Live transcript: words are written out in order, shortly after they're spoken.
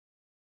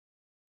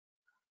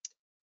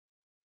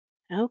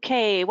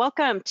Okay,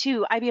 welcome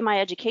to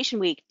IBMI Education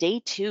Week,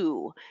 day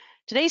 2.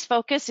 Today's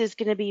focus is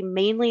going to be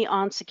mainly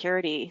on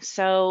security.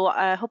 So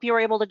I hope you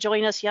were able to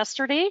join us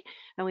yesterday.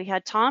 And we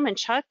had Tom and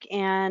Chuck,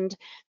 and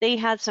they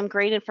had some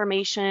great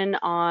information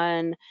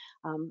on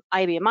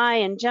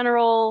IBMI in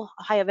general,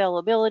 high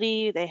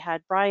availability. They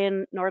had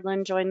Brian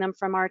Nordland join them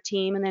from our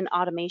team, and then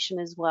automation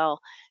as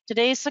well.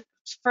 Today's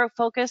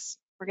focus,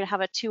 we're going to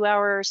have a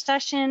 2-hour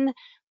session.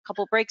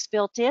 Couple breaks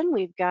built in.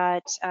 We've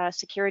got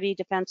security,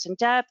 defense, and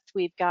depth.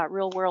 We've got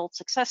real-world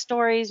success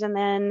stories, and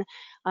then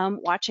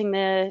watching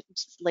the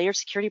layer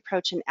security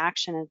approach in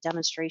action and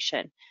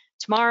demonstration.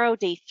 Tomorrow,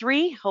 day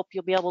 3, hope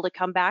you'll be able to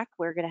come back.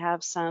 We're going to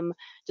have some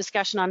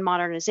discussion on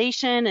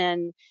modernization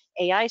and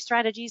AI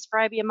strategies for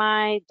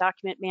IBMI,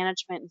 document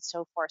management, and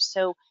so forth.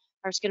 So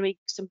there's going to be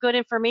some good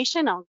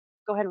information. I'll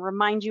go ahead and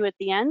remind you at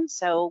the end.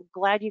 So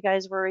glad you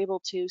guys were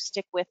able to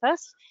stick with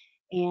us,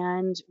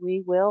 and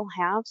we will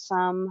have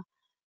some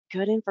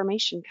good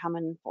information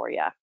coming for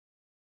you.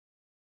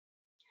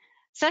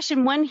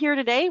 Session 1 here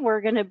today,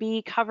 we're going to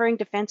be covering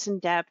defense in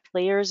depth,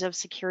 layers of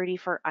security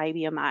for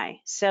IBMI.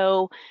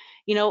 So,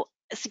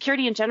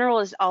 security in general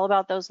is all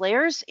about those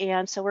layers,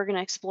 and so we're going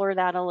to explore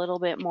that a little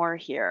bit more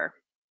here.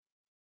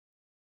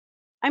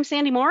 I'm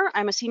Sandi Moore.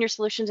 I'm a senior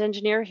solutions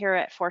engineer here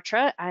at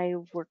Fortra.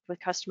 I've worked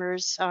with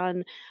customers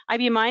on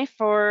IBMI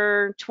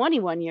for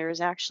 21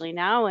 years actually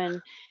now,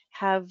 and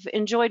have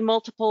enjoyed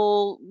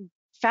multiple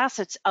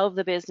facets of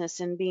the business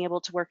and being able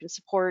to work in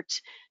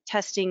support,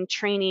 testing,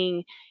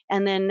 training,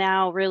 and then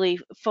now really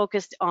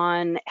focused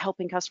on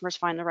helping customers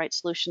find the right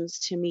solutions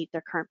to meet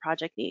their current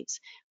project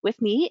needs.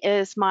 With me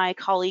is my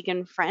colleague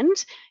and friend,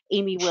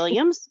 Amy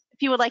Williams.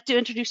 If you would like to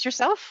introduce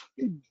yourself.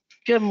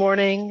 Good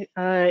morning,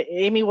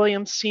 Amy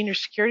Williams, Senior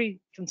Security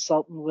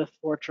Consultant with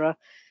Fortra.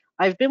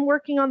 I've been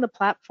working on the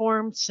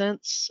platform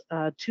since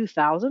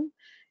 2000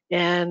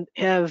 and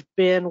have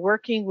been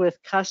working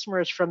with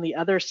customers from the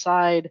other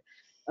side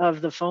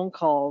of the phone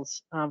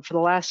calls for the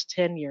last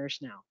 10 years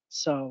now.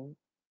 So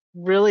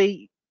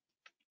really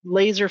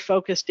laser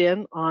focused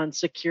in on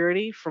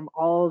security from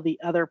all of the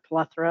other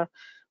plethora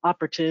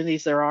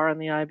opportunities there are on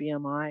the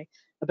IBMI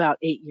about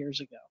 8 years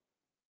ago.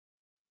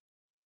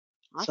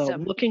 Awesome. So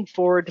looking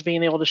forward to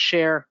being able to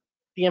share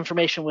the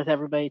information with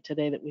everybody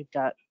today that we've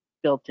got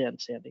built in,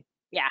 Sandi.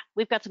 Yeah,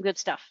 we've got some good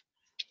stuff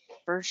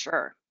for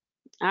sure.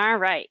 All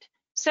right.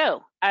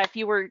 So if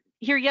you were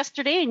here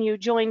yesterday and you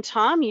joined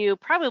Tom, you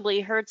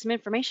probably heard some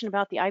information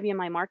about the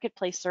IBMI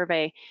Marketplace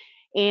Survey.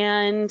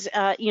 And,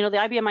 the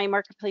IBMI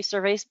Marketplace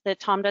surveys that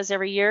Tom does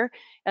every year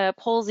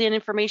pulls in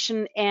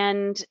information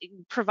and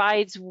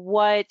provides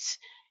what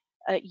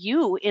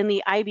you in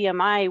the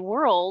IBMI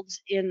world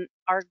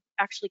are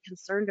actually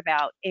concerned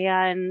about.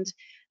 And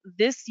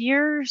this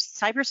year,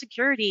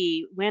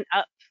 cybersecurity went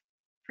up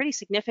pretty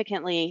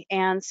significantly.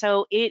 And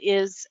so it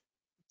is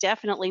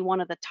definitely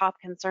one of the top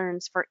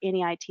concerns for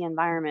any IT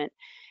environment.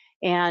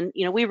 And,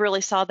 we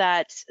really saw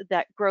that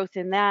growth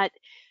in that.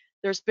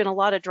 There's been a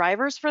lot of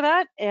drivers for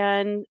that.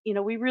 And,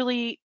 we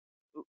really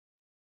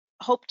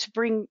hope to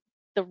bring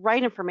the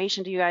right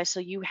information to you guys so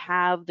you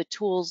have the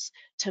tools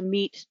to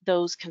meet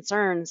those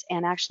concerns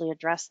and actually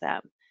address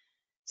them.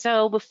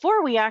 So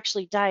before we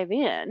actually dive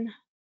in,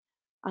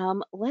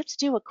 let's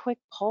do a quick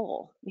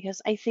poll,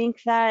 because I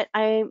think that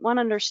I want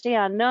to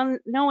understand,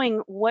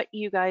 knowing what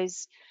you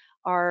guys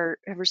have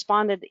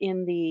responded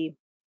in the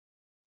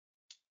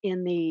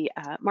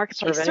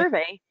Marketplace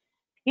survey.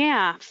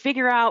 Yeah,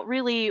 figure out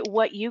really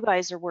what you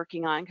guys are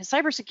working on, because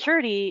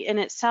cybersecurity in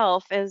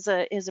itself is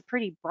a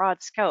pretty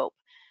broad scope.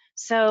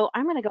 So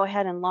I'm going to go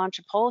ahead and launch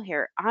a poll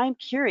here. I'm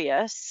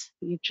curious.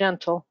 Be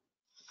gentle.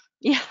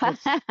 Yeah.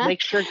 Let's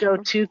make sure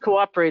Go2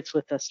 cooperates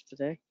with us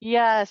today.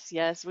 Yes.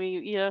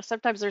 We,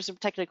 sometimes there's some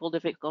technical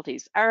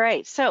difficulties. All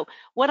right. So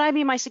what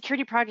IBMI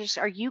security projects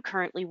are you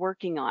currently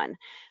working on?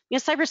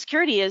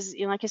 Cybersecurity is,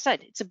 like I said,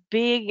 it's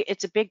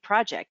a big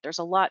project. There's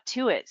a lot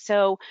to it.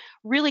 So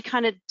really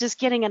kind of just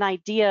getting an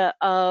idea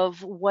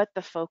of what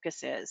the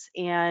focus is.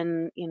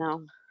 And,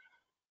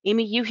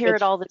 Amy, you hear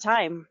it all the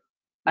time.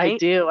 Right? I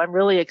do. I'm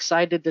really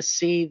excited to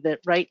see that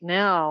right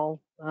now,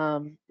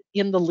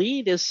 in the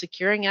lead is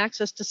securing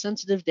access to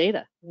sensitive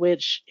data,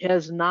 which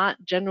has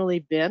not generally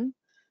been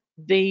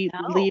the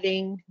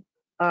leading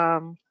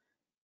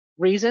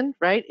reason,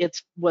 right? It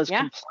was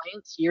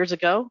compliance years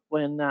ago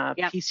when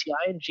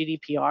PCI and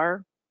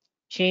GDPR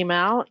came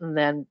out, and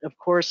then of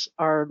course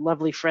our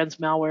lovely friends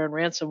malware and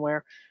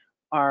ransomware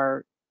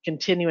are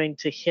continuing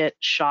to hit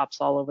shops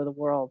all over the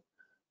world.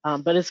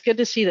 But it's good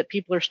to see that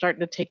people are starting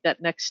to take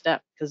that next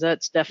step, because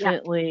that's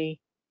definitely,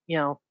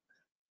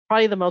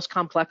 probably the most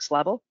complex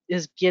level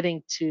is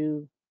getting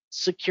to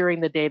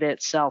securing the data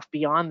itself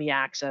beyond the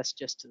access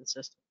just to the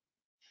system.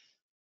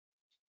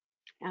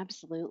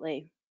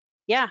 Absolutely.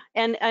 Yeah,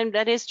 and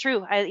that is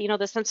true.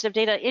 The sensitive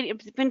data,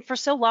 it's been for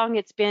so long,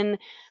 it's been,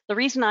 the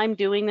reason I'm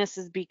doing this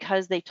is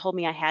because they told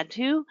me I had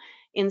to,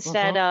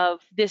 instead of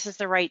this is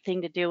the right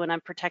thing to do and I'm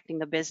protecting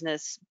the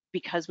business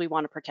because we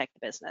want to protect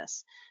the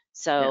business.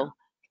 So,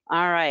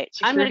 all right.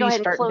 I'm going to go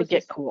ahead and close to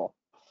get cool.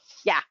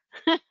 Yeah.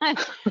 One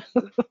of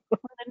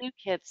the new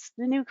kids,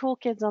 the new cool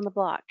kids on the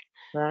block.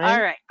 All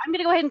right? right, I'm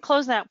gonna go ahead and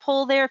close that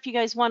poll there. If you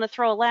guys want to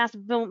throw a last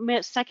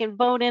second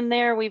vote in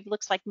there,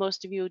 looks like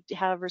most of you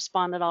have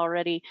responded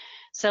already.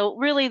 So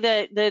really,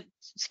 the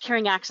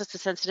securing access to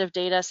sensitive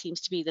data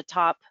seems to be the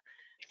top.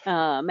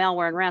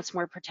 Malware and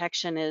ransomware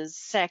protection is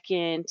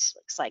second.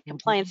 Looks like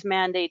compliance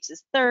mandates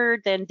is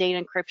third, then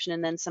data encryption,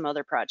 and then some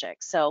other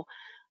projects. So,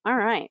 all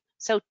right.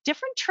 So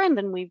different trend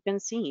than we've been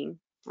seeing.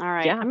 All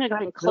right, Yeah, I'm gonna go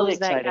ahead and really close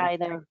that exciting. guy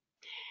there.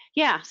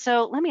 Yeah,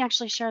 so let me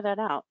actually share that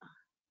out.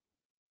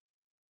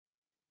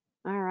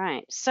 All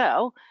right,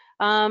 so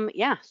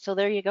yeah, so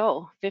there you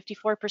go.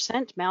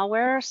 54%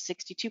 malware,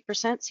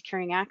 62%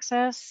 securing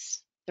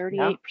access, Yeah.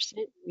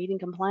 38% meeting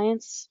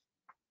compliance.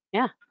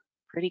 Yeah,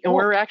 pretty And cool.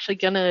 we're actually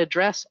going to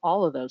address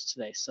all of those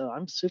today. So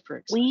I'm super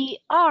excited. We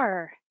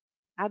are.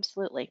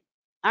 Absolutely.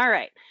 All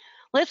right,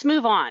 let's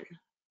move on.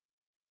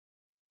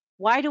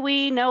 Why do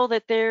we know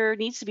that there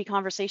needs to be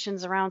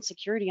conversations around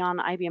security on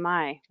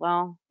IBMI?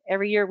 Well,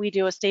 every year we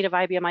do a state of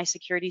IBMI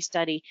security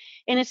study,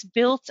 and it's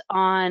built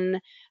on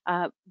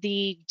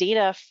the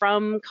data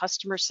from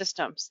customer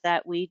systems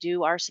that we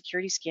do our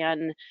security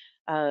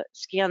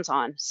scans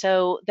on.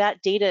 So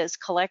that data is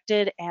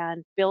collected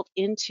and built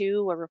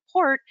into a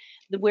report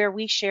where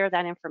we share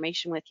that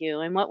information with you.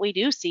 And what we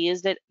do see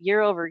is that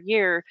year over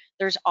year,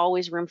 there's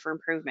always room for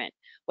improvement,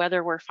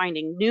 whether we're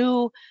finding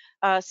new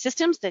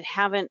systems that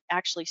haven't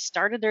actually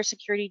started their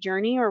security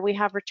journey, or we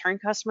have return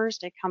customers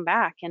to come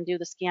back and do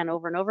the scan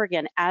over and over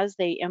again as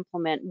they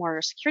implement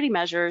more security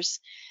measures.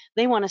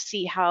 They want to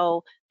see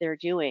how they're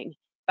doing.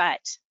 But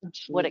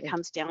what it Absolutely.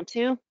 comes down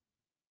to,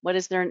 what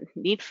is their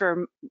need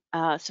for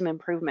some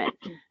improvement?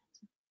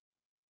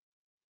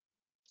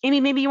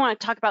 Amy, maybe you want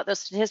to talk about those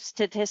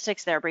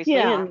statistics there briefly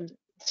Yeah. and kind of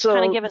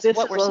So give us this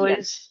what is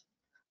we're seeing.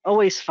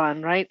 always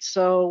fun, right?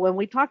 So when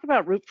we talk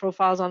about root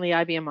profiles on the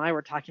IBMI,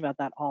 we're talking about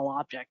that all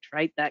object,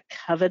 right? That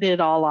coveted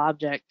all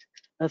object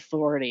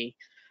authority.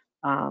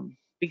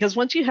 Because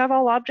once you have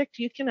all object,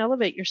 you can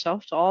elevate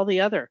yourself to all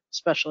the other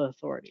special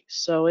authorities.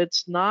 So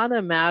it's not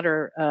a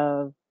matter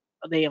of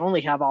they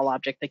only have all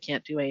object, they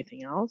can't do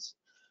anything else.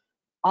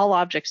 All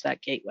objects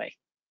that gateway,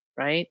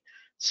 right?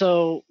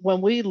 So when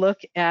we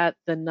look at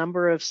the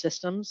number of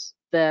systems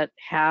that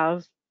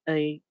have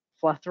a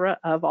plethora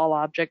of all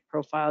object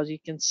profiles, you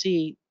can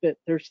see that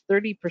there's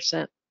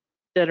 30%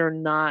 that are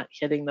not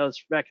hitting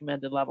those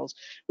recommended levels,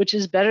 which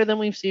is better than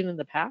we've seen in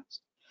the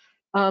past.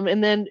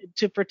 And then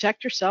to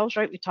protect yourselves,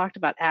 right, we talked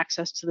about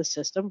access to the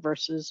system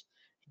versus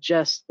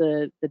just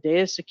the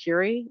data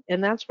security.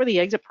 And that's where the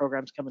exit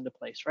programs come into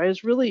place, right?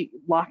 Is really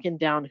locking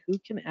down who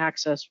can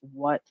access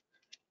what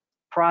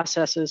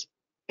processes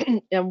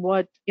and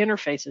what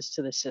interfaces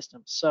to the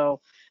system.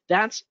 So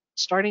that's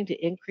starting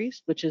to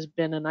increase, which has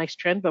been a nice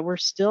trend, but we're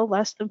still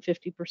less than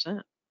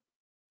 50%.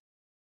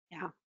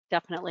 Yeah,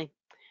 definitely.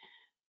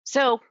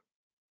 So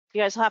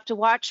you guys will have to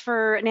watch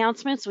for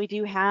announcements. We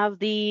do have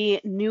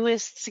the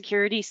newest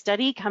security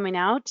study coming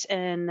out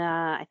in,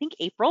 I think,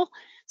 April.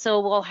 So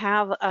we'll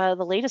have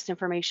the latest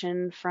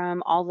information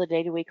from all the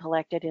data we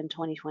collected in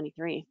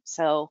 2023.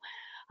 So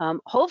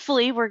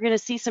hopefully we're going to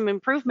see some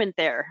improvement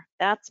there.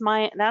 That's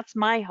my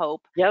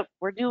hope. Yep.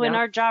 We're doing Yep.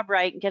 our job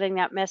right and getting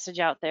that message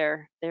out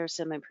there. There's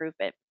some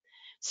improvement.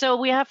 So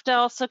we have to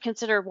also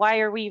consider, why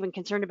are we even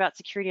concerned about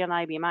security on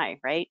IBMI,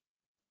 right?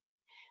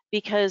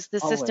 Because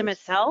the system Always.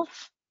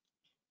 itself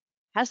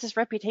has this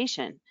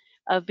reputation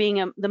of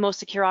being the most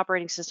secure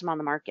operating system on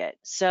the market.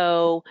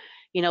 So,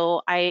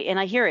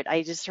 I hear it.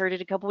 I just heard it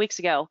a couple weeks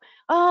ago.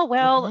 Oh,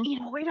 well,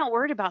 Mm-hmm. we're not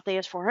worried about the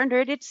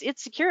AS400.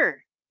 It's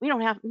secure.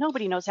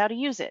 Nobody knows how to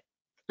use it.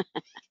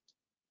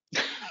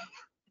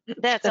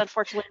 That's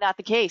unfortunately not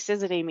the case,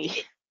 is it,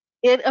 Amy?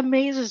 It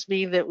amazes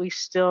me that we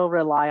still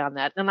rely on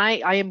that. And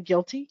I am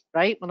guilty,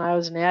 right? When I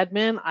was an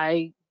admin,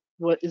 I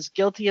was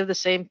guilty of the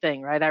same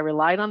thing, right? I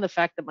relied on the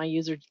fact that my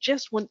users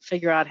just wouldn't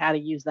figure out how to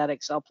use that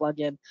Excel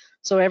plugin,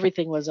 so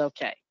everything was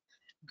okay.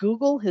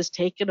 Google has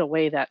taken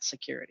away that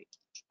security.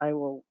 I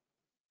will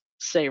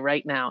say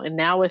right now. And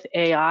now with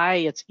AI,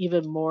 it's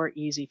even more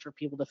easy for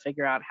people to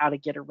figure out how to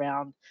get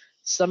around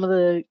some of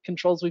the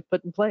controls we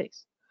put in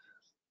place.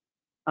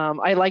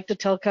 I like to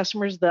tell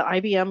customers that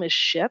IBM is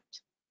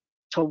shipped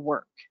to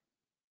work,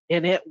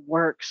 and it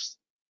works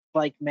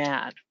like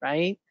mad,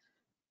 right?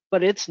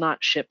 But it's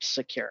not shipped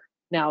secure.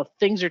 Now,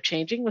 things are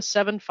changing with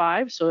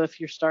 7.5, so if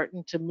you're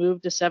starting to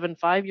move to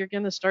 7.5, you're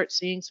going to start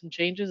seeing some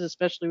changes,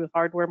 especially with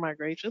hardware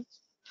migrations.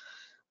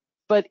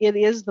 But it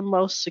is the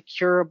most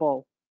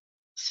securable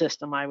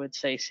system, I would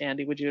say.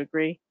 Sandy, would you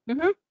agree?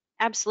 Mm-hmm.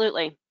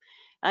 Absolutely.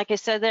 Like I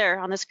said there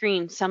on the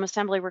screen, some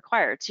assembly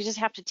required. So you just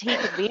have to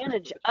take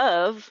advantage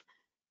of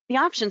the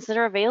options that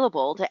are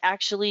available to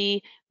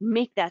actually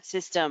make that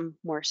system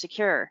more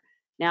secure.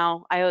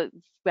 Now, I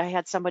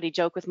had somebody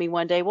joke with me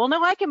one day, well,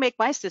 no, I can make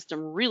my system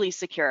really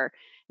secure.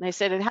 And I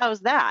said, and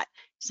how's that?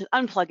 He said,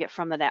 unplug it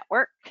from the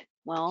network.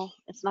 Well,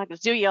 it's not going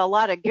to do you a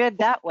lot of good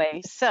that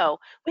way. So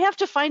we have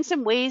to find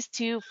some ways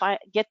to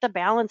get the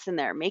balance in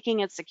there, making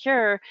it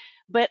secure,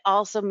 but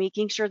also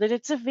making sure that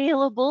it's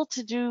available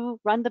to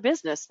run the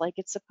business like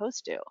it's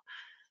supposed to.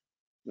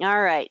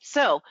 All right.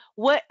 So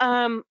what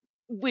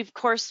we of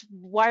course,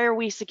 why are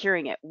we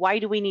securing it? Why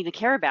do we need to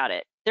care about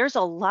it? There's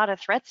a lot of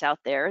threats out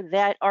there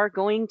that are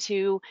going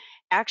to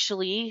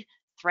actually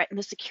threaten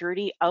the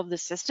security of the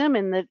system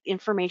and the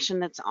information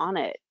that's on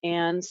it.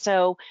 And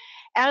so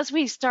as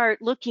we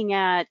start looking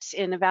at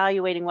and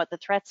evaluating what the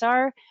threats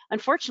are,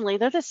 unfortunately,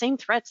 they're the same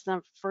threats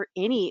for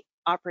any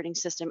operating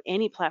system,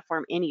 any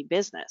platform, any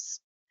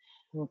business.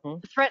 Hmm.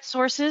 Threat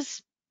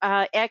sources,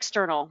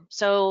 external.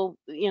 So,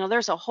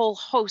 there's a whole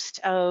host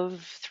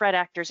of threat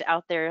actors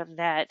out there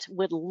that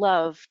would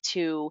love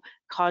to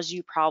cause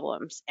you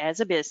problems as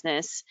a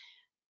business,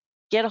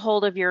 get a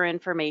hold of your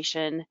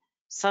information.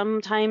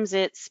 Sometimes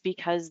it's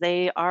because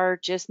they are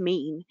just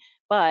mean,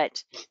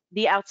 but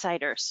the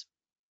outsiders,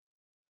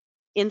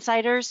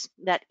 insiders,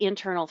 that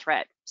internal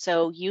threat.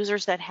 So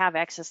users that have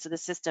access to the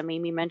system,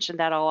 Amy mentioned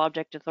that all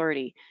object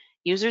authority.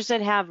 Users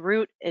that have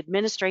root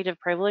administrative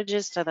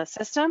privileges to the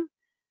system,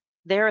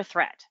 they're a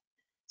threat.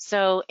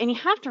 So, and you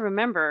have to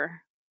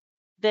remember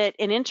that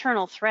an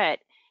internal threat,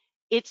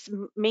 it's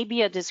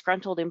maybe a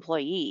disgruntled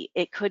employee.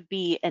 It could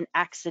be an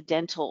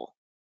accidental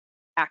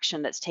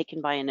action that's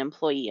taken by an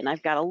employee. And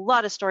I've got a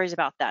lot of stories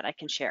about that I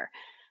can share,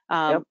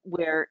 Yep.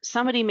 where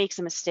somebody makes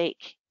a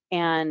mistake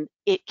and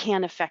it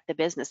can affect the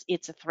business.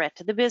 It's a threat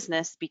to the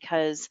business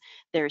because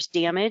there's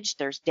damage,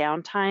 there's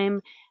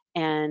downtime,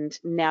 and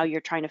now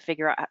you're trying to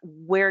figure out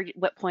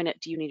what point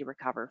do you need to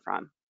recover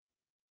from.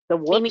 The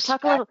Amy, whoops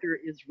talk a little. factor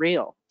is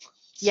real.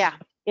 Yeah,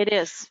 it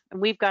is.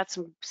 And we've got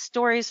some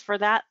stories for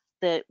that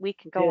that we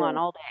can go on Yeah,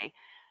 all day.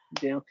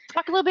 do.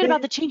 Talk a little bit about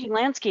Yeah, the changing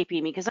landscape,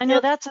 Amy, because I know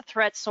yep, that's a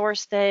threat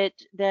source that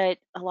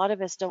a lot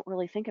of us don't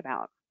really think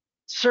about.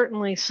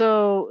 certainly.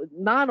 So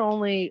not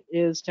only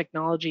is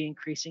technology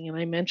increasing, and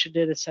I mentioned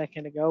it a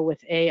second ago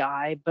with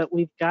AI, but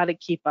we've got to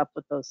keep up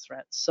with those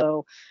threats.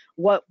 So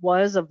what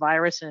was a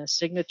virus and a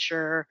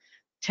signature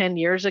 10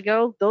 years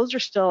ago, those are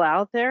still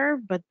out there,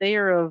 but they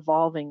are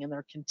evolving and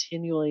they're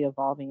continually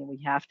evolving, and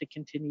we have to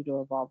continue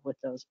to evolve with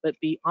those. But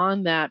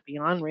beyond that,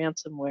 beyond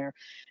ransomware,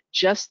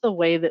 just the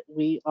way that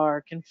we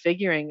are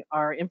configuring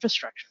our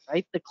infrastructure,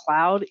 right? The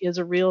cloud is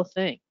a real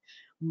thing.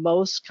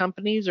 Most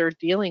companies are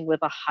dealing with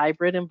a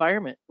hybrid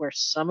environment where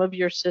some of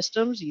your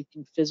systems you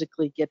can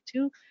physically get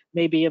to,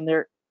 maybe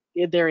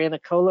they're in a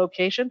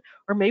co-location,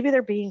 or maybe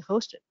they're being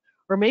hosted,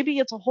 or maybe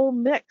it's a whole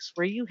mix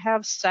where you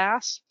have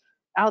SaaS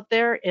out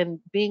there and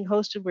being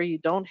hosted where you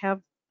don't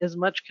have as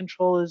much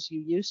control as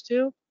you used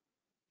to,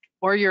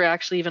 or you're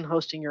actually even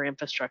hosting your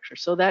infrastructure.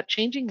 So that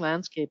changing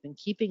landscape and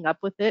keeping up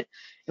with it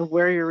and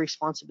where your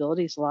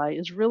responsibilities lie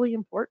is really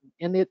important.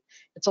 And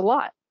it's a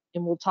lot.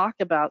 And we'll talk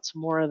about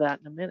some more of that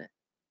in a minute.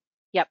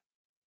 Yep,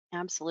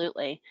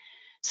 absolutely.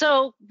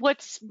 So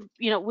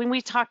when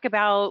we talk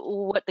about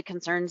what the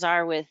concerns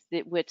are with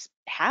what's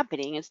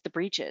happening, it's the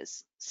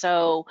breaches.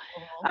 So,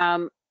 Mhm.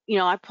 um,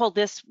 I pulled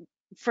this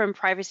from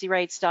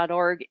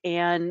privacyrights.org,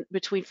 and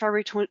between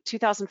February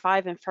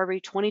 2005 and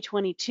February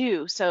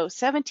 2022, so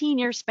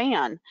 17-year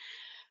span,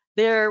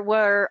 there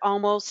were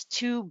almost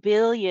 2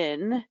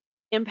 billion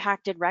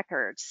impacted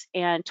records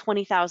and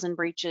 20,000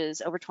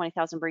 breaches, over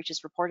 20,000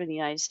 breaches reported in the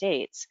United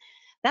States.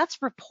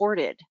 That's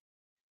reported.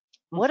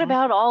 What Mhm.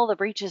 about all the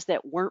breaches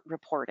that weren't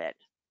reported?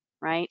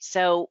 Right?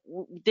 So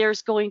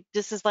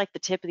this is like the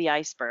tip of the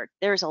iceberg.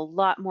 There's a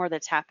lot more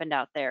that's happened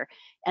out there,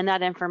 and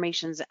that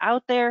information's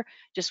out there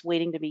just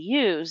waiting to be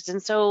used.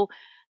 And so,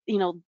 you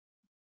know,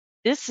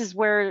 this is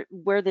where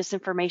this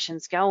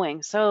information's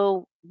going.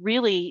 So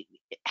really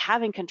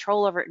having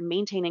control over it and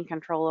maintaining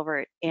control over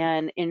it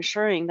and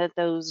ensuring that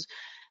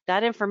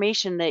that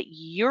information that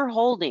you're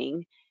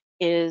holding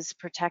is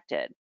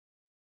protected.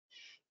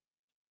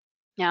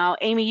 Now,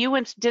 Amy,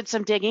 you did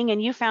some digging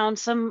and you found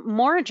some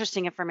more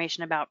interesting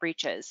information about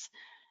breaches.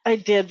 I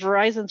did.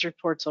 Verizon's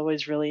report's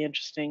always really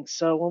interesting.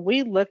 So when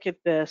we look at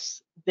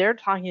this, they're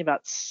talking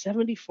about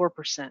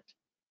 74%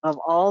 of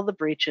all the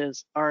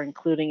breaches are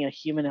including a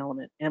human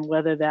element. And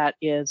whether that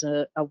is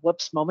a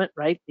whoops moment,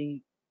 right?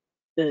 The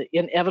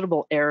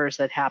inevitable errors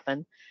that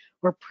happen,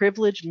 or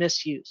privilege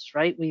misuse,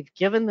 right? We've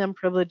given them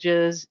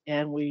privileges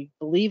and we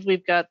believe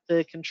we've got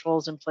the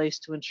controls in place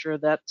to ensure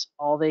that's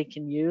all they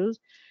can use,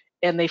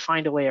 and they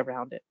find a way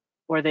around it,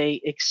 or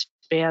they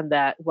expand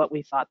that what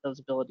we thought those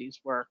abilities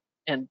were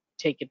and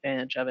take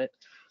advantage of it.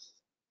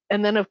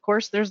 And then of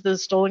course there's the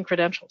stolen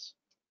credentials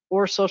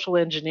or social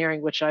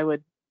engineering, which I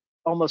would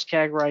almost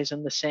categorize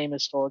in the same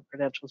as stolen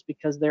credentials,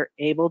 because they're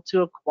able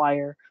to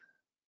acquire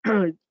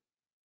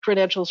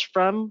credentials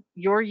from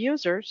your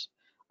users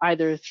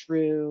either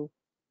through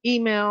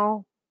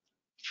email,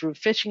 through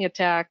phishing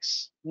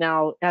attacks,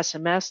 now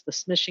SMS, the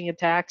smishing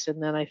attacks,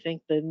 and then I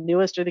think the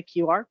newest are the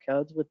QR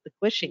codes with the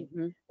quishing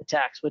Hmm.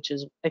 attacks, which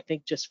is, I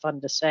think, just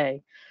fun to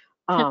say.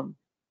 Um,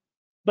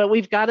 but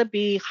we've got to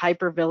be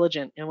hyper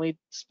vigilant. And we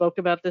spoke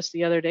about this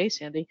the other day,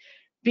 Sandy.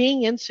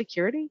 Being in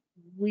security,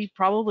 we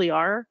probably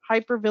are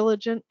hyper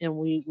vigilant, and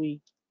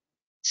we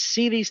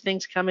see these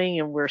things coming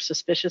and we're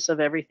suspicious of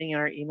everything in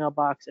our email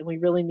box, and we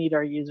really need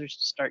our users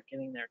to start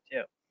getting there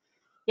too.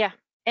 Yeah.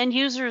 End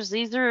users,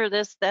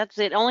 that's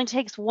it. Only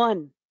takes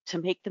one to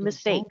make the Mhm.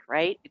 mistake,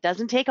 right? It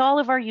doesn't take all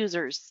of our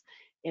users.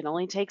 It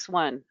only takes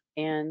one.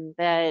 And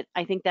that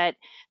I think that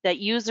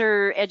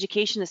user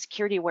education and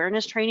security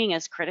awareness training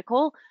is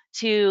critical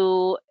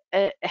to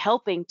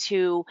helping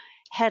to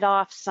head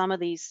off some of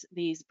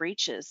these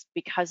breaches,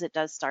 because it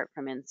does start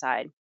from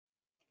inside.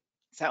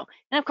 So,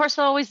 and of course,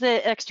 always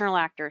the external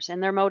actors,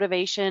 and their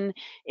motivation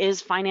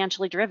is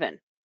financially driven,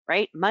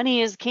 right?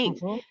 Money is king.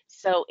 Mhm.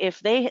 So if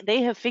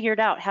they have figured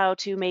out how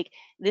to make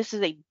this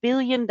is a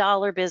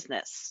billion-dollar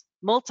business,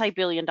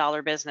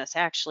 multi-billion-dollar business,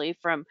 actually,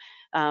 from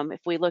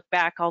if we look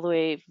back all the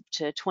way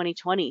to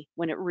 2020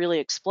 when it really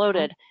Mhm.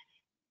 exploded,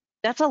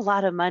 that's a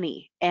lot of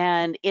money,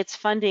 and it's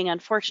funding,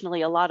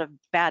 unfortunately, a lot of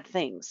bad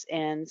things.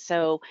 And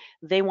so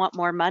they want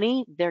more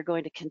money, they're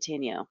going to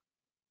continue.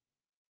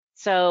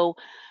 So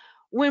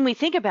when we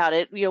think about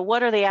it,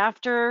 what are they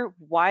after?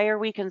 Why are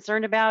we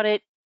concerned about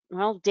it?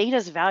 Well, data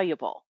is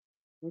valuable,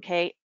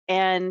 okay?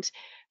 And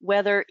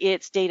whether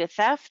it's data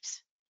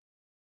theft,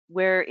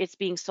 where it's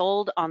being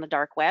sold on the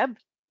dark web,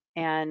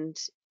 and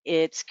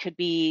it could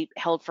be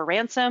held for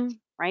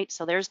ransom, right?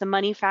 So there's the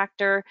money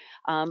factor.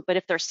 But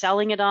if they're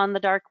selling it on the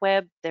dark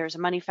web, there's a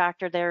money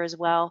factor there as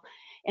well.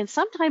 And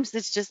sometimes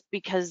it's just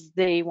because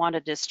they want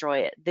to destroy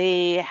it.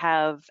 They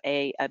have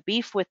a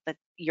beef with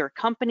your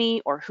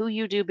company, or who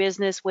you do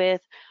business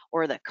with,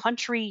 or the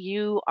country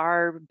you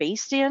are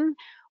based in,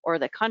 or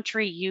the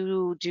country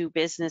you do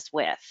business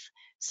with.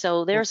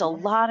 So there's a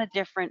Mhm. lot of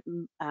different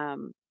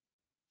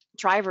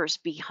drivers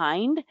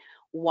behind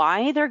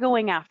why they're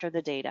going after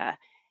the data.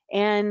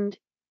 And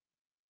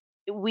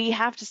we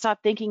have to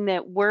stop thinking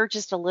that we're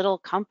just a little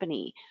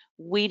company.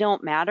 We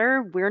don't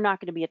matter. We're not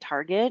going to be a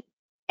target.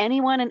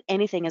 Anyone and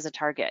anything is a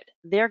target.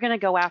 They're going to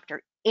go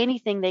after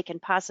anything they can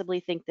possibly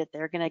think that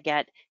they're going to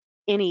get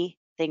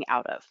anything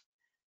out of.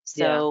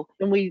 Yeah, So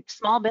and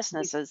small we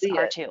businesses see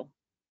are it too.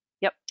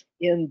 Yep.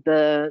 in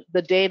the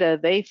data.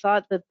 They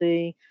thought that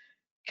the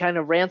kind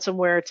of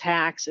ransomware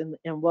attacks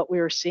and what we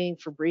were seeing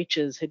for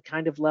breaches had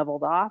kind of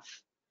leveled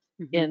off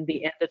Hmm. in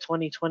the end of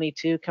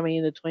 2022, coming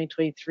into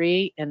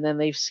 2023, and then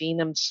they've seen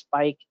them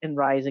spike and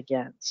rise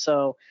again.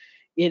 So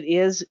it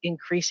is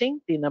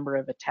increasing. The number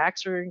of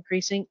attacks are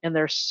increasing, and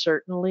they're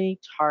certainly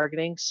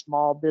targeting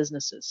small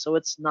businesses. So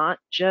it's not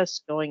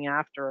just going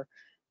after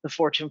the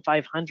Fortune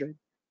 500.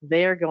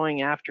 They're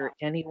going after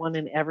anyone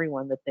and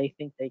everyone that they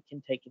think they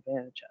can take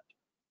advantage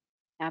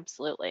of.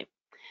 Absolutely.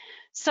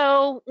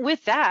 So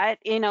with that,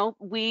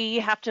 we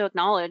have to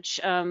acknowledge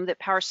that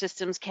power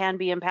systems can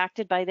be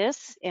impacted by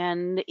this,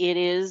 and it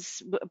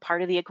is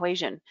part of the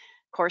equation.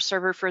 Core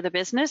server for the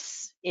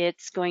business,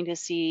 it's going to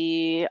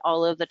see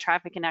all of the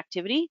traffic and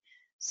activity,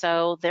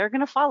 so they're going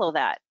to follow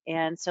that.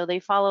 And so they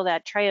follow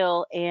that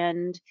trail,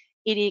 and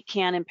it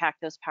can impact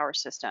those power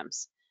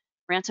systems.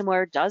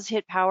 Ransomware does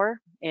hit power.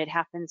 It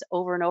happens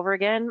over and over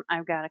again.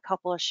 I've got a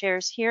couple of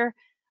shares here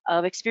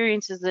of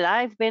experiences that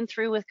I've been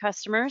through with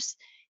customers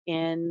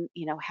in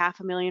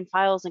 500,000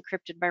 files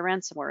encrypted by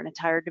ransomware, an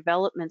entire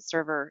development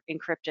server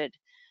encrypted,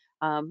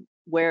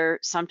 where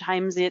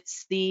sometimes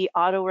it's the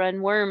auto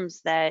run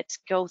worms that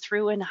go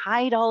through and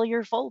hide all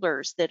your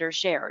folders that are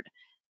shared.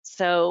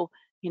 So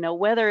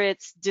whether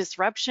it's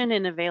disruption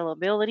in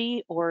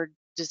availability or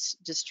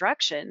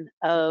destruction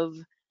of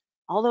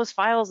all those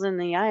files in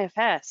the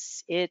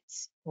IFS,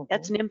 that's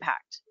Mhm. an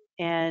impact.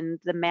 And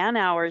the man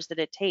hours that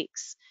it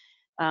takes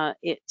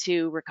it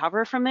to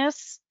recover from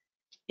this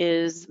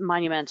is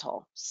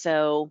monumental.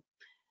 So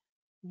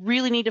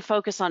really need to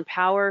focus on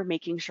power,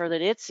 making sure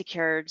that it's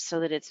secured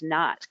so that it's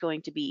not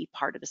going to be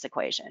part of this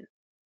equation.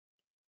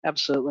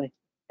 Absolutely.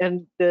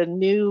 And the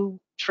new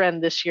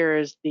trend this year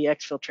is the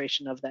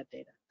exfiltration of that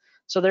data.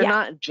 So they're Yeah,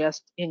 not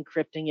just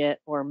encrypting it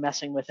or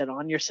messing with it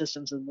on your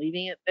systems and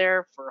leaving it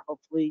there for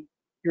hopefully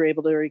you're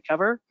able to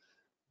recover.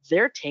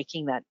 They're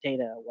taking that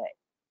data away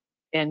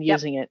and yep,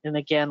 using it. And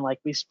again, like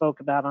we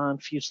spoke about on a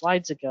few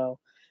slides ago,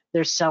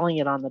 they're selling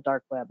it on the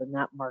dark web, and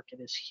that market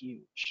is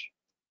huge.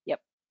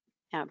 yep,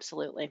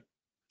 absolutely.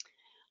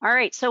 All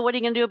right, so what are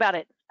you going to do about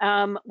it?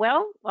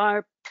 Well,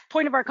 our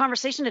point of our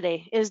conversation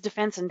today is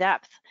defense in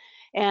depth.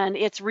 And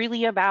it's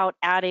really about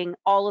adding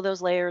all of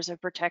those layers of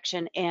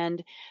protection.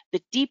 And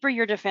the deeper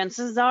your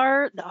defenses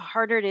are, the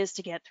harder it is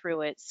to get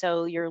through it.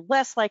 So you're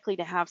less likely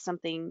to have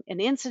an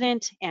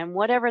incident. And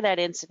whatever that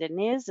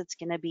incident is, it's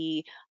going to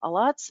be a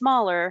lot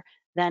smaller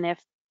than if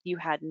you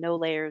had no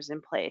layers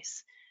in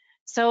place.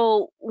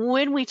 So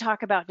when we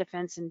talk about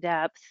defense in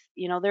depth,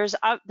 there's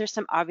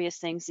some obvious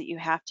things that you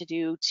have to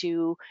do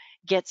to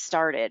get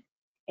started.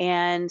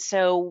 And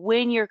so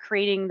when you're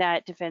creating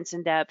that defense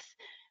in depth,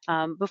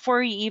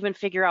 before you even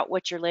figure out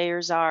what your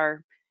layers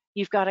are,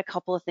 you've got a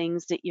couple of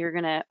things that you're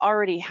going to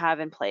already have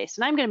in place.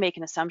 And I'm going to make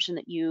an assumption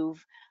that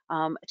you've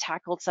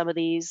tackled some of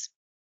these,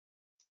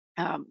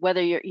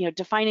 whether you're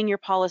defining your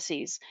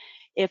policies.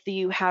 If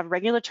you have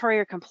regulatory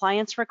or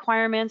compliance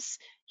requirements,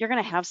 you're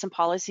going to have some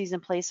policies in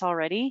place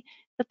already,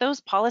 but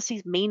those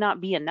policies may not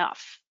be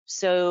enough.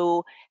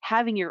 So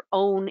having your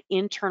own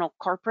internal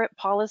corporate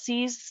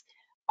policies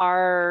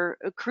are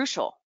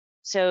crucial.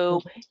 So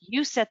Mhm.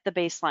 you set the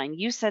baseline,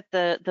 you set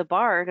the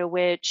bar to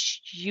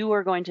which you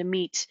are going to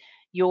meet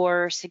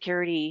your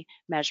security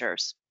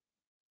measures.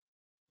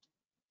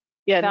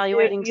 Yeah, and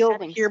Evaluating you'll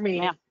hear settings.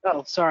 Yeah. me,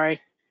 oh,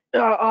 sorry,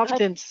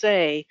 often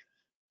say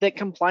that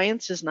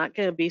compliance is not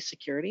going to be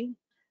security,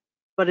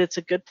 but it's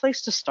a good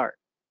place to start.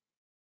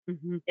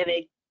 Hmm.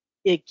 And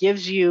it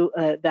gives you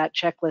that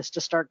checklist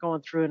to start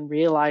going through and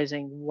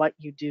realizing what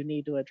you do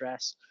need to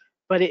address.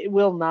 But it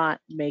will not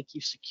make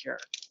you secure,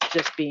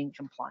 just being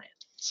compliant.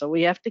 So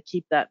we have to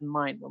keep that in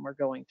mind when we're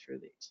going through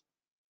these.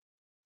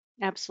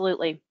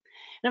 Absolutely.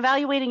 And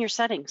evaluating your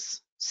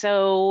settings.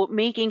 So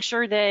making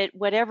sure that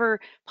whatever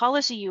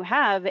policy you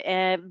have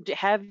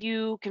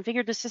you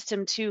configured the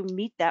system to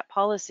meet that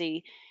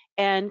policy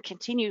and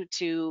continue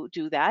to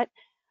do that.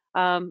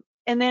 And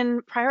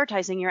then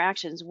prioritizing your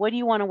actions. What do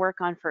you want to work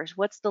on first?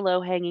 What's the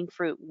low hanging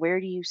fruit? Where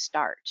do you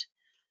start?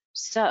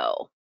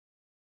 So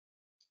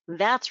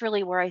that's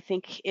really where I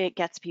think it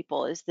gets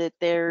people, is that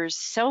there's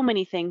so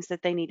many things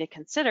that they need to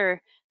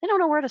consider. They don't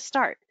know where to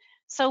start.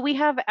 So we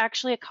have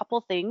actually a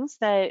couple things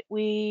that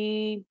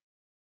we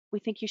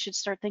think you should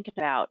start thinking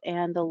about,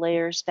 and the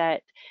layers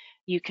that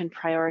you can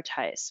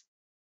prioritize.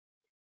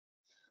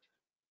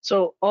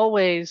 So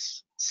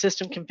always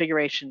system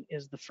configuration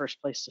is the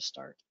first place to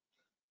start.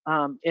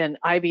 And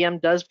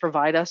IBM does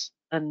provide us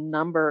a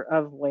number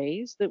of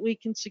ways that we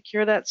can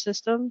secure that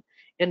system,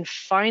 and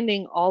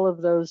finding all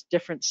of those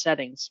different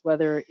settings,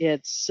 whether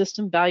it's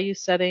system value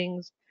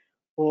settings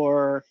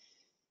or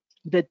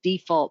the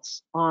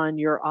defaults on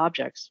your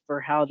objects for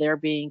how they're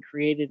being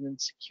created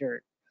and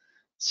secured.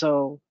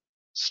 So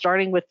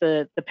starting with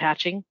the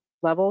patching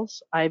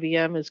levels,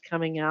 IBM is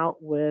coming out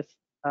with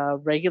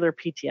regular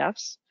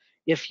PTFs.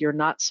 If you're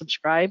not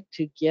subscribed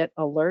to get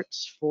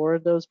alerts for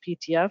those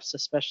PTFs,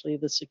 especially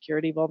the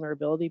security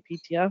vulnerability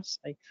PTFs,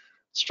 I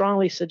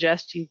strongly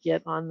suggest you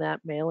get on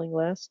that mailing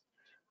list.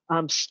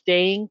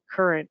 Staying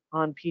current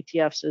on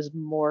PTFs is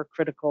more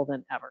critical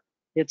than ever.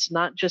 It's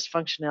not just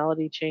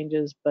functionality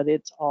changes, but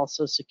it's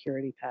also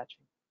security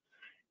patching.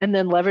 And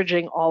then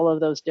leveraging all of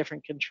those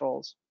different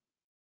controls.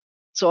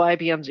 So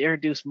IBM's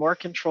introduced more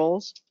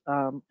controls.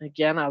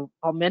 Again, I'll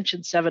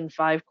mention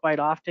 7.5 quite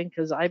often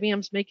because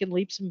IBM's making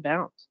leaps and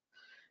bounds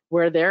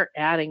where they're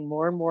adding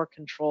more and more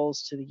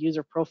controls to the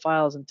user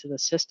profiles and to the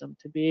system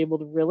to be able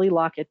to really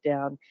lock it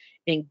down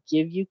and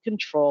give you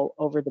control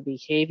over the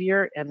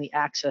behavior and the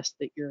access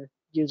that your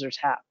users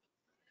have.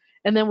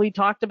 And then we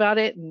talked about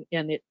it,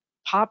 and it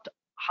popped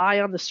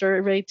high on the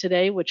survey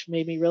today, which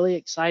made me really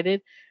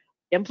excited.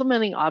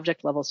 Implementing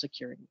object level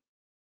security,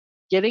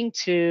 getting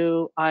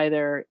to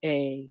either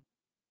a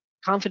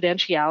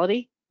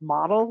confidentiality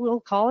model,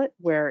 we'll call it,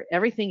 where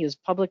everything is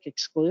public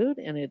exclude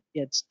and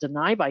it's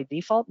denied by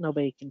default.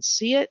 Nobody can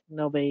see it,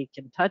 nobody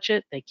can touch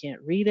it, they can't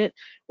read it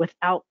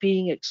without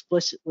being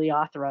explicitly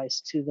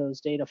authorized to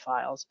those data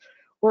files.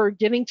 Or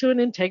getting to an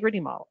integrity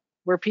model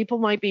where people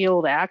might be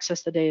able to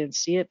access the data and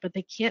see it, but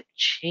they can't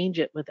change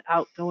it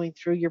without going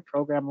through your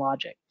program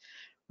logic,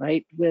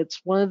 right?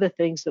 It's one of the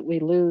things that we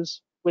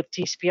lose with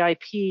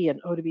TCP/IP and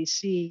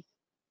ODBC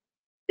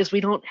is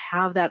we don't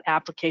have that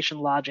application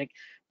logic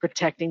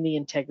protecting the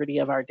integrity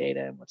of our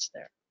data and what's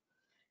there.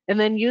 And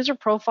then user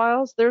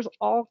profiles, there's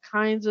all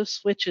kinds of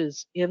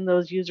switches in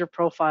those user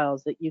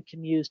profiles that you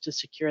can use to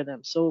secure them.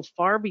 So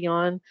far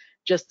beyond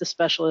just the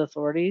special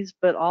authorities,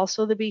 but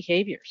also the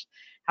behaviors,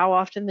 how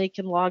often they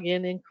can log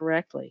in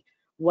incorrectly,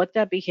 what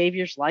that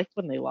behavior's like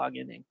when they log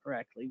in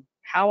incorrectly,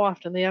 how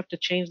often they have to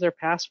change their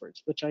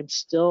passwords, which I'm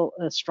still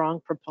a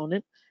strong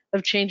proponent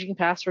of changing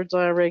passwords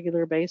on a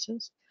regular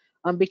basis,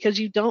 because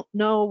you don't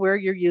know where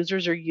your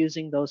users are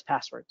using those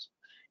passwords.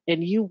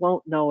 And you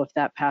won't know if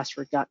that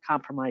password got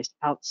compromised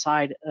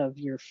outside of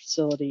your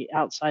facility,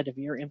 outside of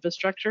your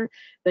infrastructure,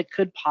 that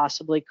could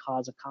possibly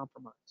cause a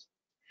compromise.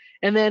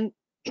 And then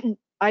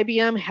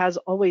IBM has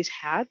always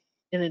had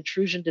an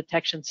intrusion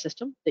detection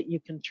system that you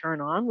can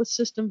turn on with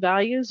system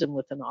values and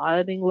with an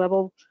auditing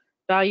level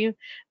value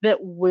that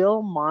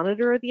will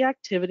monitor the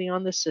activity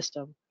on the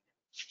system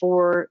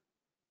for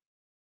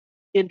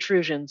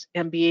intrusions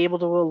and be able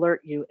to alert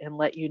you and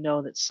let you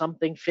know that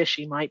something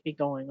fishy might be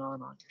going on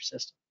your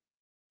system.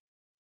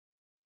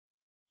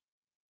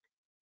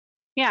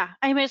 Yeah,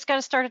 I mean, it's got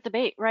to start at the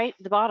base, right?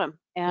 The bottom.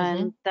 Mm-hmm.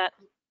 And that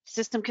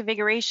system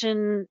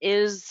configuration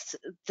is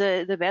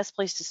the best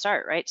place to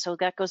start, right? So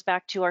that goes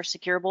back to our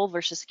securable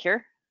versus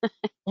secure.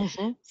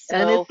 Mm-hmm. And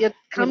So, it you know,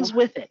 comes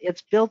with it.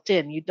 It's built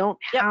in. You don't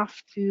yep, have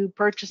to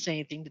purchase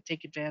anything to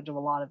take advantage of a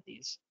lot of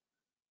these.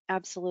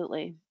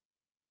 absolutely.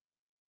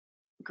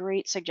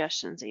 Great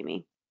suggestions,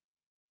 Amy.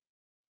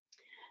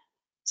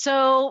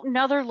 So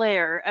another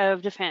layer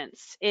of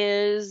defense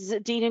is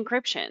data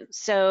encryption.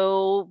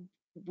 So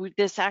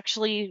this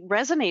actually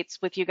resonates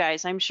with you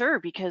guys, I'm sure,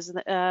 because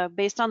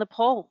based on the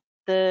poll,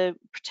 the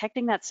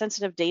protecting that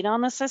sensitive data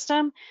on the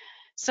system.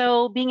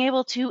 So being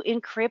able to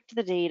encrypt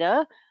the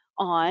data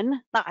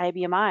on the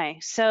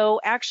IBMI. So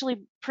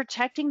actually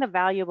protecting the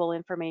valuable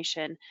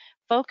information,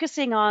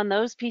 focusing on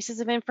those pieces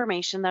of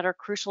information that are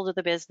crucial to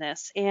the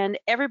business. And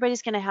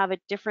everybody's going to have a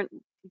different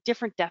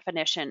different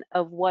definition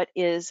of what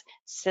is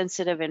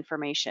sensitive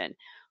information.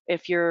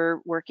 If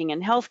you're working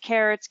in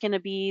healthcare, it's going to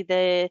be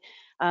the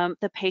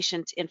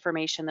patient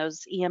information,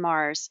 those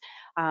EMRs.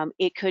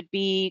 It could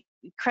be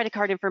credit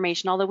card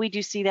information, although we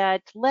do see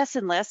that less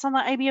and less on the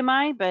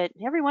IBMI, but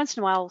every once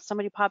in a while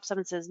somebody pops up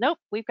and says, nope,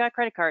 we've got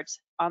credit cards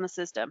on the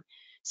system.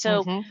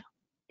 So Mm-hmm.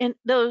 in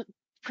those,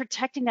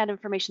 protecting that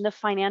information, the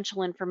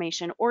financial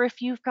information, or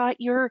if you've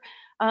got your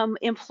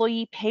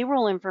employee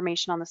payroll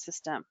information on the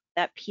system,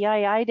 that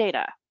PII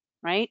data,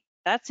 right?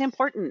 That's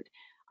important.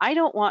 I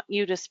don't want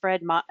you to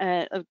spread my,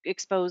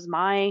 expose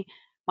my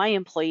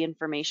employee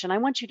information. I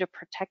want you to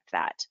protect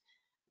that.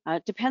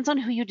 It depends on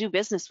who you do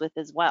business with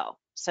as well.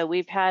 So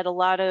we've had a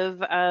lot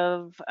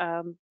of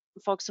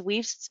folks that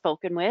we've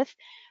spoken with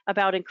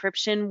about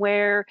encryption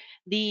where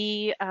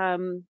the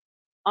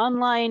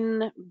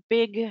online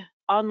big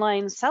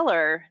online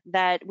seller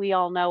that we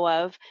all know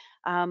of,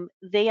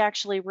 they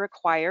actually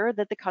require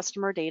that the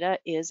customer data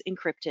is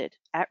encrypted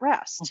at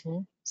rest.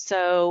 Mm-hmm.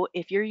 So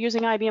if you're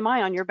using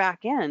IBMI on your back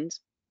end,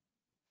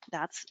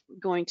 that's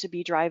going to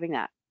be driving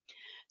that. Yep.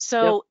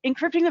 So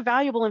encrypting the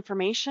valuable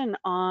information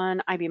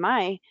on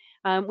IBMI,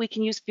 we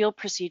can use field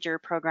procedure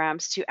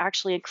programs to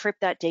actually encrypt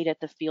that data at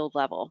the field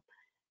level.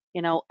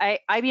 You know,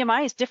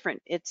 IBMI is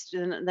different. It's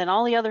than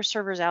all the other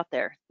servers out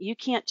there. You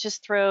can't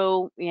just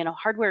throw, you know,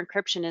 hardware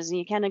encryption is, and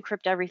you can't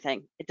encrypt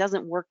everything. It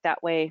doesn't work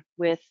that way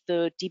with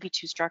the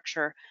DB2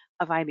 structure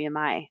of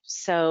IBMI.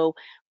 So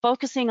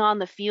focusing on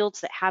the fields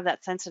that have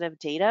that sensitive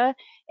data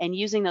and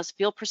using those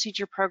field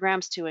procedure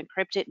programs to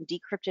encrypt it and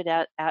decrypt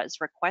it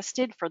as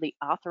requested for the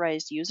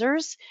authorized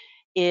users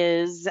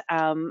is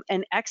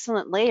an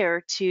excellent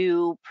layer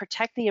to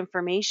protect the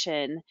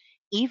information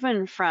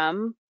even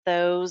from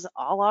those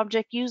all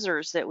object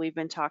users that we've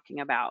been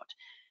talking about.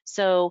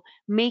 So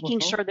making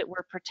Mm-hmm. sure that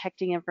we're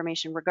protecting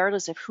information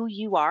regardless of who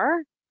you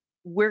are,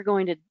 we're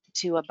going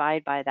to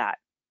abide by that.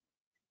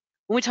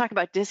 When we talk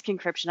about disk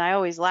encryption, I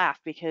always laugh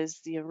because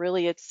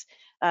really it's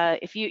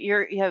if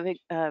you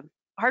have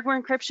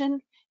hardware encryption,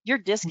 your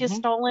disk is Mm-hmm.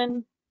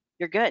 stolen,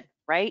 you're good,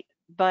 right?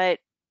 But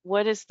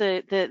what is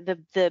the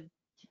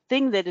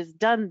thing that is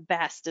done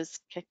best is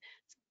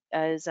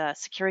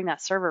securing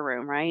that server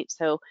room, right?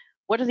 So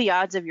what are the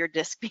odds of your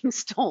disk being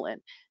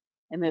stolen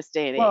in this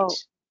day and Well,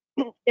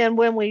 age? and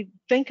when we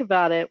think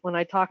about it, when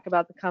I talk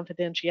about the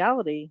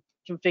confidentiality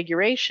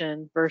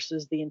configuration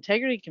versus the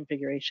integrity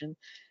configuration,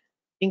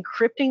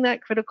 encrypting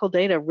that critical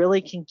data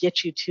really can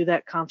get you to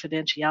that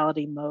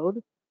confidentiality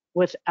mode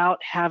without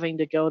having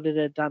to go to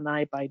the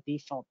deny by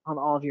default on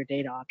all of your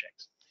data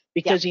objects. Yeah,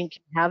 Because you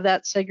can have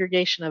that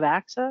segregation of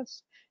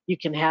access, you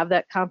can have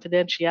that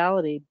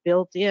confidentiality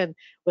built in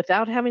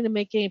without having to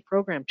make any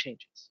program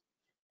changes.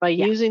 By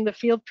yeah, using the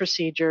field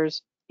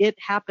procedures, it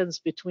happens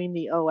between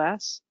the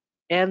OS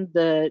and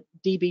the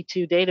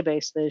DB2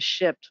 database that is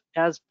shipped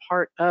as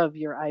part of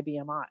your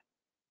IBMI.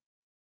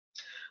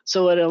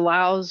 So it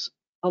allows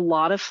a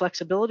lot of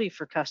flexibility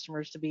for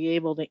customers to be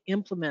able to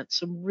implement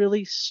some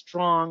really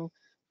strong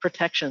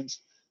protections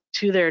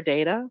to their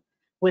data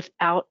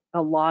without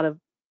a lot of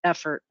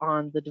effort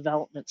on the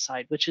development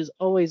side, which is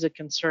always a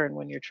concern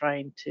when you're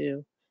trying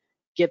to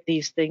get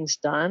these things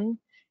done,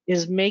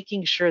 is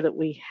making sure that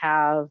we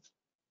have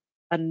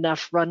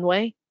enough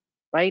runway,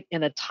 right,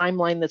 and a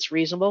timeline that's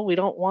reasonable. We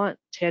don't want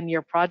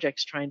 10-year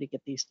projects trying to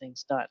get these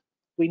things done.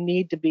 We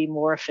need to be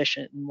more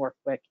efficient and more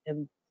quick,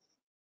 and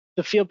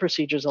the field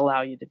procedures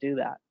allow you to do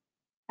that.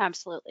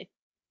 absolutely.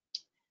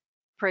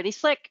 Pretty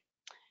slick.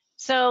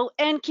 So,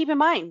 and keep in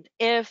mind,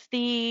 if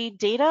the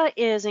data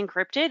is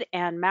encrypted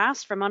and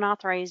masked from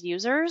unauthorized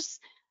users,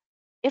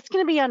 it's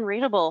going to be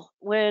unreadable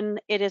when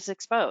it is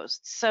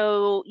exposed.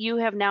 So you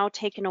have now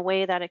taken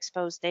away that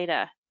exposed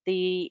data.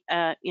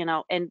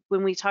 And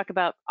when we talk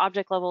about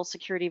object level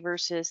security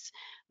versus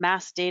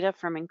mass data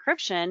from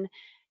encryption,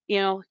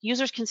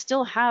 users can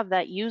still have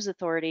that use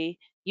authority.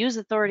 Use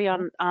authority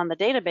Mhm. on the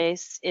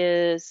database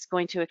is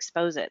going to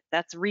expose it.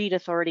 That's read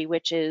authority,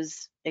 which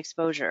is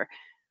exposure.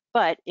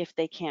 But if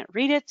they can't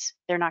read it,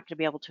 they're not going to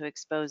be able to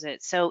expose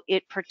it. So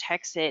it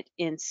protects it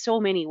in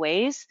so many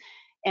ways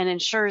and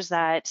ensures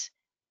that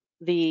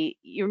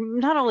you're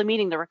not only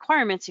meeting the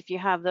requirements if you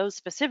have those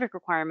specific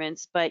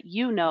requirements, but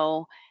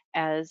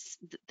as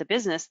the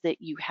business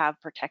that you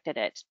have protected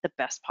it the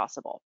best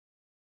possible.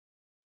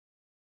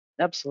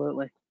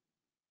 Absolutely.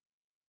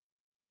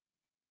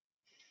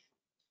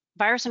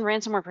 Virus and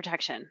ransomware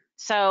protection.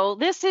 So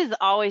this has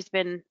always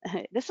been,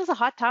 this is a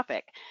hot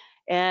topic,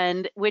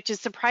 and which is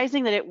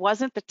surprising that it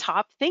wasn't the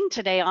top thing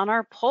today on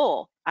our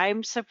poll.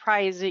 I'm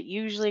surprised. It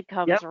usually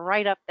comes Yep.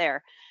 right up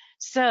there.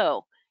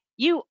 So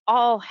you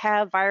all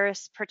have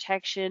virus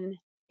protection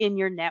in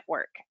your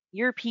network.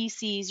 Your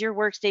PCs, your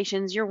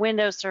workstations, your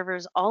Windows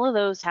servers, all of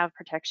those have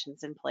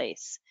protections in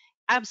place.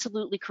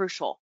 Absolutely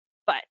crucial.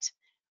 But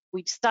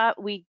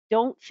we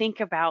don't think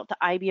about the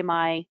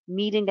IBMI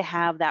needing to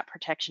have that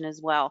protection as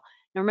well.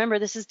 Now remember,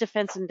 this is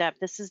defense in depth.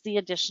 This is the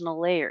additional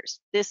layers.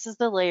 This is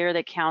the layer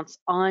that counts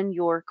on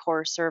your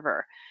core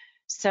server.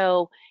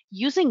 So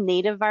using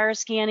native virus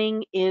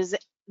scanning is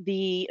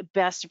the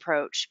best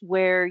approach,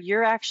 where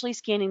you're actually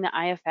scanning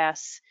the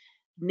IFS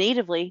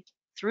natively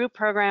through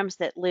programs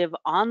that live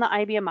on the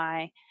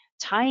IBMI,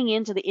 tying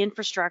into the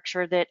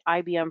infrastructure that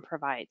IBM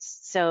provides.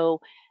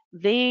 So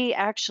they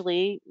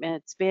actually,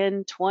 it's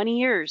been 20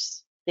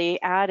 years, they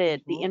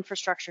added the Mm-hmm.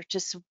 infrastructure to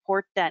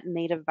support that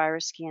native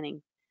virus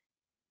scanning.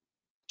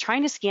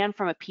 Trying to scan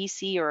from a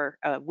PC or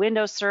a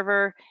Windows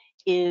server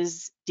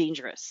is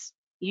dangerous.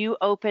 You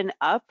open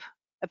up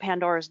a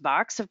Pandora's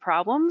box of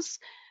problems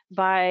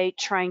by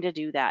trying to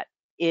do that.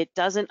 It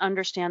doesn't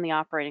understand the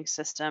operating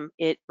system.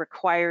 It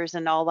requires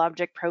an all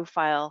object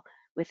profile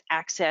with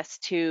access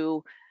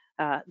to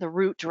the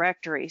root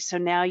directory. So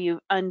now you've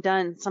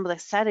undone some of the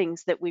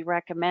settings that we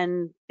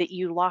recommend that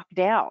you lock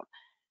down.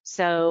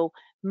 So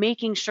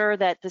making sure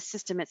that the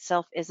system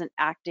itself isn't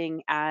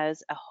acting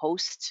as a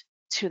host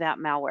to that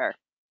malware.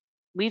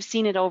 We've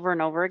seen it over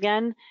and over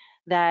again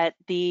that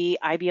the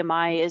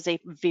IBMI is a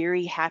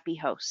very happy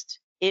host.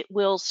 It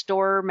will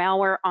store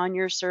malware on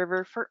your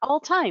server for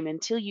all time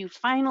until you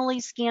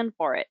finally scan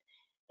for it.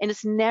 And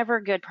it's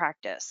never good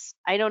practice.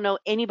 I don't know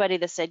anybody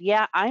that said,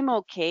 yeah, I'm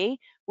okay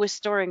with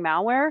storing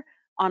malware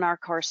on our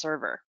core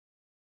server.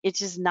 It's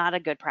just not a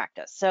good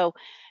practice. So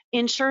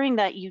ensuring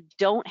that you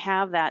don't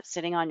have that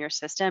sitting on your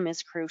system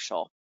is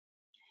crucial.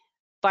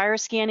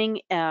 Virus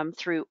scanning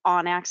through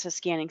on-access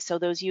scanning. So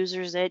those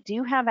users that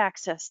do have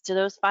access to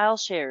those file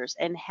shares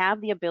and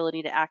have the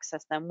ability to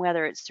access them,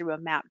 whether it's through a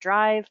map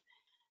drive,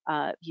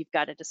 you've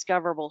got a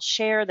discoverable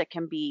share that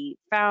can be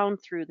found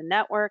through the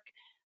network,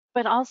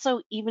 but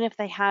also even if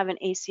they have an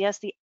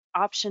ACS, the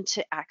option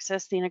to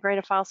access the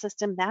integrated file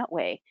system that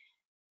way.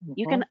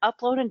 You Mm-hmm. can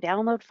upload and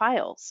download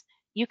files.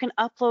 You can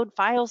upload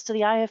files to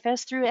the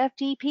IFS through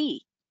FTP.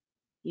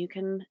 You're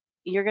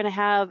going to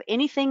have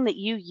anything that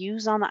you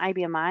use on the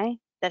IBMI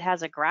that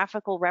has a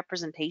graphical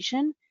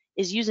representation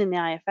is using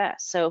the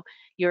IFS. So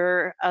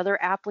your other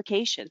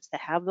applications that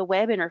have the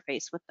web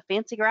interface with the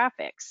fancy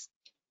graphics,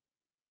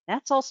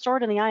 that's all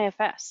stored in the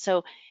IFS.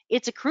 So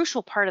it's a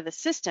crucial part of the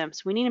system.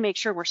 So we need to make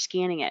sure we're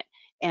scanning it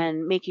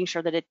and making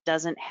sure that it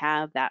doesn't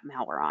have that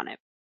malware on it.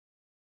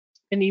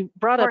 And you Of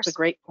brought up a course,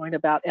 great point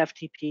about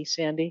FTP,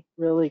 Sandy,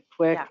 really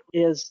quick,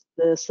 yeah, is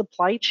the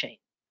supply chain.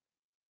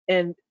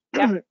 And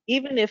yep,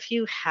 even if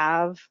you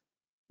have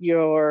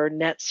your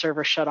net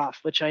server shut off,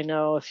 which I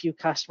know a few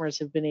customers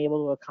have been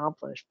able to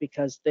accomplish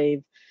because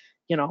they've,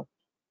 you know,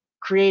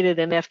 created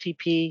an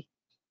FTP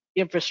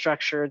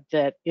infrastructure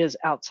that is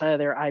outside of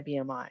their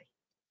IBMI.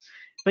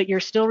 But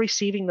you're still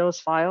receiving those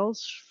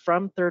files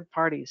from third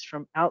parties,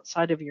 from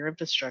outside of your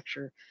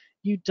infrastructure.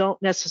 You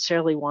don't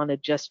necessarily want to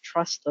just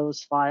trust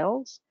those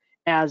files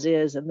as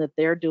is and that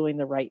they're doing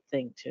the right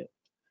thing too.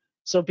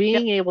 So yep.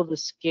 being able to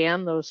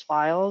scan those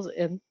files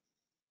and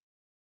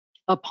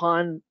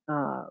upon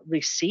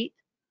receipt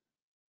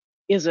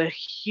is a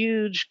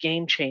huge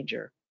game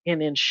changer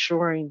in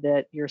ensuring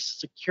that you're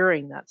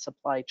securing that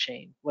supply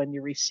chain when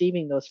you're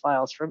receiving those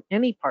files from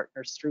any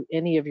partners through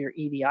any of your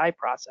EDI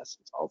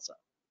processes also.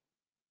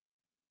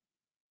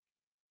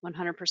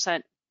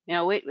 100%. You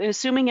know,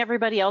 assuming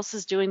everybody else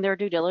is doing their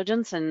due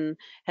diligence and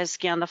has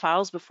scanned the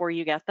files before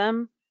you get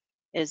them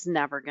is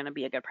never going to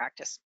be a good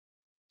practice.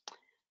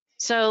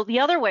 So the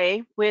other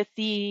way with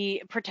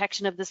the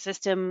protection of the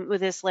system with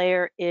this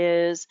layer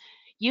is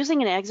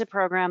using an exit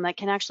program that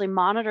can actually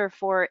monitor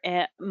for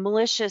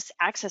malicious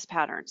access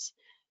patterns.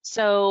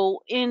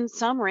 So in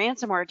some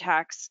ransomware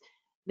attacks,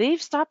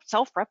 they've stopped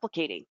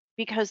self-replicating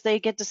because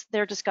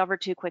they're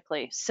discovered too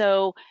quickly.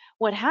 So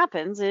what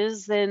happens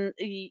is then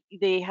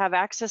they have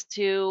access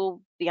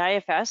to the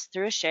IFS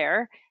through a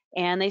share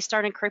and they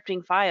start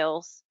encrypting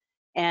files,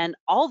 and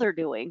all they're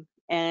doing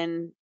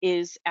and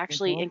is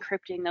actually Mm-hmm.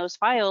 encrypting those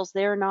files.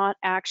 They're not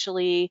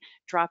actually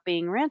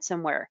dropping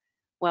ransomware.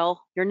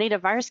 Well, your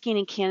native virus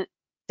scanning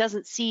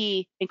doesn't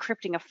see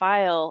encrypting a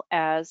file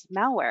as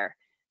malware.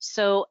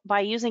 So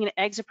by using an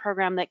exit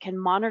program that can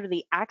monitor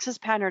the access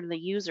pattern of the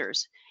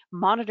users,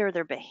 monitor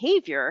their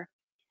behavior,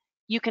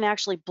 you can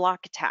actually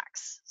block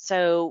attacks.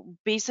 So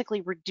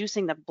basically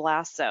reducing the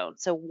blast zone.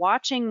 So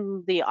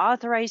watching the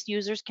authorized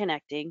users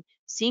connecting,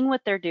 seeing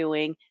what they're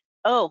doing.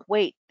 Oh,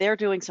 wait, they're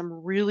doing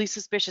some really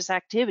suspicious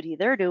activity.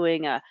 They're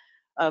doing a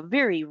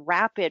very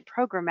rapid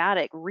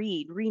programmatic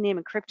read, rename,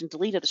 encrypt, and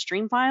delete of the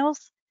stream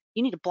files.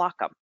 You need to block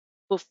them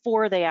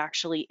before they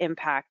actually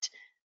impact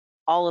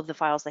all of the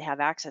files they have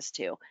access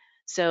to.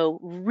 So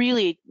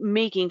really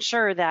making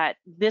sure that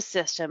this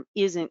system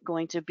isn't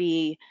going to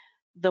be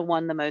the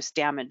one the most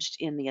damaged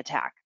in the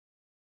attack.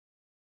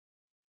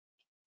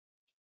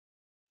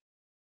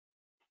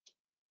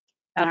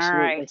 All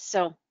right, Absolutely.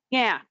 so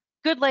yeah,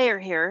 good layer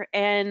here.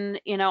 And,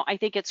 you know, I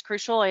think it's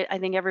crucial. I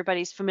think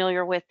everybody's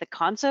familiar with the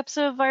concepts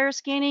of virus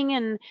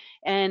scanning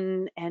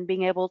and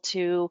being able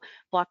to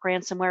block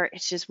ransomware.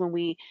 It's just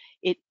when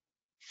it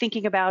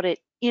thinking about it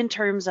in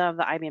terms of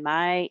the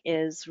IBMI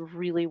is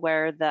really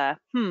where the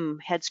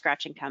head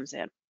scratching comes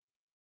in.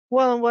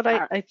 Well, and what All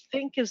right. I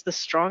think is the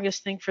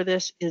strongest thing for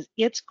this is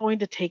it's going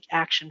to take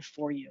action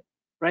for you,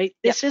 right?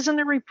 Yep. This isn't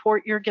a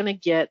report you're going to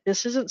get.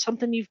 This isn't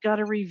something you've got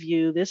to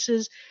review. This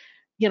is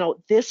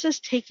this is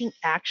taking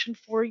action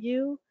for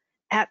you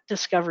at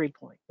discovery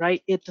point,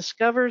 right? It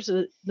discovers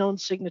a known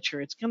signature.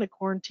 It's going to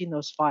quarantine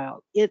those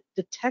files. It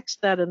detects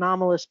that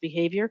anomalous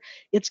behavior.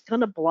 It's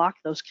going to block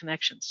those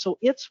connections. So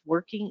it's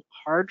working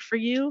hard for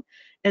you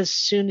as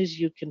soon as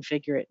you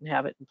configure it and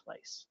have it in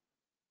place.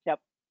 Yep.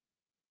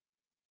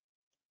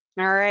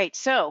 All right.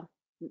 So,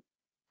 of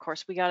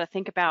course, we got to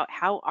think about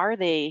how are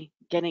they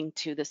getting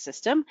to the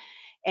system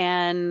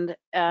and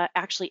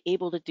actually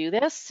able to do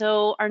this.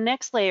 So our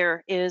next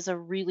layer is a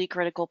really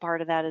critical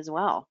part of that as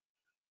well.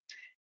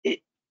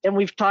 And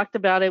we've talked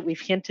about it,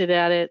 we've hinted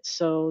at it.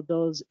 So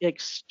those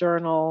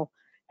external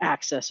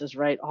accesses,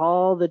 right?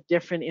 All the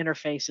different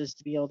interfaces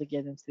to be able to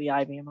get into the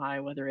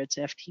IBMI, whether it's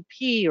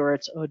FTP or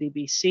it's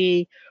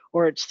ODBC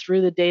or it's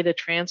through the data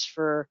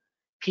transfer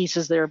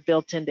pieces that are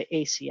built into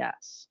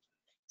ACS.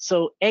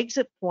 So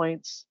exit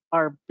points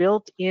are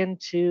built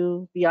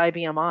into the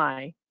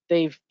IBMI.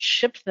 They've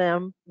shipped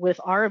them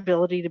with our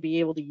ability to be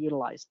able to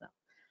utilize them.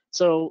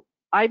 So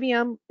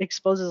IBM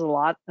exposes a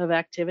lot of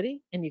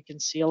activity and you can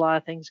see a lot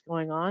of things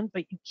going on,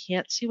 but you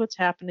can't see what's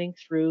happening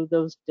through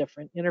those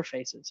different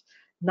interfaces,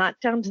 not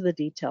down to the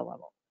detail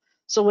level.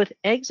 So with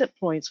exit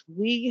points,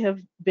 we have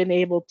been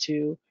able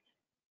to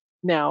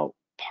now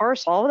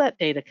parse all of that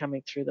data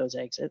coming through those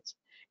exits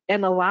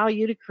and allow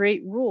you to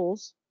create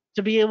rules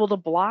to be able to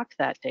block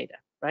that data,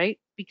 right?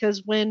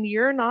 Because when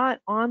you're not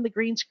on the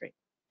green screen,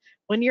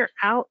 when you're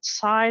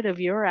outside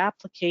of your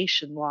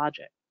application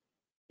logic,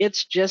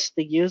 it's just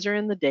the user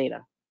and the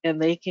data, and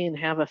they can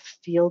have a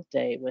field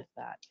day with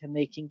that, and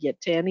they can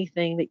get to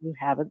anything that you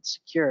haven't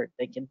secured.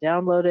 They can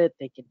download it,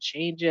 they can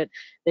change it,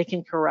 they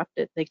can corrupt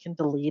it, they can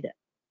delete it.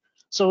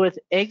 So with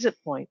exit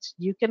points,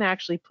 you can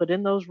actually put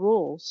in those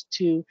rules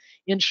to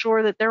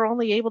ensure that they're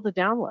only able to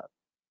download,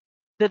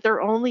 that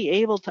they're only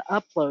able to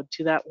upload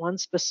to that one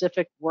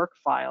specific work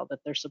file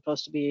that they're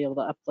supposed to be able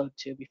to upload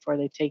to before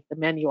they take the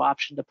menu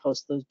option to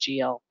post those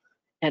GL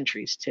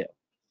entries to.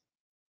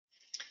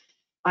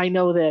 I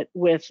know that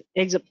with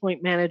Exit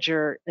Point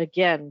Manager,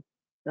 again,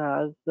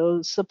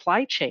 those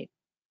supply chain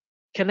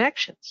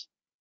connections,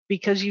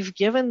 because you've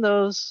given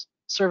those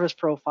service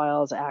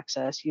profiles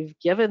access, you've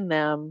given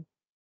them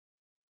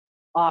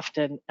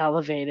often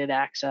elevated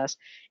access,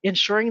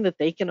 ensuring that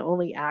they can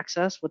only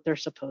access what they're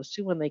supposed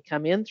to when they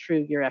come in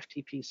through your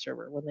FTP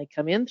server, when they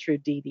come in through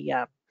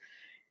DDM.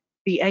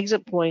 The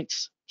exit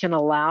points can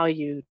allow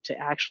you to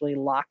actually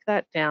lock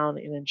that down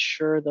and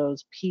ensure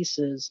those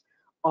pieces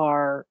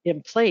are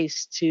in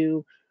place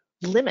to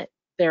limit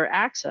their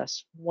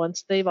access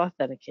once they've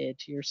authenticated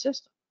to your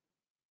system.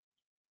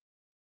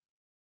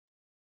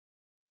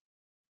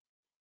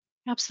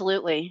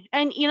 Absolutely.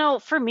 And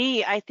for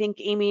me, I think,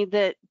 Amy,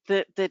 that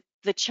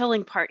the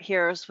chilling part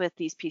here is with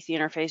these PC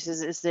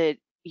interfaces is that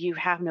you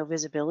have no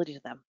visibility to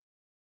them,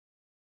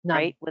 None.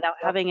 right? Without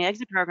having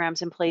exit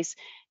programs in place,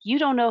 you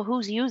don't know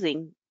who's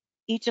using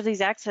each of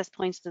these access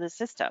points to the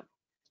system.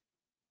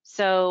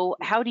 So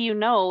how do you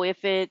know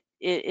if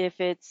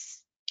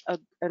it's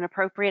an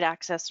appropriate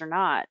access or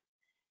not?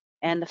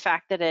 And the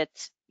fact that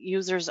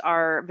users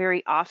are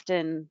very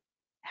often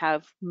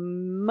have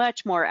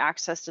much more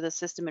access to the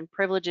system and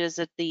privileges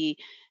at the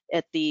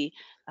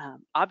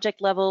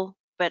object level,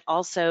 but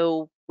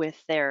also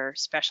with their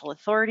special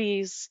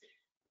authorities.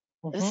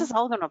 This is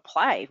all going to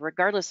apply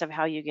regardless of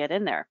how you get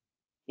in there.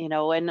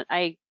 And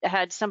I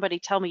had somebody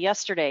tell me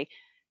yesterday,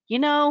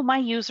 my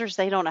users,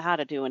 they don't know how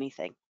to do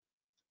anything.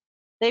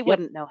 They Yep.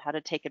 wouldn't know how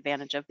to take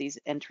advantage of these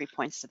entry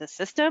points to the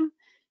system.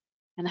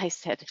 And I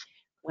said,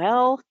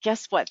 well,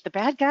 guess what? The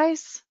bad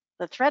guys,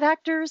 the threat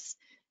actors,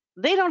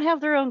 they don't have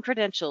their own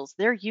credentials.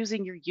 They're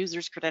using your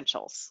user's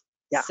credentials.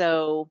 Yeah.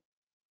 So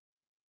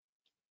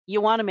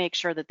you want to make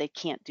sure that they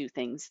can't do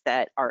things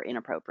that are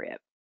inappropriate.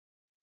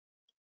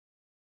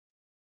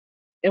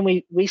 And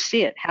we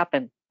see it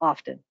happen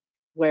often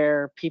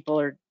where people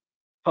are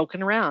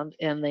poking around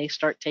and they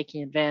start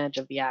taking advantage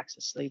of the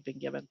access they've been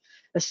given,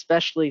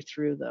 especially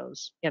through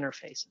those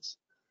interfaces.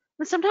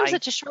 And sometimes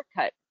it's a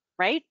shortcut,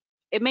 right?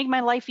 It made my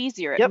life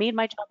easier. It Yep. made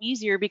my job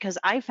easier because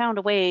I found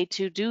a way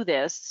to do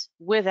this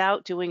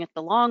without doing it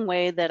the long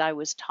way that I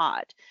was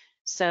taught.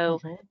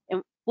 So,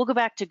 and we'll go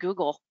back to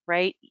Google,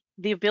 right?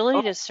 The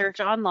ability to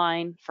search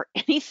online for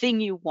anything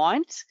you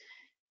want.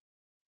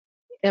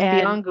 And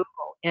beyond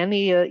Google,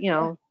 any,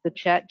 the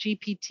Chat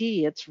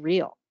GPT, it's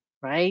real,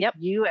 right? Yep.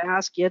 You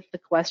ask it the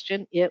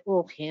question, it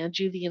will hand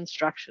you the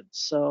instructions.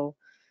 So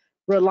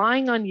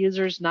relying on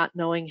users not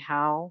knowing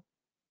how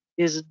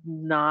is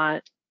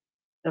not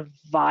a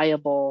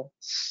viable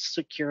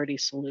security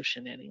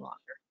solution any longer.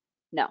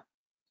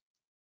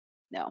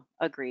 No,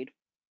 agreed.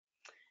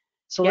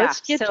 So Yeah,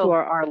 let's get to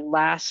our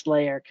last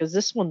layer, because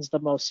this one's the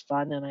most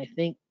fun, and I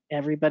think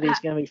everybody's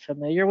going to be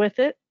familiar with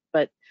it,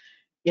 but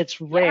it's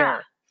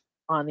rare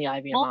on the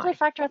IBMI.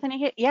 Multi-factor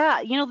authentication.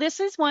 Yeah, this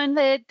is one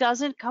that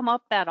doesn't come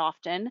up that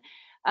often.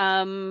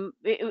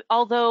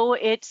 Although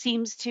it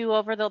seems to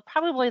over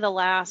probably the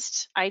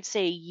last, I'd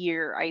say,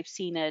 year, I've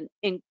seen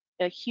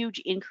a huge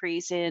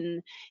increase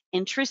in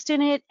interest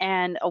in it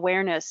and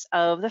awareness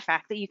of the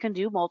fact that you can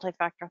do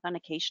multi-factor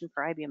authentication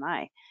for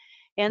IBMI.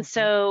 And Mhm.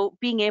 so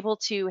being able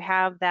to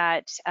have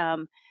that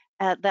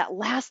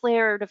last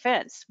layer of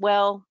defense,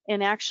 well,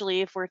 and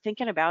actually, if we're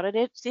thinking about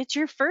it, it's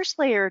your first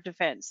layer of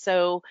defense.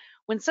 So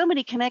when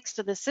somebody connects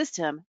to the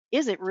system,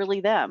 is it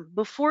really them?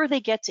 Before they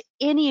get to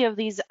any of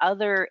these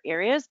other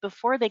areas,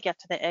 before they get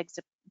to the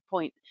exit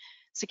point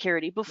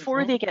security,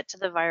 before Mhm. they get to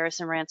the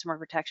virus and ransomware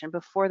protection,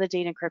 before the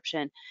data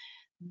encryption,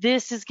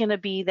 this is going to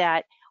be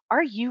that,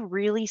 are you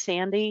really,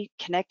 Sandy,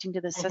 connecting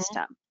to the Mhm.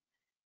 system?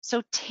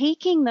 So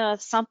taking the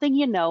something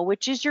you know,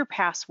 which is your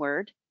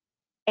password,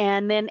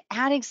 and then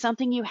adding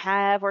something you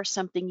have or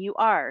something you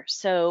are.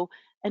 So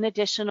an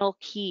additional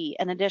key,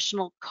 an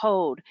additional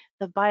code,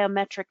 the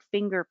biometric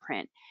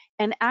fingerprint,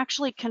 and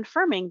actually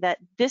confirming that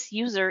this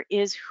user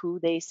is who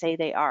they say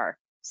they are.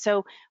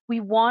 So we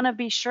want to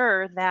be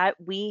sure that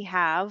we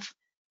have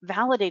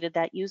validated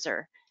that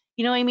user.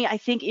 You know, Amy, I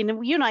think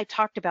you and I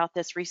talked about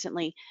this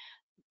recently.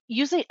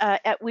 Usually,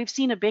 we've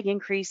seen a big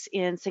increase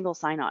in single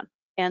sign-on.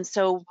 And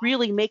so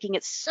really making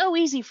it so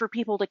easy for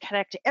people to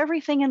connect to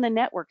everything in the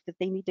network that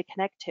they need to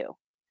connect to.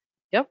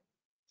 Yep,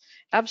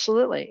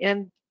 absolutely.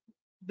 And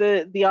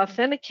the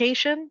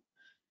authentication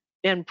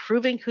and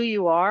proving who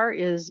you are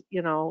is,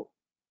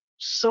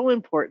 so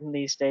important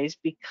these days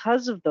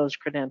because of those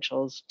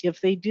credentials.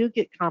 If they do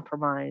get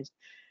compromised,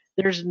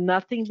 there's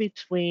nothing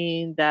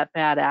between that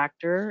bad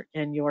actor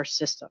and your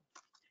system.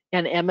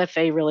 And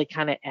MFA really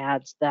kind of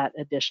adds that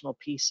additional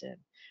piece in.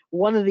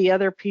 One of the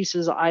other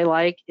pieces I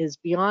like is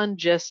beyond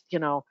just,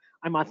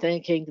 I'm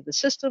authenticating to the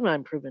system,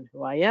 I'm proving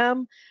who I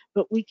am,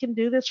 but we can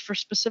do this for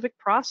specific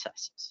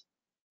processes.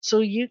 So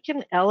you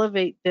can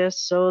elevate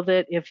this so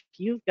that if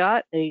you've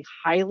got a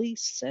highly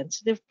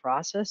sensitive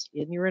process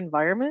in your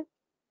environment,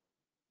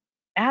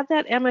 add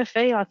that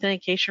MFA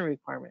authentication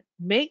requirement.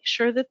 Make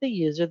sure that the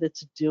user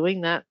that's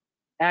doing that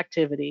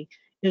activity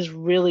is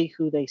really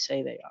who they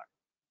say they are,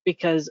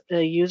 because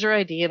a user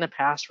ID and a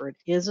password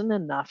isn't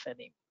enough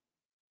anymore.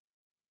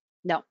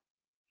 No,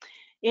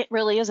 it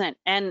really isn't.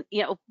 And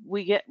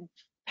we get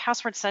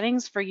password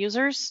settings for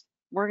users.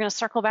 We're going to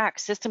circle back.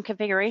 System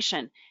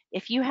configuration.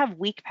 If you have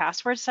weak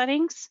password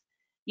settings,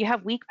 you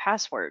have weak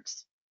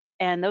passwords,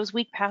 and those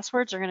weak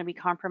passwords are going to be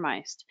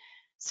compromised.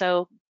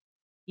 So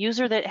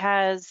user that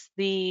has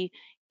the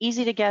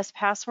easy to guess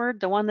password,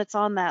 the one that's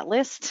on that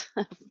list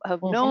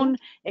of Mm-hmm. known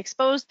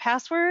exposed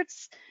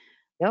passwords,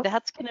 Yep.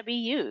 that's going to be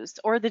used,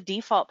 or the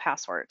default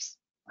passwords,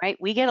 right?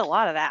 We get a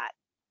lot of that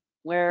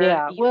where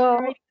Yeah. user Well,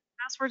 ID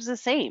password's the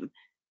same.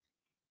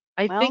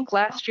 I Well, think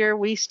last year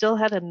we still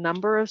had a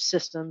number of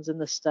systems in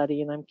the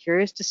study, and I'm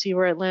curious to see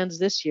where it lands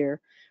this year,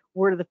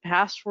 where the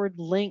password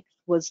length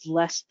was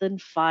less than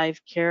 5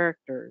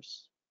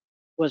 characters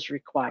was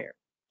required,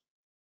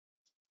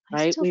 I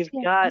right? still We've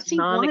see I got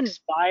see one.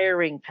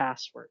 non-expiring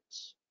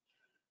passwords.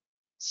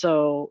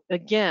 So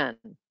again,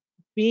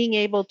 being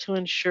able to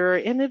ensure,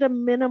 and at a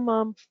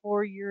minimum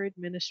for your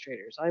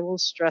administrators, I will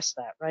stress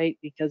that, right?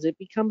 Because it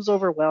becomes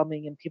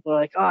overwhelming and people are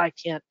like, oh, I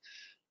can't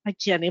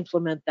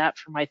implement that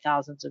for my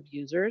thousands of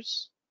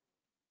users.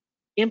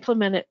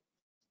 Implement it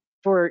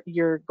for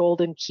your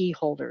golden key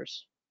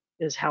holders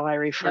is how I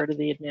refer Yep, to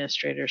the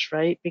administrators,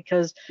 right?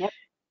 Because yep,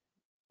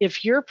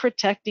 if you're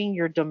protecting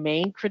your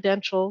domain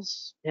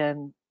credentials,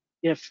 and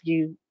if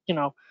you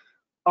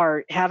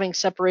are having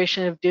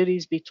separation of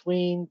duties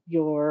between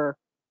your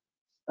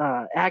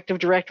Active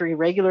Directory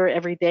regular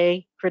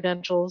everyday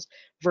credentials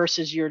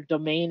versus your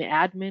domain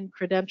admin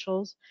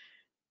credentials,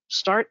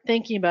 start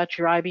thinking about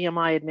your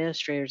IBMI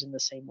administrators in the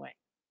same way.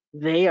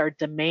 They are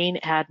domain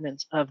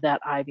admins of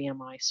that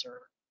IBMI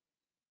server,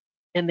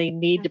 and they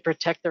need to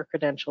protect their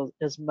credentials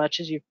as much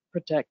as you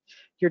protect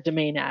your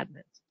domain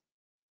admins.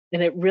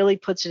 And it really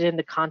puts it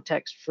into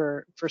context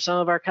for some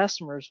of our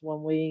customers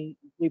when we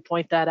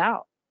point that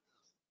out.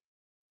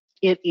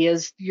 It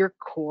is your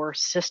core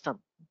system.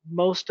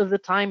 Most of the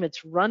time,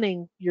 it's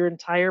running your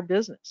entire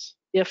business,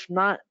 if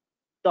not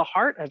the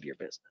heart of your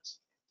business.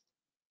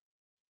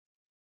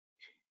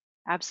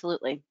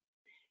 absolutely.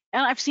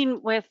 And I've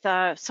seen with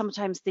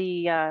sometimes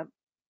the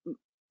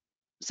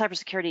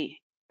cybersecurity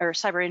or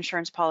cyber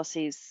insurance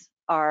policies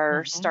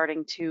are Mm-hmm.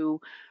 starting to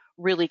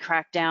really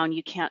crack down.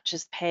 You can't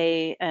just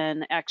pay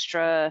an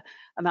extra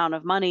amount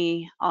of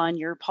money on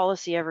your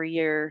policy every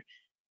year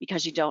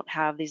because you don't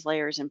have these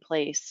layers in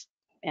place.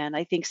 And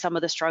I think some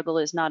of the struggle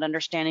is not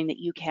understanding that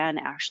you can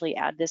actually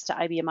add this to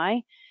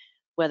IBMI,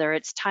 whether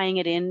it's tying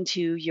it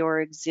into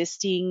your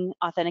existing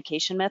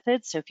authentication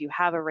methods. So if you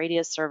have a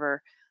Radius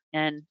server,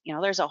 and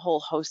there's a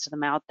whole host of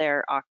them out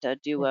there,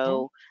 Okta,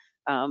 Mm-hmm. Duo,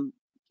 um,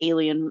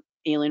 Alien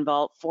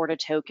Vault, Forta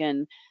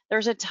Token.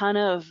 There's a ton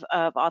of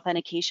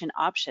authentication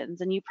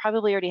options, and you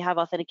probably already have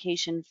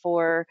authentication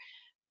for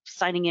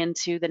signing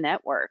into the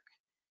network.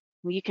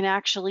 Well, you can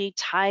actually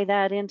tie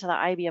that into the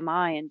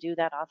IBMI and do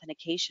that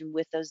authentication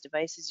with those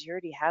devices you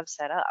already have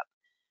set up.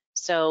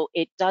 So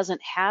it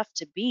doesn't have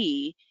to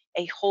be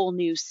a whole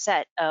new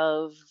set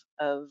of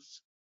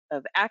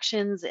of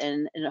actions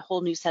and a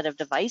whole new set of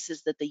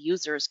devices that the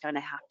user is going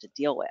to have to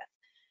deal with.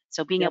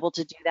 So being Yep. able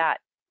to do that,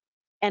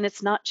 and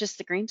it's not just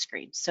the green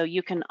screen. So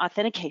you can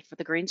authenticate for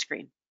the green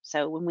screen.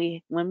 So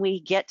when we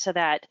get to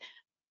that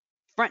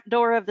front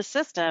door of the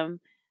system,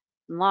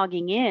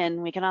 logging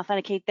in, we can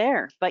authenticate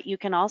there, but you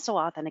can also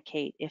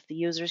authenticate if the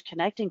user's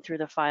connecting through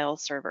the file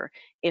server,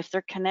 if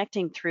they're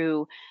connecting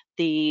through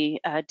the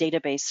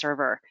database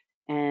server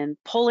and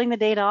pulling the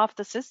data off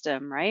the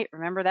system, right?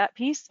 Remember that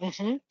piece?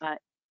 Mm-hmm.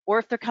 Or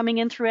if they're coming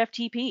in through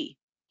FTP.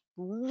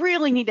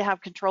 Really need to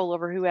have control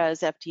over who has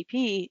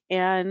FTP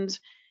and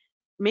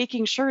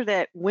making sure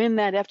that when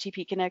that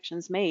FTP connection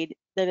is made,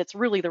 that it's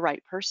really the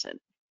right person,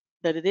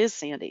 that it is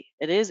Sandy,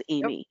 it is Yep.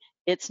 Amy.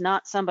 It's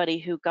not somebody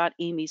who got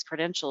Amy's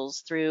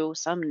credentials through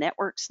some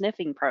network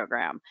sniffing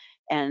program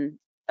and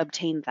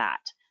obtained that,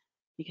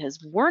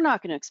 because we're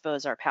not going to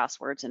expose our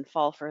passwords and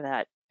fall for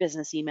that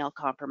business email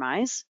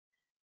compromise.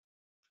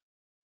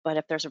 But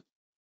if there's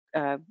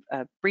a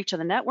breach of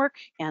the network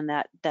and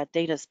that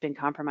data's been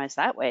compromised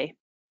that way,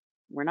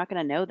 we're not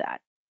going to know that.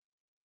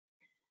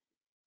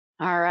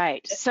 All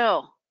right.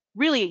 So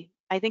really,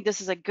 I think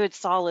this is a good,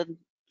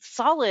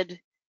 solid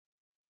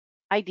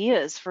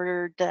ideas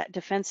for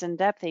defense in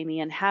depth, Amy,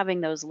 and having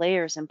those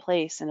layers in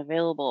place and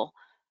available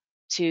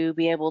to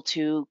be able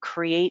to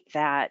create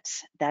that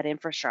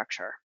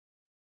infrastructure.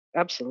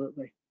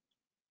 Absolutely.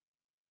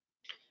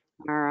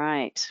 All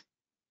right.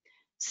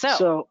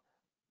 So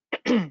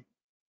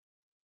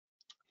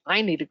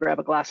I need to grab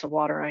a glass of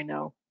water, I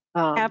know.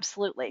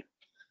 Absolutely.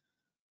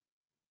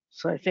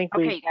 So I think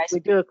Okay, you guys.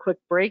 we do a quick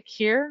break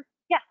here.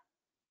 Yeah.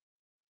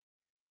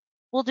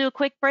 We'll do a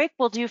quick break.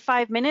 We'll do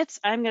 5 minutes.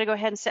 I'm going to go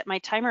ahead and set my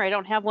timer. I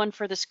don't have one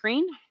for the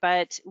screen,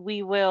 but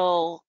we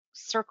will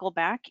circle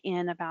back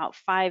in about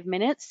 5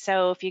 minutes.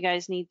 So if you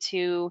guys need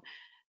to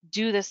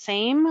do the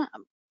same,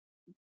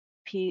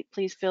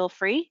 please feel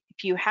free.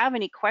 If you have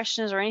any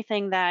questions or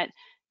anything that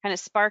kind of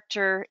sparked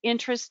your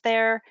interest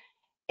there,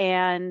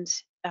 and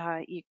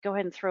you go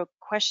ahead and throw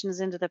questions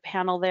into the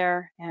panel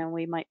there, and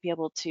we might be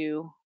able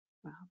to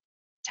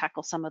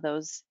tackle some of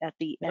those at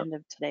the Yep. end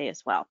of today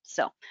as well.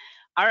 So,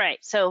 all right,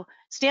 so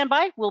stand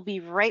by. We'll be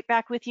right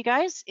back with you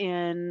guys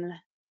in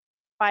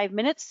 5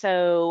 minutes.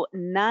 So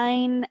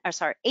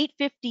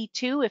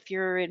 8:52 if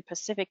you're in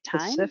Pacific time.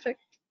 Pacific.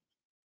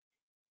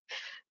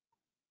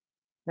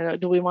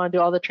 Do we want to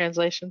do all the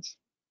translations?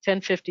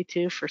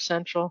 10:52 for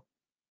Central.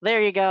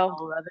 There you go.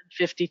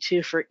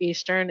 11:52 for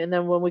Eastern. And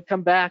then when we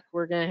come back,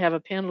 we're going to have a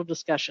panel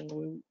discussion.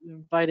 We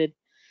invited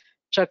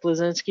Chuck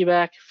Losinski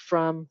back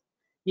from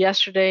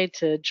yesterday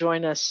to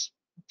join us,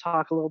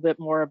 talk a little bit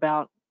more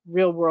about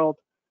real world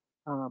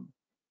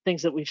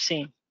things that we've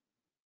seen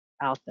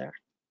out there.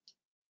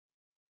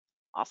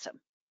 Awesome.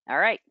 All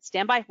right,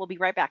 stand by. We'll be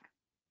right back.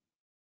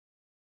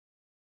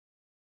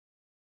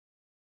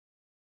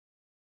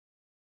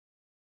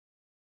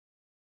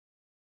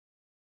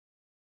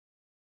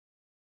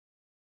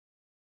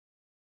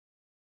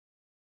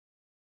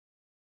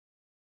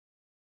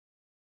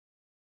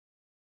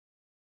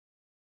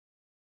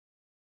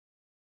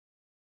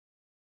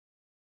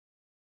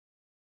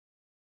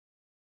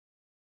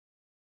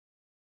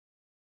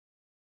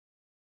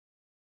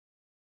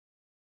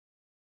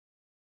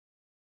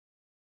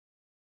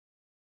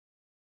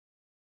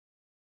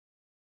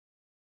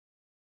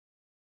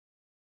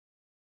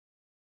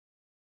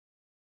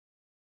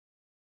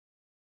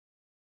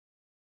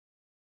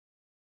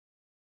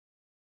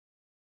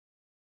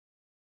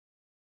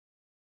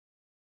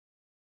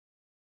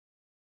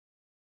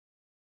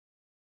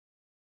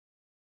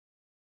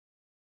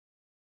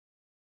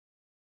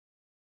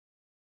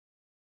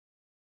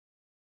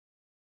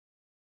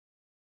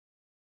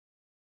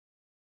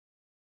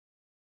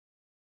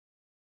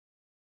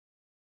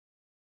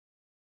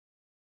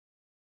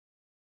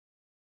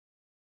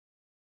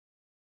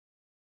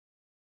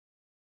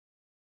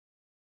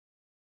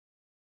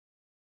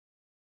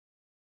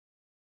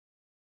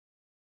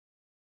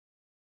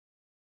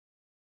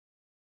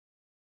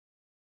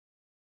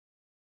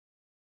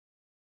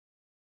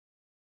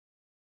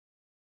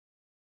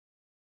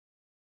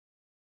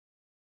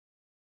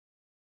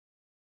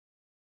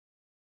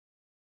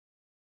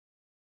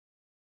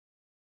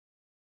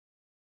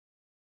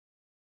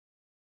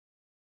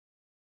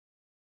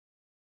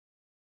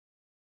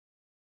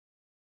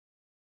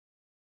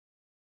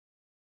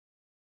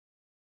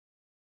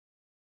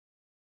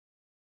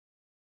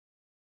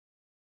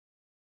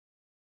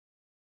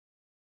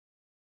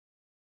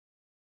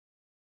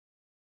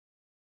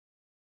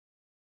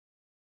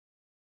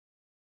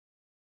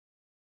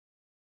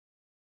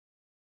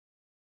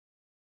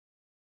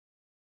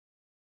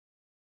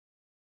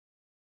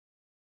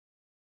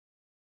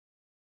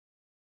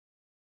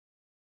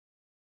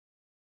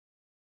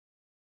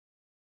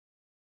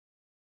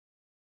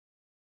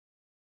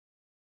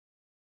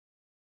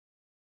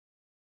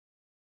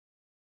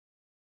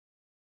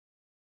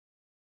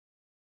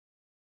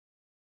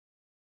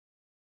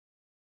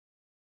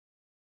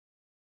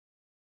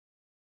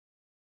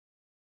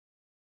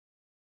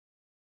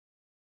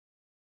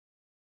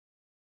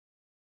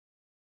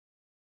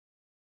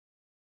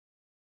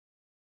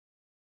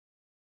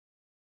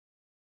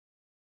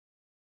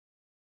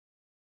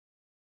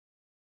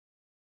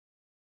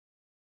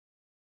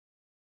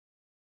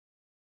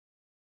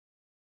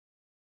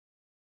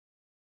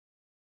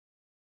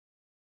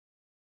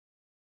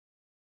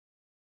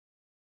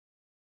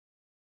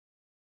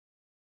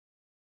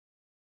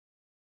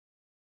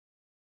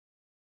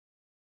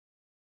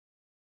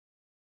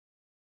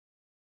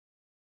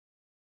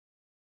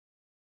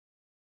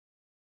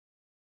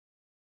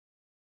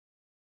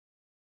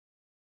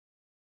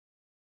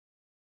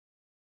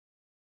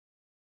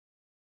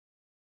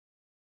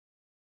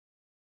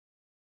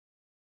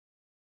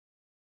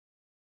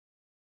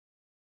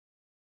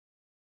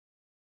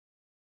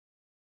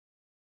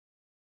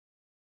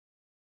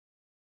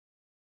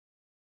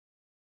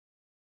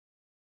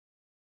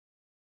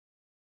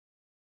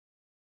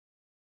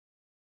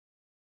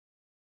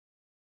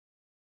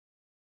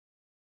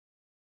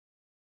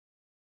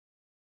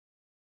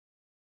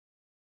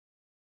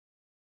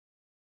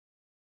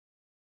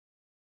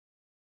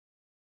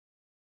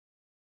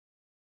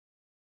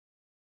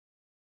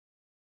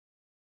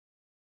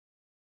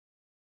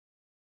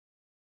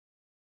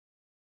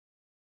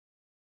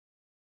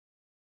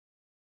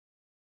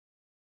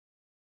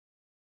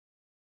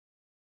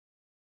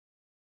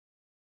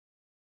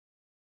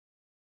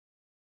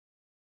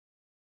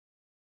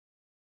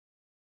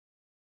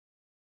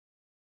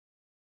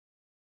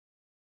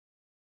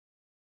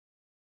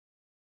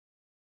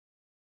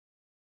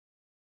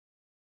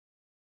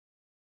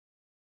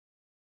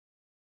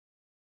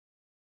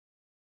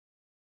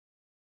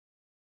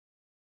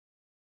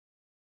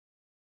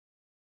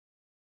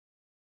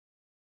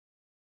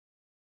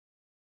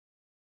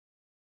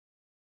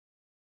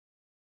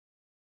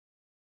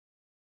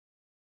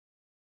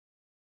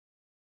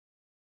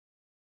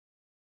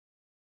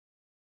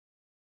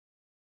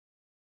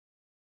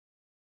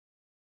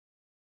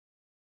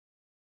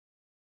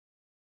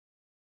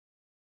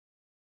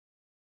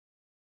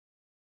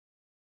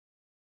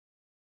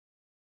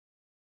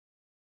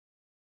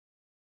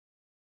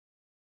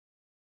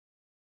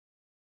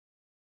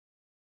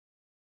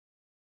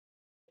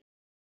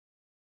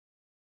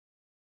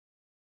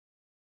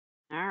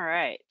 All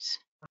right.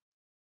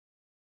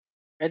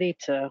 Ready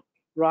to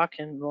rock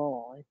and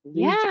roll. I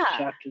believe Yeah.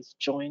 Chuck has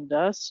joined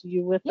us.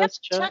 You with Yep. us,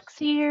 Chuck? Chuck's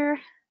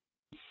here.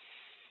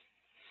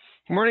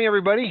 Good morning,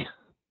 everybody.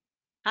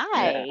 Yeah.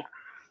 Hi.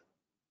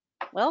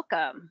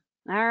 Welcome.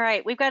 All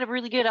right. We've got a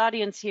really good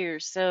audience here,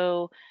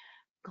 so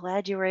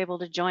glad you were able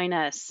to join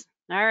us.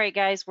 All right,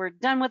 guys, we're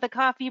done with the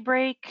coffee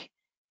break,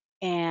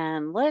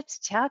 and let's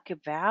talk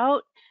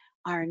about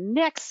our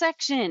next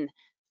section.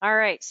 All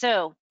right,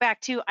 so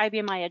back to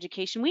IBMI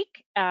Education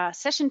Week.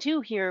 Session 2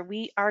 here,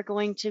 we are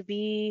going to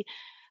be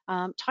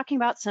talking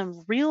about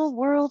some real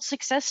world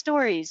success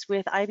stories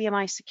with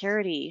IBMI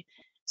security.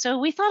 So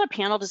we thought a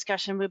panel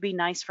discussion would be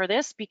nice for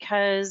this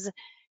because,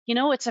 you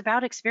know, it's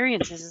about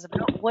experiences, it's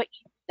about what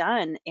you've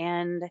done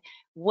and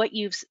what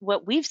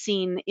we've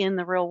seen in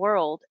the real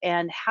world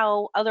and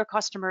how other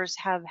customers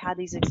have had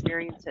these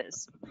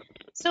experiences.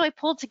 So I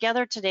pulled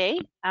together today.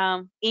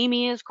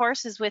 Amy, of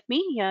course, is with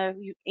me.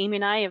 Amy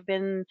and I have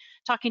been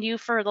talking to you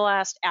for the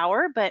last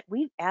hour, but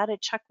we've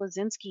added Chuck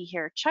Losinski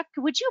here. Chuck,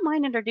 would you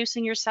mind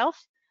introducing yourself?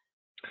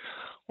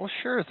 Well,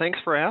 sure. Thanks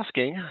for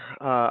asking.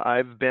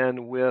 I've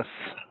been with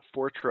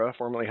Fortra,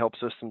 formerly Help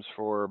Systems,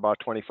 for about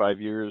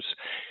 25 years.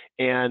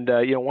 And,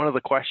 one of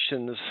the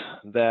questions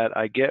that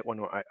I get when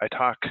I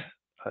talk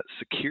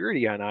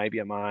security on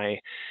IBMI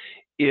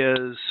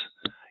is,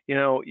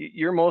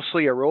 you're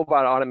mostly a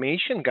robot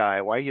automation guy.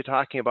 Why are you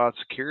talking about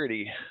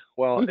security?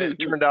 Well, it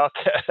turned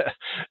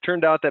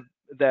out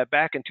that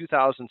back in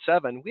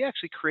 2007, we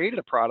actually created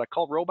a product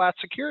called Robot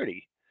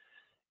Security.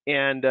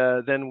 And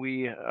then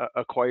we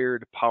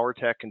acquired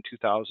PowerTech in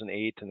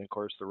 2008, and of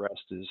course the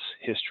rest is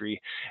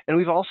history. And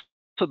we've also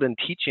been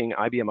teaching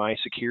IBMI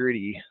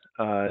security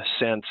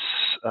since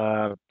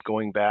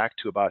going back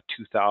to about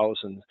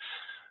 2000.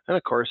 And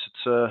of course,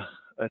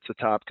 it's a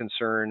top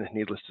concern,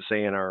 needless to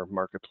say, in our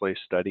marketplace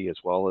study as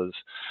well as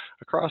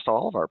across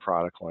all of our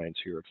product lines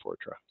here at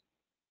Fortra.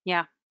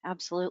 Yeah,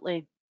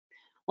 absolutely.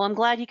 Well, I'm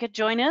glad you could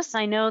join us.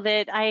 I know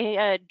that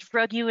I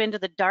drug you into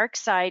the dark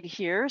side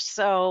here,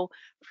 so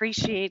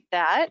appreciate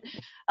that.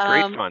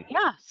 Great fun.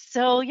 Yeah,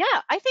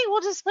 I think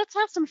let's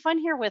have some fun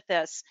here with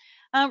this.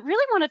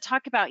 Really want to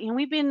talk about,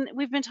 we've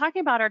been talking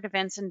about our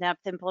defense in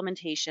depth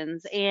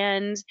implementations,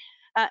 and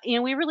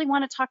we really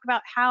want to talk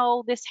about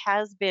how this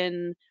has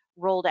been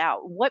rolled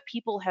out, what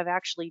people have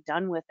actually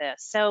done with this.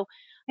 So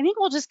I think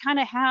we'll just kind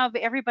of have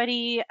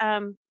everybody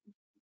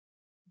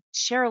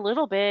share a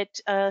little bit,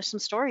 some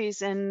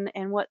stories and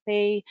what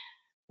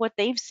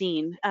they've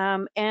seen.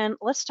 And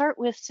let's start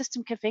with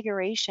system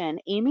configuration.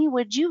 Amy,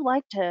 would you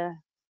like to?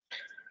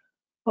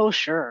 Oh,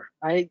 sure.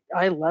 I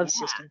love Yeah.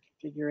 system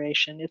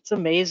configuration. It's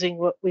amazing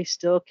what we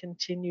still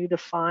continue to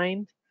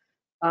find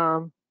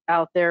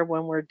out there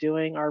when we're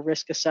doing our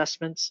risk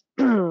assessments.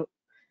 And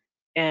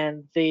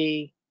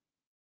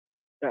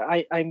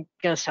I'm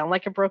going to sound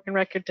like a broken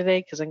record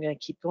today because I'm going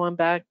to keep going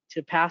back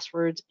to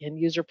passwords and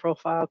user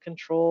profile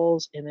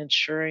controls and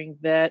ensuring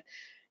that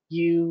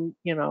you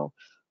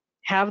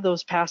have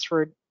those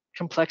password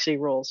complexity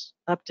rules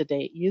up to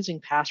date using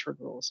password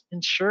rules,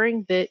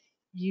 ensuring that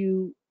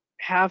you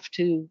have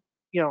to,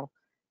 you know,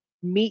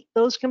 meet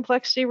those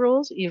complexity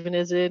rules even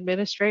as an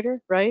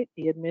administrator, right?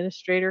 The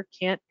administrator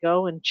can't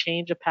go and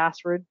change a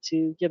password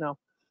to,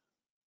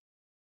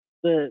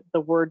 the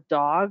word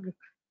dog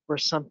or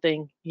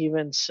something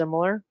even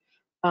similar.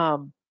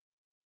 Um,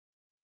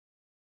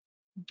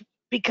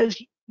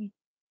 because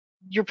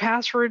your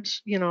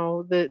passwords,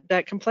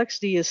 that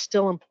complexity is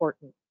still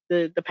important.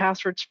 The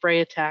password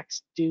spray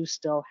attacks do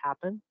still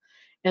happen.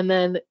 And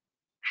then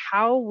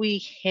how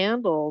we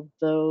handle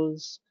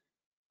those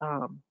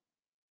um,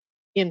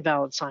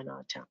 invalid sign-on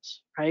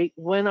attempts, right?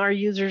 When our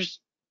users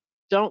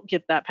don't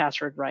get that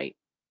password right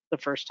the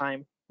first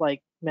time,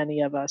 like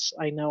many of us,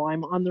 I know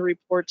I'm on the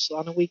reports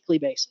on a weekly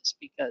basis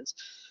because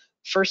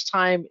first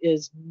time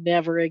is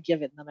never a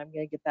given that I'm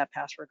going to get that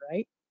password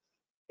right.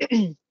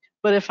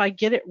 But if I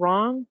get it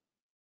wrong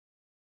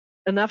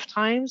enough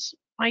times,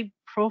 my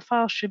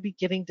profile should be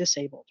getting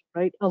disabled,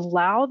 right?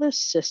 Allow the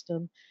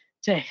system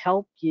to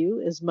help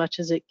you as much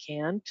as it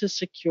can to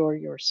secure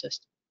your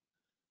system.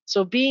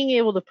 So being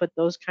able to put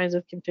those kinds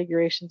of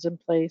configurations in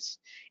place,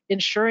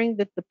 ensuring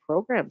that the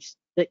programs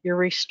that you're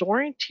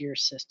restoring to your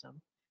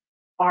system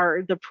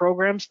are the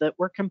programs that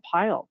were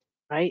compiled,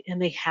 right?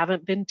 And they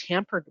haven't been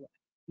tampered with,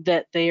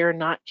 that they are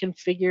not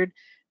configured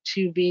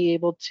to be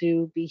able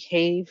to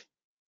behave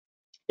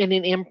in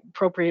an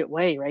inappropriate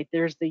way, right?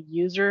 There's the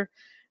user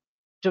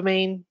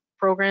domain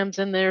programs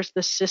and there's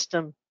the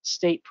system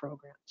state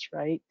programs,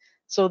 right?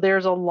 So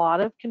there's a lot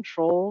of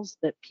controls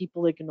that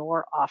people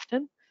ignore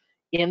often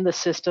in the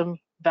system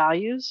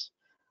values.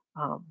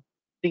 Um,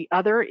 the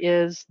other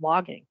is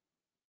logging.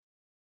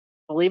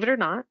 Believe it or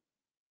not,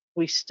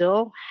 we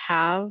still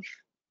have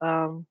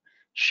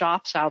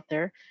shops out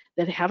there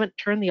that haven't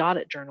turned the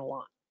audit journal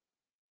on.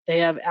 They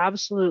have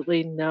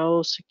absolutely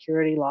no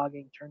security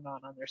logging turned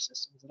on their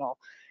systems at all,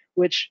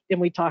 and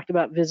we talked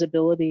about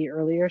visibility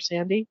earlier,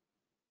 Sandy.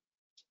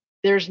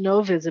 There's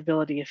no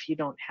visibility if you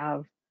don't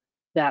have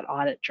that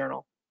audit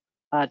journal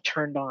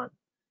turned on.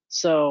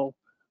 So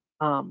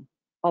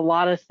A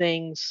lot of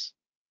things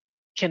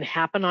can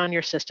happen on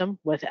your system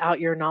without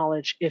your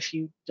knowledge if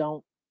you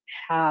don't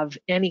have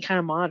any kind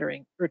of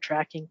monitoring or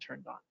tracking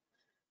turned on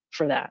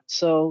for that.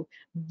 So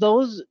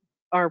those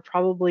are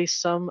probably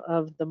some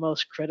of the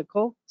most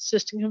critical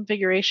system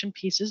configuration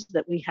pieces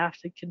that we have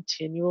to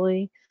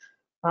continually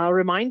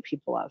remind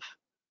people of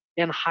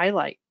and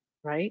highlight,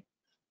 right?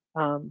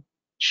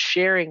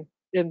 Sharing,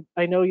 and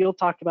I know you'll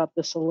talk about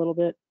this a little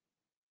bit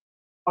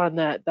on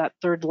that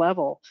third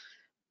level,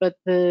 but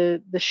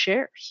the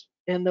shares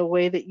and the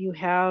way that you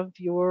have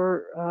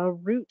your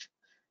root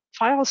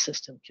file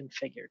system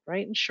configured,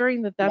 right?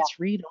 Ensuring that that's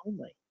read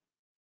only.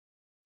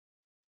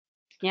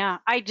 Yeah,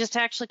 I just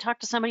actually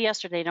talked to somebody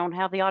yesterday. They don't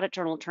have the audit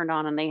journal turned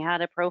on, and they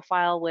had a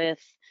profile with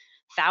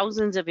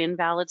thousands of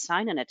invalid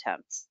sign-in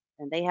attempts,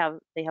 and they have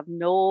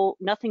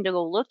nothing to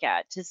go look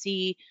at to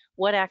see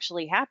what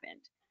actually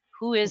happened.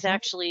 Who is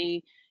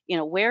actually,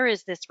 where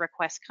is this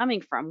request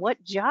coming from?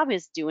 What job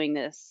is doing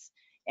this?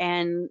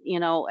 And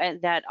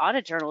and that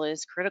audit journal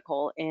is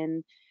critical.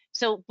 And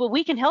so, but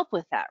we can help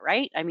with that,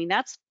 right? I mean,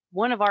 that's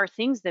one of our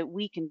things that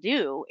we can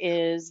do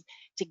is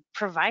to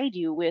provide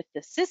you with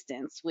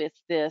assistance with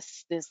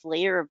this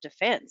layer of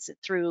defense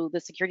through the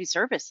security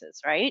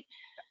services, right?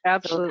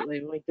 Absolutely,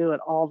 so we do it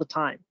all the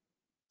time.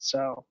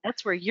 So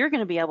that's where you're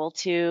going to be able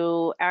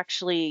to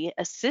actually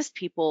assist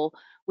people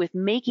with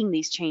making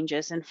these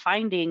changes and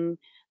finding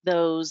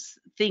those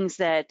things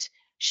that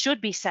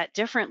should be set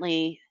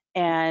differently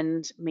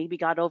and maybe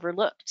got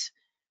overlooked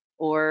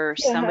or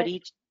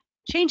somebody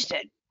changed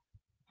it.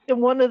 And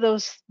one of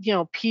those,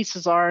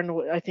 pieces are,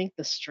 and I think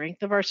the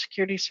strength of our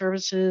security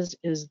services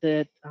is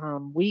that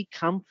we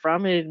come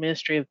from an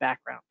administrative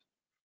background.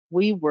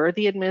 We were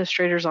the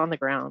administrators on the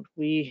ground.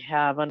 We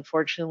have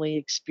unfortunately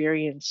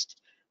experienced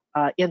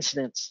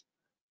incidents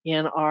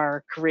in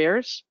our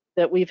careers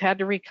that we've had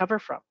to recover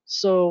from.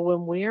 So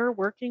when we're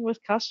working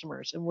with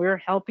customers and we're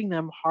helping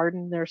them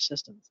harden their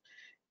systems,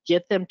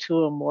 get them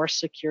to a more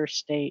secure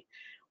state,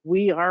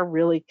 we are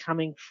really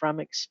coming from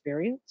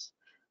experience.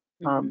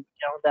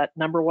 That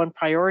number one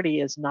priority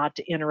is not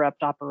to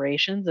interrupt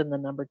operations, and the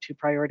number two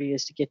priority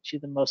is to get you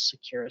the most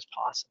secure as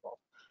possible.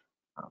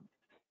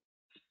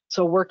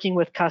 So working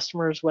with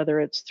customers, whether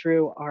it's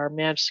through our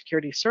managed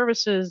security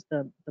services,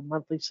 the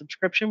monthly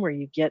subscription where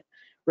you get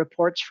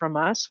reports from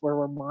us where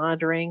we're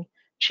monitoring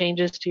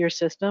changes to your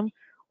system,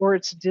 or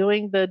it's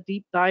doing the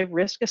deep dive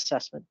risk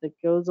assessment that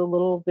goes a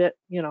little bit,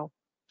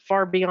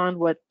 far beyond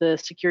what the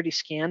security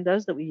scan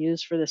does that we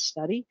use for this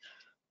study.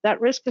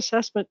 That risk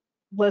assessment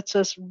lets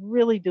us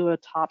really do a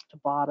top to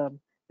bottom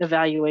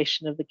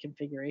evaluation of the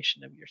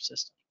configuration of your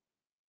system.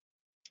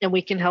 And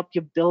we can help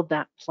you build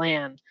that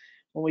plan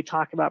when we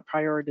talk about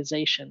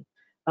prioritization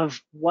of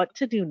what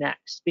to do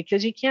next,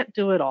 because you can't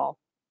do it all,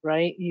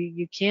 right?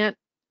 You can't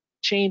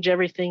change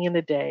everything in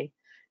a day.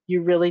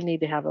 You really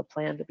need to have a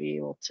plan to be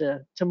able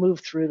to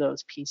move through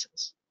those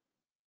pieces.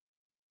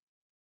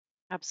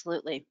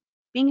 Absolutely.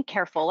 Being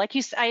careful, like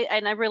you said,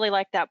 and I really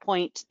like that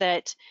point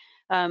that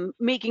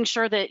making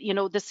sure that,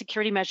 the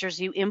security measures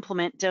you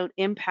implement don't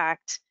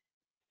impact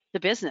the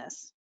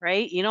business,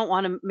 right? You don't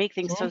want to make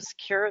things so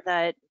secure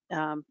that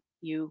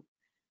you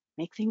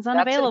make things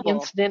unavailable.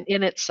 That's an incident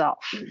in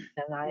itself.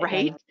 And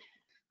right?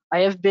 I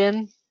have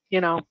been,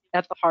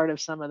 at the heart of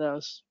some of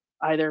those,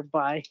 either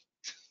by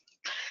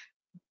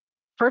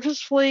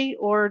purposefully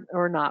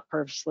or not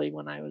purposely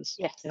when I was,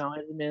 an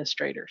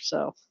administrator.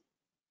 So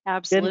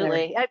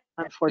absolutely,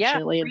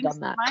 unfortunately, and done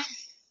that.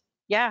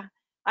 Yeah,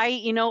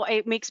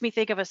 it makes me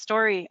think of a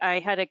story. I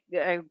had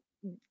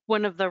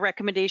one of the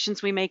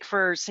recommendations we make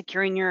for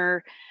securing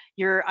your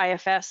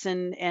IFS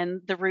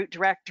and the root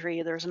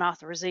directory. There's an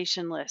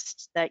authorization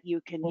list that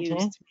you can use to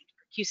make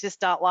sure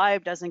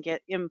QSys.live doesn't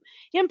get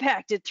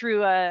impacted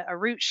through a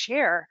root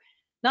share.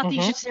 Not that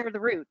you should share the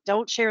root.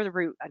 Don't share the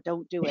root.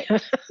 Don't do it.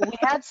 We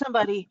had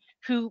somebody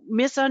who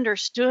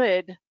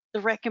misunderstood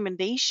the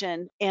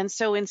recommendation, and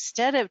so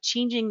instead of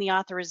changing the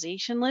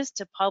authorization list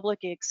to public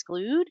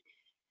exclude,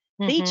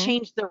 they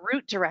changed the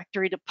root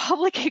directory to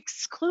public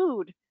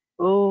exclude.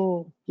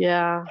 Oh,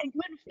 yeah.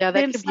 Yeah,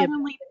 that could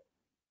suddenly,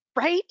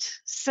 right?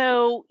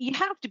 So you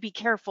have to be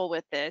careful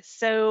with this.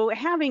 So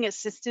having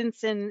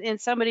assistance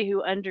and somebody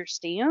who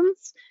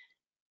understands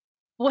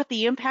what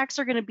the impacts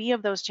are going to be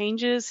of those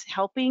changes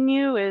helping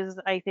you is,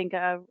 I think,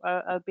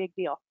 a big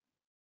deal.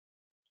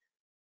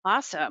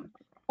 Awesome.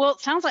 Well,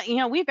 it sounds like,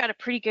 we've got a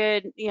pretty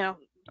good,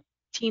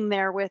 team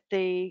there with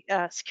the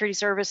security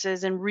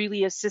services and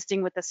really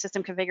assisting with the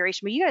system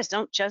configuration. But you guys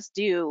don't just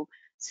do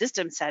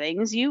system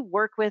settings, you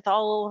work with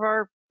all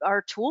of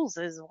our tools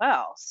as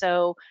well.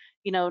 So,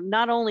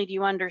 not only do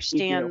you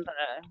understand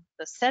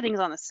the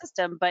settings on the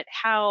system, but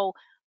how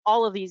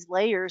all of these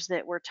layers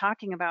that we're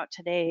talking about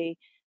today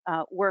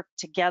work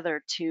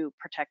together to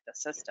protect the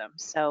system.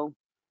 So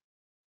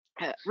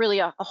really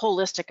a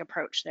holistic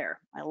approach there.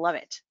 I love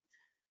it.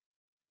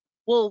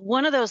 Well,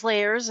 one of those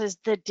layers is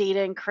the data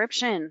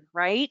encryption,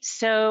 right?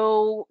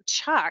 So,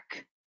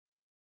 Chuck,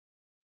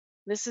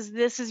 this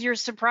is your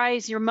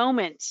surprise, your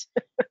moment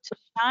to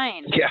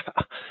shine.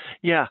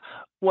 Yeah.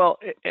 Well,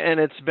 and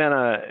it's been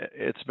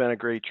a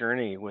great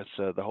journey with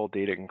the whole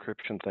data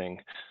encryption thing.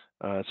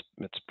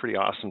 It's pretty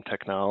awesome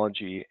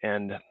technology,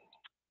 and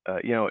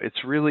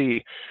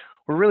we're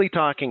really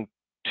talking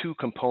two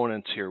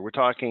components here. We're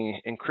talking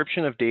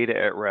encryption of data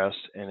at rest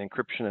and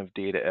encryption of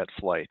data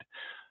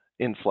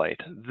in flight.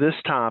 This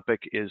topic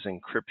is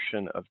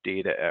encryption of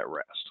data at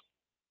rest.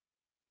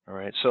 All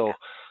right, so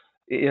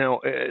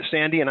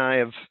Sandi and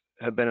I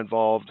have been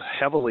involved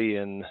heavily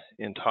in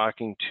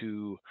talking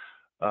to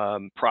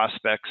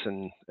prospects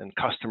and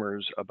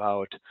customers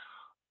about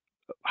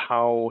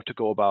how to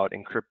go about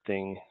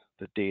encrypting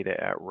the data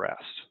at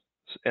rest.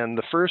 And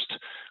the first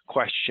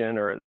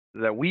question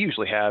that we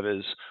usually have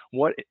is,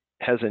 what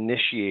has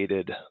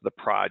initiated the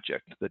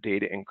project, the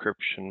data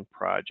encryption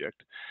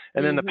project?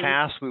 And in the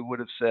past, we would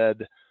have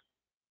said,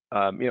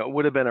 it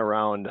would have been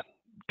around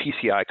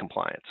PCI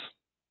compliance,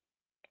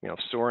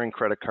 storing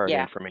credit card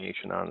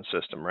information on the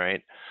system,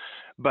 right?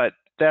 But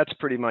that's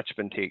pretty much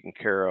been taken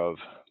care of.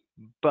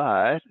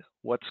 But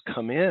what's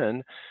come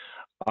in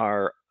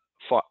are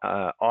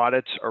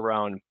audits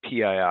around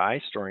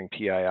PII, storing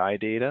PII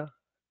data,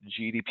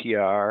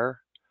 GDPR,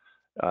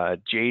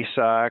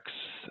 JSOX,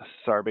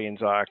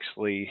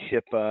 Sarbanes-Oxley,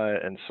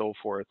 HIPAA, and so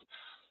forth.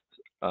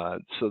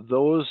 So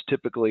those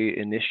typically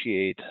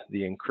initiate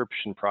the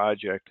encryption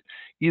project,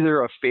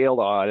 either a failed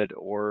audit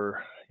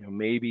or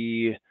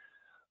maybe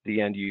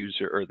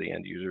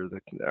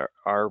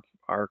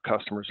our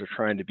customers are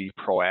trying to be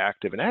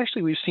proactive. And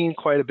actually, we've seen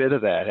quite a bit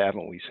of that,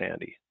 haven't we,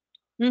 Sandi?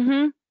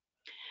 Mm-hmm.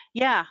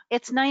 Yeah,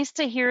 it's nice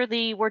to hear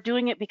we're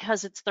doing it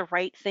because it's the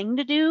right thing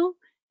to do,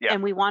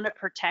 and we want to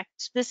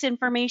protect this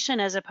information,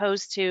 as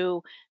opposed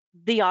to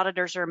the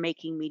auditors are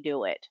making me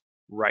do it,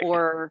 right?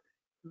 Or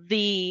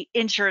the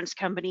insurance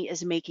company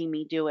is making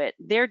me do it.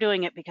 They're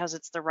doing it because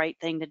it's the right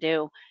thing to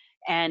do.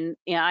 And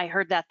I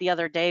heard that the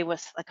other day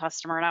with a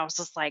customer, and I was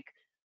just like,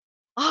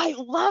 I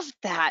love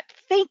that.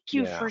 Thank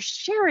you for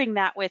sharing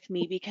that with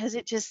me, because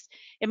it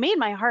made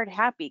my heart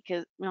happy,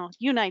 because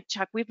you and I,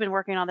 Chuck, we've been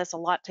working on this a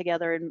lot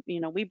together, and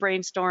we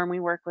brainstorm,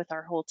 we work with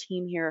our whole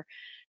team here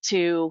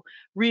to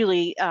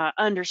really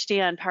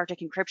understand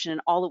PowerTech encryption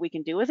and all that we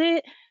can do with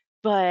it.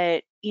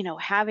 But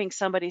having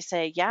somebody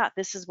say, yeah,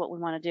 this is what we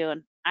want to do,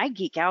 and I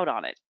geek out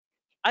on it.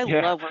 I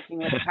love working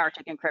with the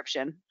PowerTech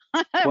encryption.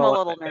 I'm a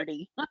little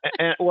nerdy.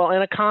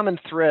 and a common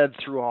thread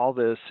through all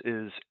this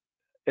is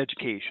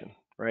education.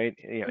 Right,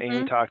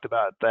 Amy talked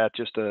about that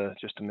just a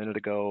minute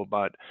ago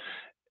about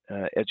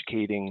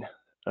educating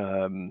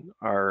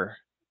our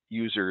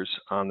users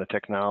on the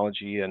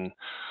technology and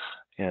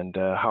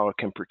how it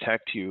can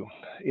protect you.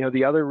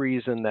 The other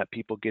reason that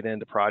people get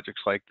into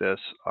projects like this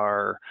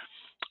are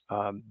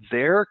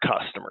their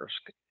customers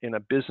in a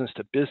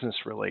business-to-business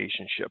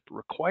relationship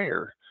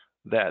require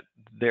that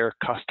their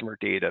customer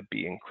data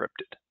be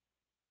encrypted.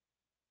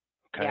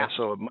 Okay,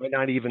 so it might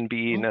not even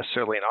be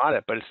necessarily an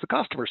audit, but it's the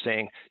customer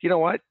saying, you know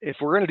what, if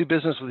we're going to do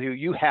business with you,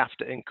 you have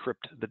to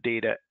encrypt the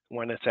data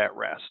when it's at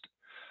rest.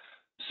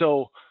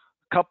 So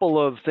a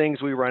couple of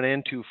things we run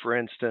into, for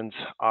instance,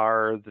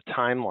 are the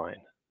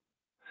timeline.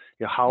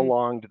 How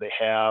long do they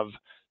have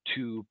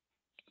to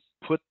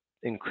put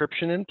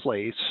encryption in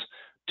place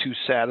to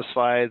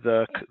satisfy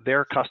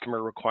their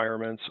customer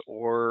requirements,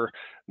 or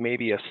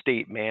maybe a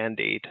state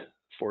mandate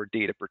for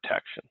data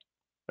protection?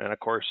 And of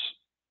course,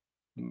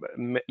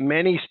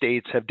 many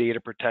states have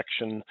data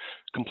protection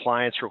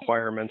compliance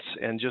requirements,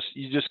 and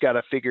you just got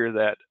to figure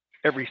that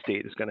every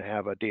state is going to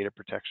have a data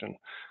protection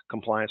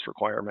compliance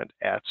requirement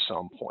at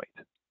some point.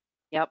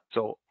 Yep.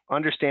 So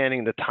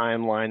understanding the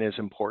timeline is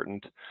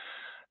important.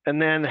 And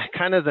then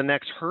kind of the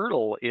next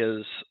hurdle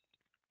is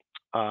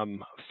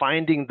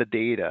finding the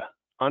data,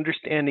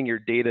 understanding your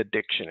data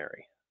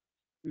dictionary.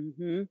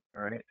 All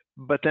right.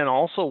 But then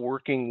also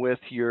working with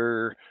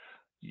your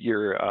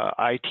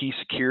IT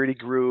security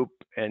group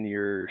and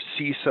your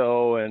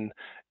CISO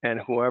and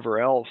whoever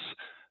else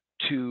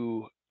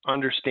to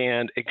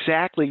understand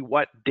exactly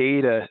what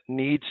data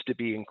needs to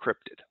be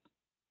encrypted.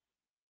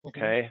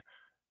 Okay,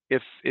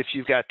 if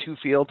you've got two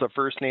fields, a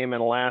first name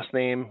and a last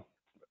name,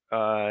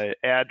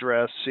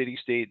 address, city,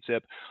 state,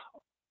 zip,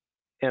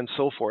 and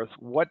so forth,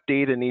 what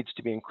data needs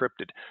to be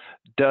encrypted?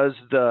 Does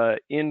the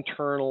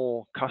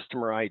internal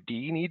customer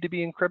ID need to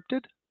be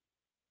encrypted?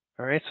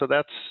 All right, so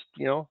that's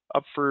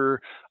up for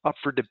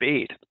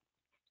debate.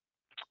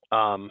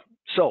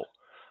 So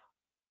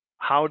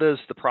how does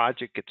the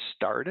project get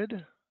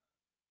started?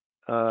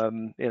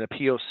 In a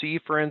POC,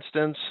 for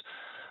instance,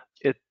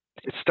 it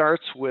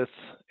starts with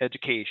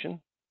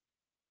education.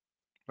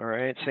 All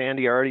right,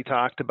 Sandi already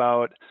talked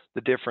about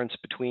the difference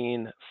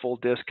between full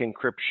disk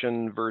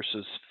encryption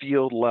versus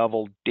field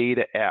level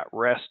data at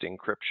rest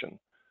encryption.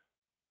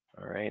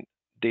 All right,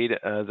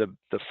 the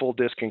full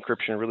disk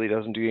encryption really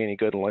doesn't do you any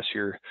good unless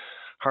your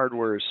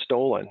hardware is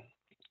stolen.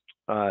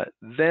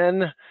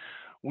 Then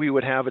we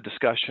would have a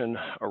discussion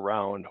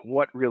around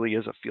what really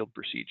is a field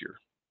procedure,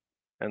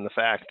 and the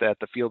fact that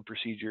the field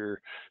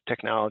procedure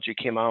technology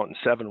came out in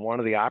 7.1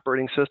 of the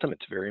operating system.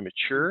 It's very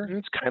mature.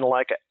 It's kind of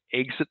like an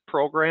exit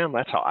program.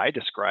 That's how I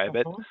describe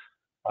it.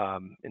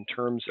 in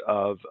terms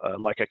of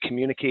like a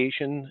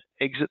communication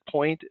exit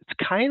point. It's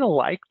kind of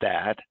like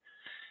that,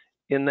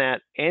 in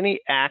that any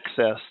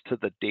access to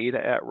the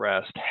data at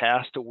rest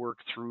has to work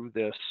through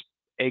this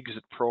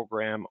exit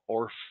program,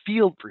 or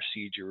field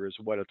procedure is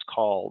what it's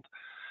called.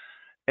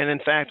 And in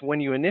fact,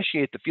 when you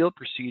initiate the field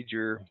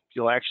procedure,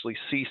 you'll actually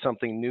see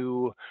something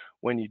new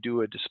when you do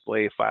a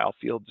display file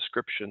field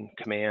description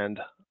command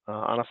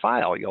on a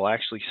file. You'll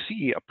actually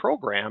see a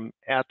program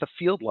at the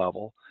field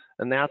level,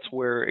 and that's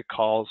where it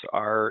calls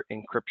our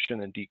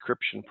encryption and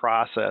decryption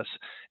process.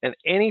 And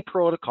any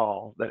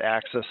protocol that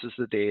accesses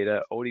the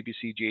data,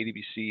 ODBC,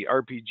 JDBC,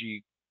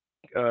 RPG,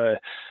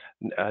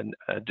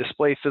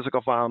 display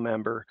physical file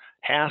member,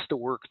 has to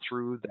work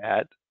through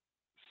that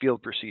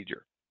field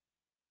procedure.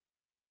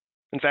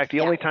 In fact, the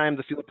only time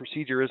the field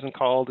procedure isn't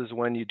called is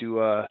when you do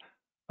a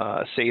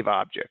save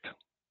object,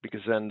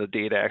 because then the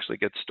data actually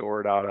gets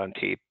stored out on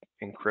tape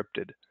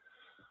encrypted.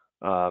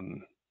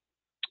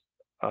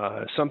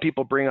 Some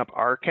people bring up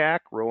RCAC,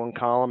 row and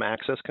column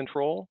access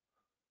control,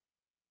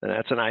 and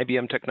that's an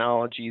IBM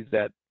technology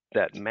that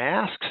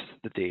masks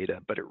the data,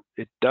 but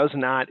it does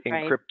not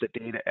encrypt the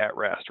data at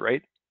rest,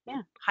 right?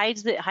 Yeah,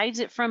 hides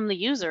it from the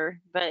user,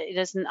 but it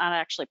is not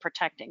actually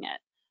protecting it.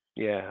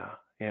 Yeah.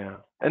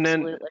 Absolutely. And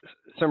then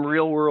some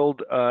real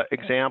world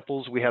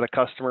examples. We had a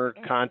customer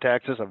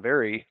contact us, a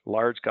very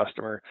large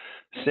customer,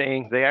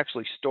 saying they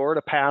actually stored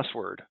a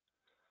password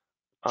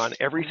on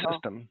every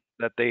system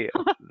that they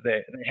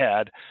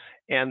had,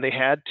 and they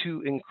had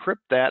to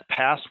encrypt that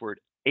password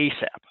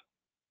ASAP.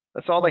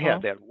 That's all they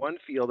had. They had one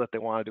field that they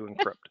wanted to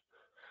encrypt.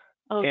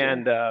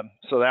 And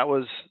so that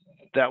was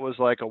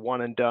like a one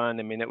and done.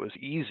 I mean, it was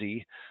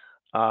easy.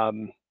 Of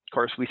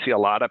course, we see a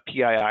lot of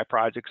PII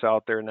projects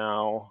out there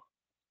now.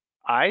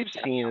 I've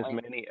seen as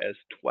many as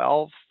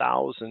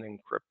 12,000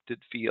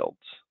 encrypted fields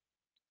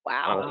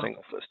on a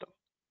single system.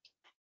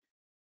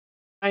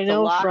 I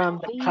know from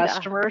the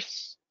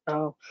customers,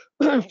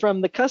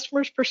 from the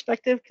customer's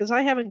perspective, because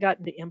I haven't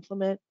gotten to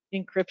implement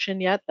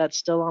encryption yet. That's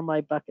still on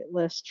my bucket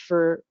list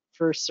for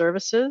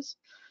services.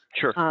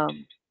 Sure.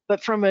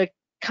 But from a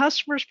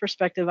customer's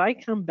perspective, I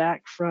come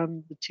back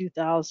from the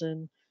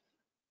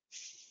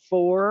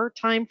 2004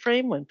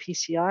 timeframe when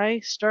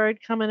PCI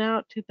started coming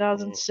out,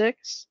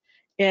 2006.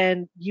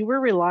 And you were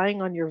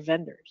relying on your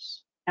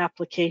vendors'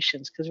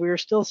 applications because we were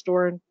still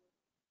storing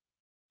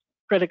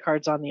credit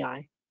cards on the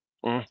eye.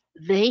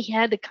 They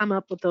had to come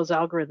up with those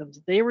algorithms.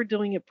 They were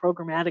doing it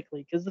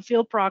programmatically because the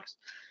field procs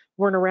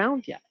weren't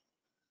around yet.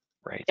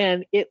 Right.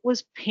 And it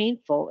was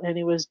painful and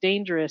it was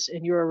dangerous,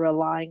 and you were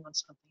relying on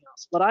something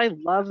else. What I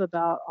love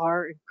about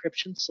our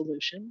encryption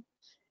solution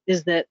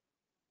is that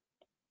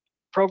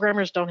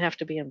programmers don't have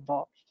to be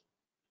involved.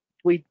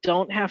 We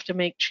don't have to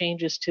make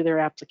changes to their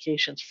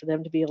applications for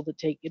them to be able to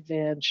take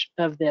advantage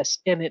of this.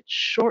 And it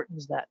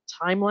shortens that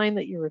timeline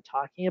that you were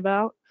talking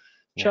about,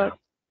 Chuck,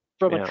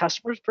 from a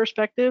customer's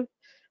perspective.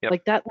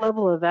 Like that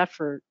level of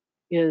effort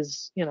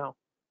is,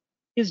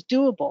 is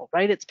doable,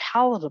 right? It's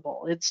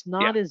palatable. It's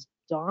not as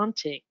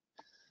daunting.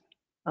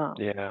 And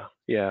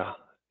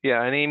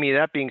Amy,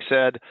 that being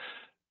said,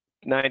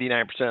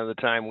 99% of the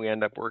time we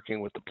end up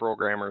working with the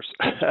programmers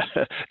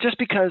just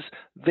because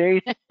they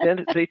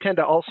tend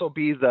to also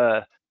be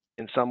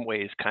in some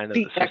ways kind of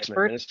the system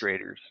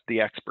administrators,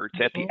 the experts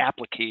at the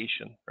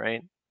application,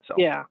 right? So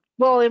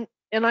well,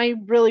 and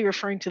I'm really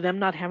referring to them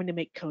not having to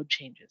make code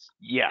changes.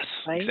 Yes,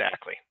 right?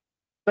 Exactly.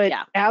 But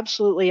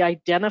absolutely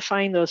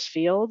identifying those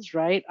fields,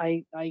 right?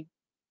 I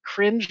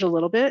cringed a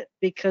little bit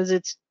because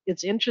it's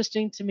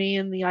interesting to me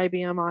in the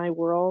IBM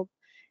world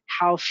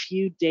how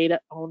few data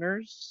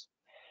owners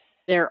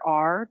there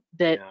are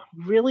that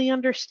really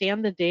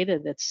understand the data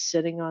that's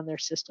sitting on their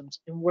systems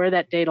and where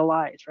that data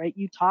lies, right?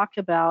 You talk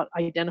about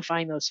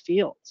identifying those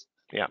fields.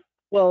 Yeah.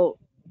 Well,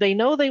 they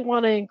know they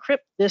want to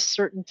encrypt this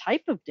certain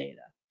type of data,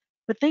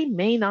 but they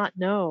may not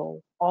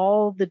know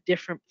all the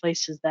different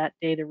places that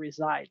data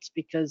resides,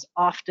 because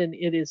often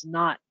it is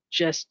not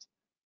just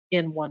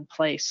in one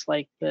place,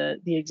 like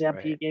the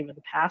example you gave of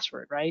the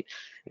password, right?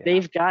 Yeah.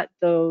 They've got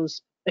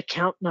those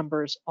account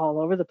numbers all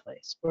over the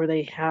place, or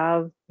they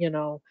have,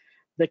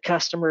 the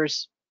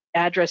customer's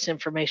address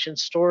information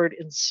stored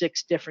in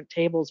 6 different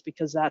tables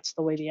because that's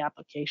the way the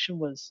application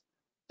was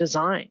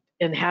designed.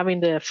 And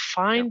having to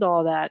find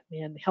all that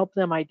and help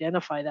them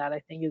identify that, I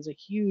think, is a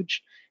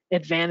huge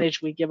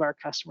advantage we give our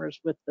customers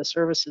with the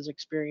services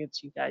experience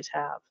you guys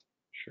have.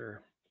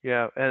 Sure.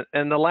 Yeah.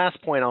 And the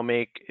last point I'll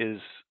make is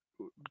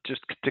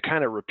just to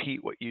kind of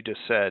repeat what you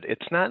just said.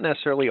 It's not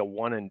necessarily a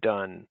one and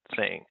done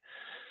thing.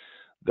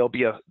 There'll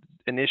be a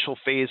initial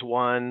phase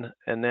 1,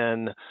 and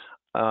then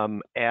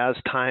as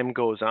time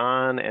goes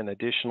on and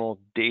additional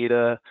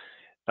data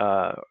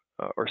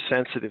or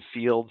sensitive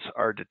fields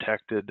are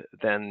detected,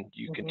 then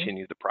you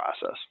continue the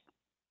process.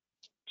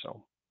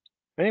 So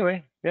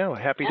anyway,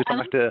 happy to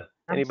talk to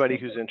anybody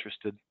who's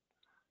interested.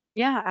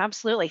 Yeah,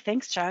 absolutely.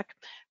 Thanks, Chuck.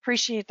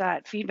 Appreciate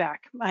that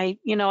feedback. I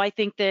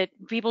think that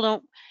people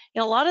don't,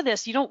 a lot of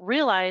this, you don't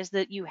realize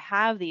that you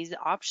have these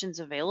options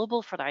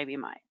available for the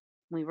IBM.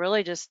 We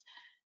really just,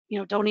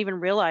 don't even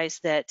realize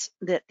that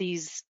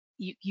these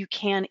you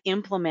can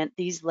implement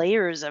these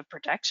layers of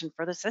protection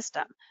for the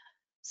system.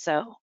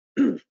 So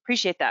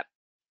appreciate that.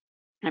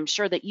 I'm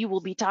sure that you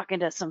will be talking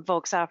to some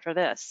folks after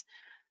this.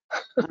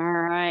 All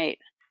right.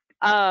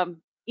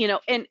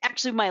 And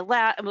actually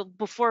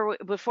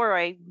before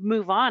I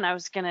move on, I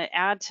was going to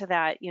add to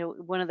that,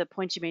 one of the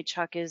points you made,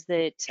 Chuck, is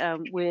that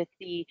with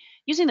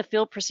using the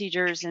field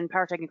procedures in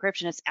PowerTech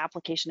encryption, it's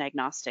application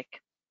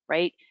agnostic,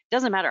 right?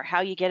 Doesn't matter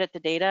how you get at the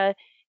data,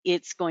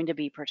 it's going to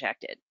be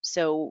protected.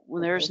 So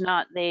when there's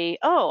not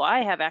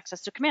I have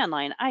access to command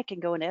line, I can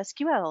go into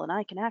SQL and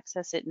I can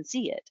access it and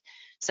see it.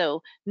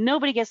 So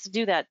nobody gets to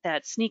do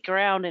that sneak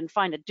around and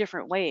find a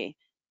different way,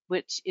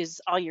 which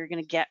is all you're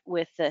going to get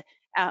with the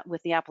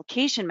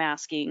application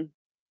masking.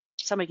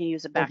 Somebody can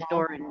use a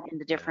backdoor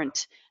and a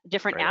different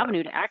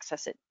avenue to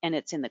access it, and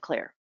it's in the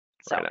clear.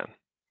 So,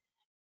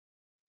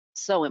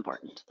 so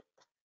important.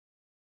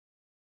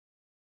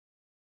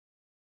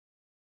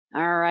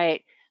 All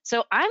right.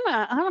 So I'm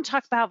going to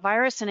talk about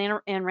virus and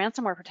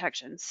ransomware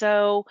protection.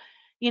 So,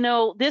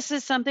 this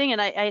is something,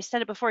 and I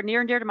said it before,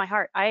 near and dear to my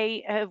heart.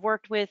 I have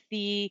worked with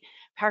the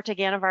PowerTech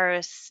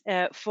antivirus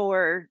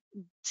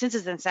since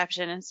its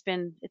inception. It's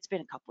been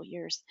a couple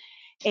years,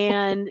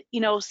 and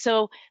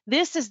so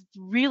this has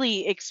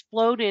really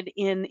exploded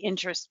in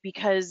interest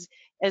because,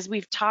 as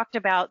we've talked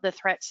about, the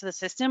threats to the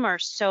system are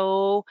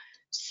so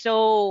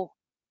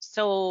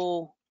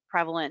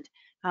prevalent.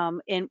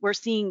 And we're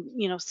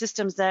seeing,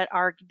 systems that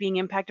are being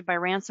impacted by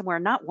ransomware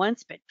not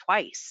once but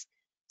twice.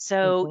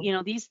 So,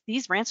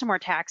 these ransomware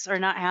attacks are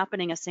not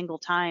happening a single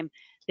time.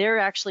 They're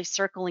actually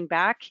circling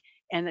back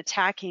and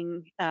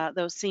attacking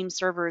those same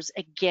servers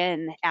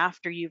again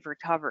after you've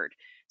recovered.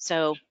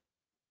 So,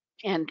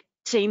 and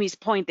to Amy's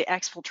point, the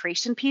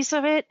exfiltration piece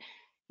of it,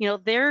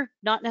 they're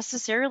not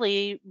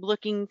necessarily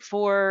looking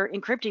for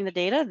encrypting the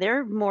data.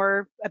 They're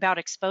more about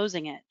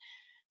exposing it.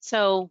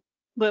 So,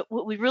 but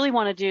what we really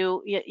want to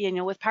do,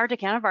 with PowerTech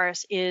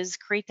Antivirus is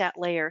create that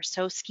layer.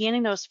 So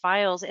scanning those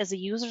files as the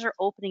users are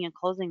opening and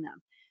closing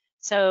them.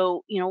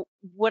 So,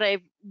 what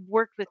I've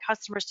worked with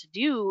customers to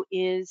do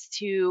is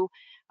to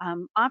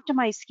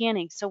optimize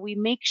scanning. So we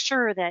make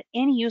sure that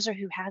any user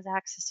who has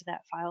access to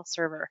that file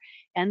server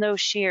and those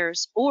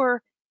shares,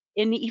 or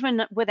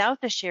even without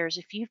the shares,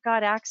 if you've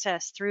got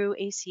access through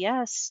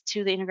ACS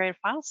to the integrated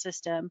file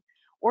system,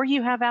 or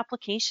you have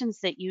applications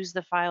that use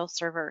the file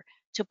server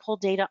to pull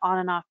data on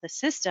and off the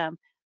system,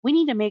 we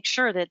need to make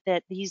sure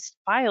that these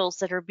files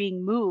that are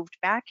being moved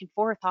back and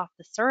forth off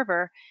the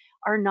server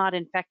are not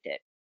infected.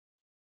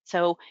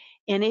 So,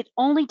 and it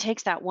only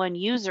takes that one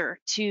user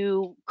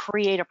to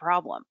create a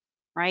problem,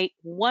 right?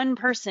 One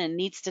person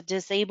needs to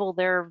disable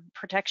their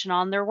protection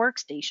on their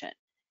workstation,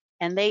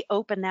 and they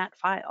open that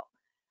file.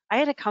 I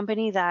had a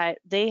company that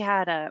they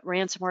had a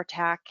ransomware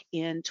attack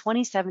in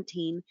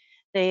 2017.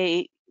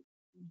 A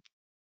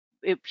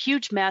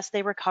huge mess.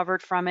 They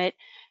recovered from it.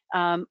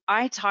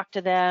 I talked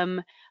to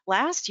them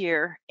last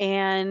year,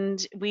 and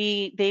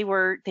they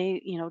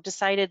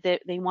decided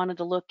that they wanted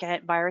to look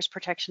at virus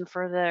protection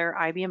for their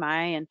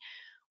IBMI, and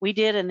we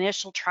did an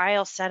initial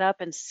trial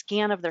setup and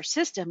scan of their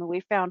system, and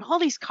we found all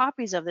these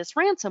copies of this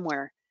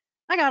ransomware.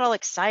 I got all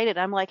excited.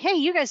 I'm like, hey,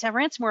 you guys have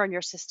ransomware on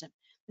your system.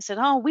 They said,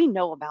 oh, we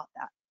know about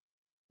that.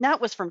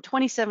 That was from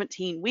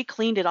 2017. We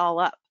cleaned it all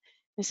up.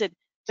 I said,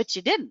 but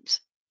you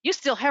didn't. You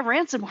still have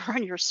ransomware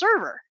on your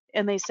server.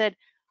 And they said,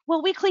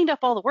 well, we cleaned up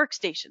all the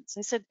workstations.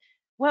 I said,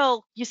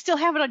 well, you still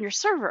have it on your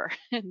server.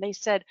 And they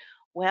said,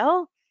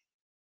 well,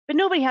 but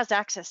nobody has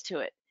access to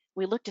it.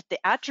 We looked at the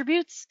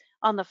attributes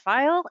on the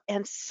file,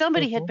 and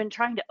somebody had been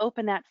trying to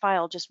open that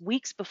file just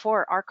weeks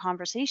before our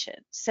conversation.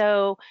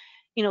 So,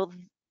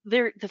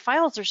 the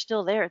files are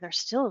still there. They're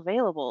still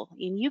available.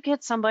 And you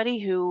get somebody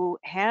who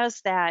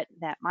has that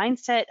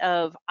mindset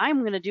of,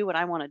 I'm going to do what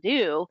I want to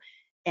do,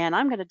 and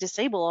I'm going to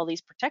disable all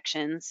these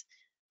protections,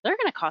 they're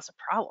going to cause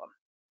a problem.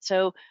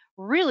 So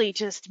really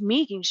just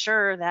making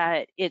sure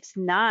that it's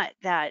not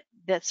that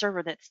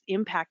server that's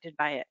impacted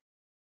by it.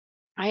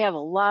 I have a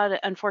lot of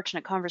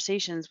unfortunate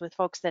conversations with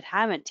folks that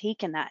haven't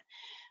taken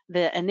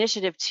the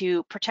initiative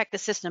to protect the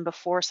system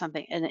before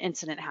an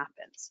incident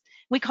happens.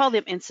 We call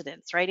them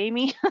incidents, right,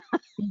 Amy?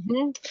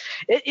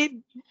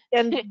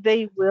 And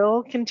they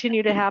will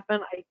continue to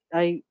happen.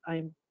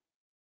 I'm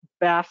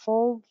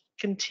baffled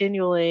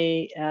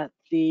continually at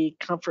the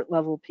comfort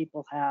level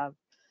people have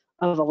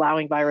of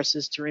allowing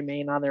viruses to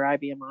remain on their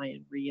IBMI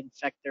and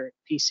reinfect their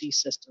PC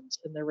systems,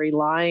 and they're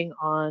relying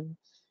on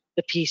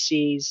the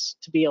PCs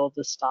to be able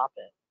to stop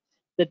it.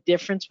 The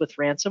difference with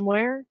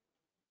ransomware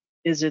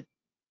is it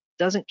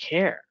doesn't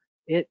care.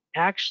 It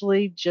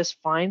actually just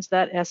finds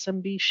that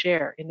SMB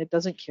share, and it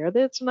doesn't care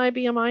that it's an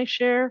IBMI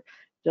share,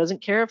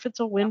 doesn't care if it's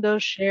a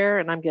Windows share,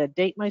 and I'm going to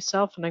date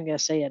myself and I'm going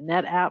to say a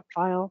NetApp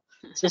file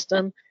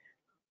system.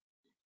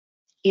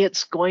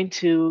 It's going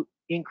to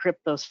encrypt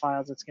those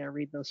files. It's going to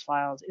read those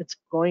files. It's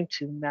going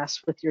to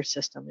mess with your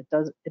system.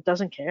 It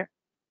doesn't care.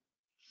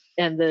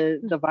 And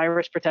the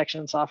virus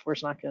protection software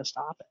is not going to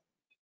stop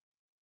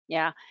it.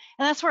 Yeah,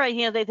 and that's where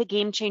the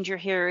game changer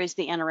here is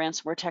the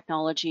anti-ransomware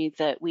technology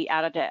that we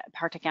added to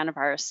Partech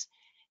Antivirus,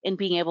 and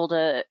being able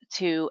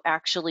to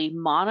actually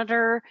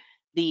monitor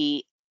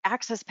the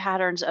access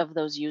patterns of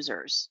those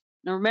users.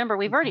 Now remember,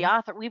 we've already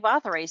we've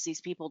authorized these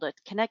people to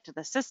connect to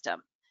the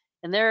system,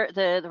 and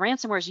the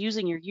ransomware is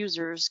using your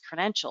users'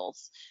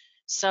 credentials.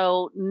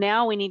 So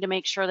now we need to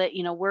make sure that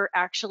we're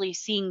actually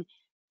seeing,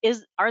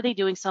 are they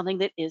doing something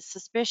that is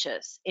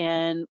suspicious?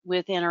 And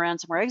with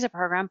anti-ransomware exit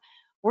program,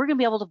 we're going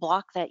to be able to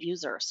block that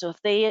user. So if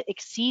they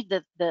exceed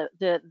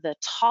the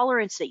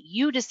tolerance that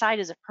you decide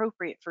is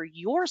appropriate for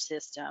your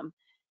system,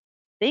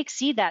 they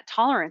exceed that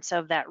tolerance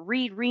of that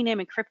read, rename,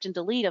 encrypt, and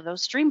delete of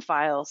those stream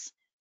files,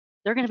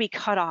 they're going to be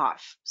cut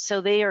off.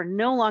 So they are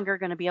no longer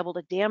going to be able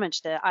to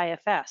damage the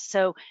IFS.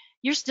 So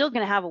you're still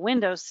going to have a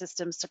Windows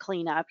systems to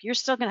clean up. You're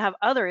still going to have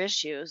other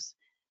issues,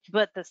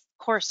 but the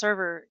core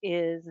server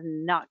is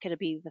not going to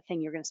be the thing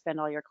you're going to spend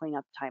all your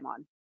cleanup time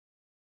on.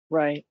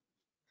 Right.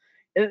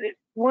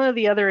 One of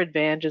the other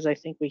advantages I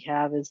think we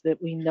have is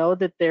that we know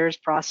that there's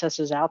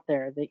processes out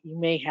there that you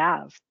may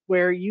have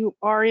where you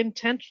are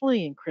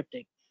intentionally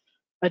encrypting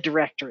a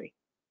directory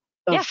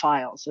of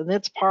files, and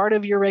it's part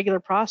of your regular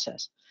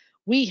process.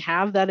 We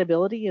have that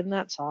ability in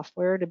that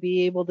software to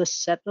be able to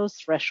set those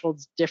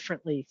thresholds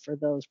differently for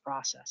those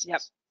processes.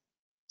 Yep.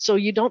 So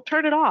you don't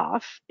turn it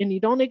off and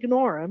you don't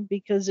ignore them,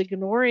 because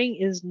ignoring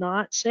is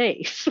not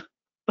safe.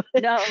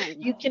 No.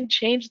 You can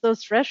change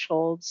those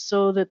thresholds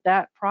so that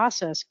that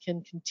process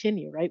can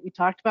continue, right? We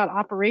talked about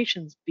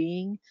operations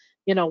being,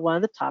 one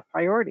of the top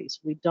priorities.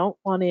 We don't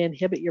want to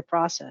inhibit your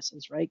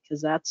processes, right?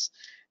 Because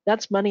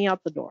that's money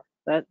out the door.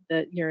 That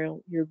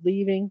you're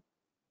leaving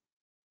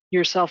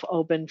yourself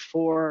open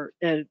for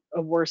a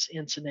worse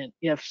incident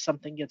if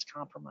something gets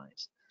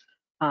compromised.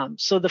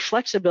 So the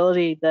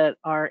flexibility that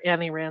our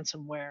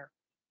anti-ransomware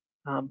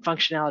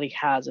functionality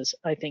has is,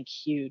 I think,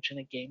 huge and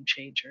a game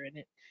changer,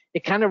 and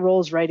it kind of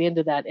rolls right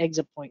into that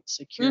exit point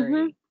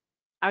security.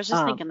 I was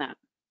just thinking that.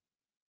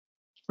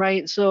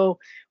 Right. So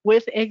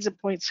with exit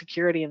point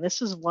security, and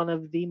this is one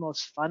of the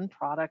most fun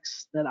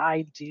products that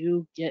I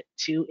do get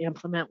to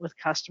implement with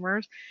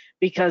customers,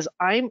 because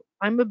I'm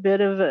a bit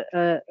of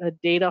a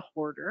data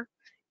hoarder,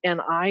 and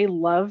I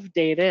love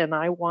data and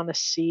I want to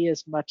see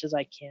as much as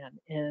I can.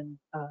 And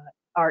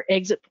our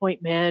exit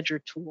point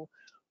manager tool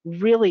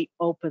really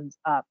opens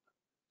up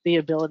the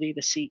ability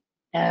to see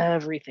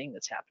everything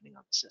that's happening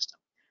on the system.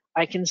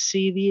 I can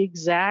see the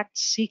exact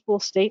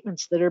SQL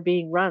statements that are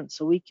being run,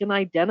 so we can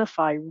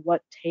identify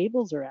what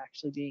tables are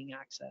actually being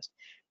accessed.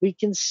 We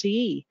can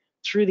see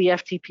through the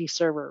FTP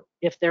server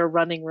if they're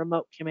running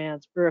remote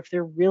commands, or if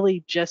they're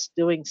really just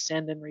doing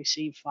send and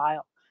receive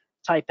file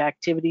type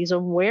activities,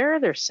 and where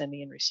they're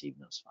sending and receiving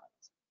those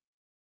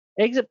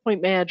files. Exit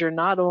Point Manager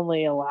not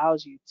only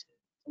allows you to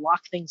lock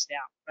things down,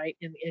 right,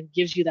 and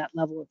gives you that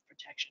level of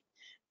protection,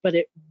 but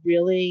it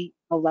really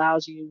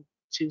allows you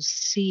to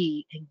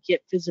see and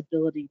get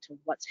visibility to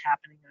what's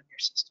happening on your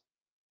system.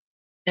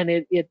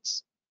 And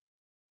it's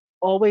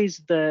always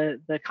the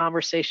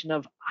conversation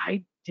of,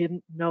 I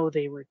didn't know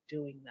they were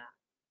doing that,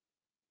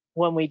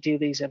 when we do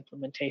these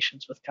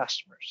implementations with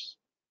customers,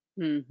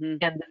 and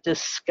the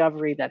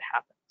discovery that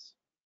happens.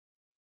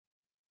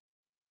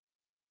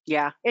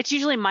 Yeah, it's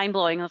usually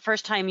mind-blowing the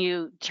first time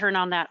you turn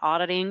on that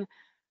auditing,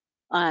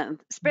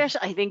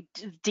 especially I think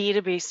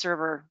database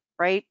server,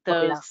 right?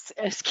 Those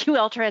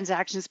SQL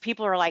transactions,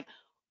 people are like,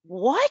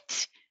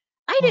 what?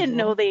 I didn't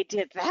know they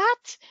did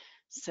that.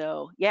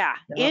 So yeah,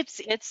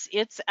 it's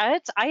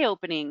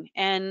eye-opening,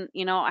 and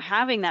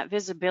having that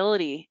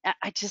visibility,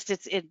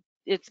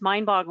 it's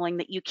mind-boggling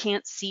that you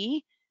can't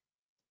see.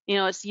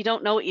 It's, you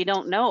don't know what you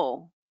don't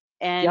know,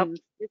 and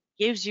it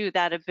gives you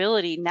that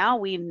ability. Now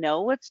we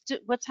know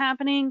what's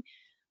happening.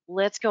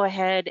 Let's go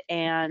ahead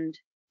and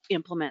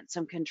implement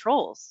some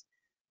controls,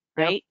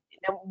 right?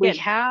 And we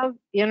have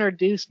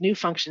introduced new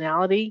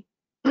functionality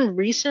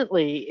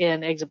recently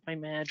in Exit Point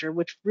Manager,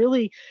 which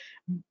really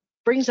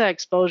brings that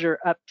exposure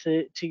up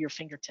to your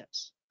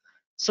fingertips.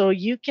 So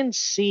you can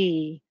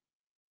see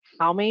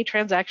how many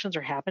transactions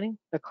are happening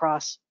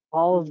across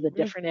all of the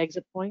different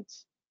exit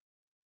points.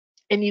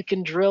 And you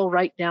can drill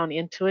right down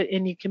into it,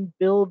 and you can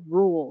build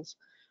rules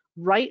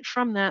right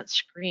from that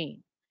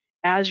screen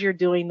as you're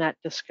doing that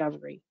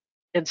discovery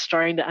and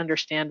starting to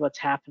understand what's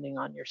happening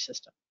on your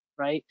system,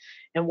 right?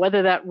 And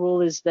whether that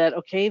rule is that,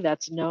 okay,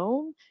 that's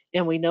known,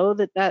 and we know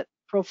that that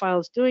profile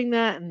is doing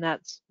that, and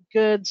that's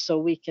good, so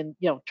we can,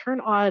 turn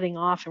auditing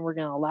off, and we're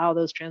going to allow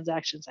those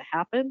transactions to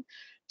happen,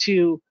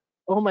 to,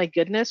 oh my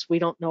goodness, we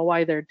don't know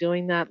why they're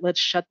doing that. Let's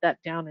shut that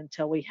down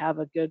until we have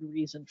a good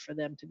reason for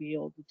them to be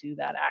able to do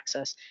that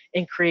access,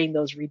 and creating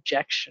those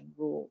rejection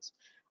rules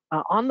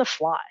on the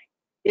fly.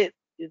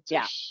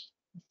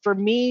 For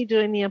me,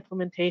 doing the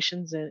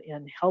implementations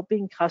and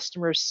helping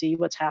customers see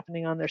what's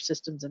happening on their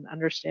systems and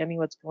understanding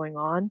what's going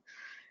on,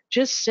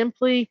 just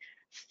simply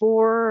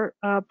for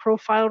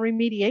profile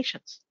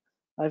remediations.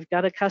 I've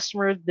got a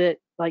customer that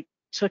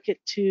took it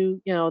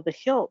to the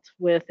hilt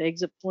with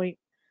Exit Point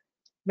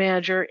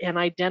Manager and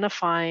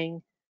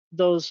identifying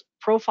those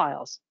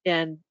profiles,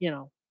 and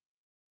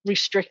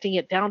restricting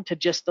it down to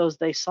just those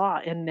they saw.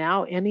 And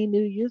now any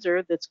new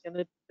user that's going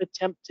to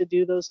attempt to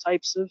do those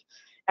types of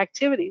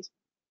activities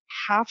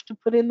have to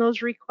put in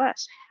those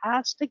requests,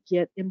 has to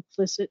get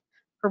implicit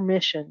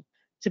permission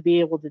to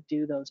be able to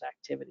do those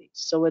activities.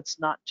 So it's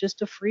not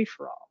just a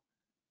free-for-all.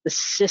 The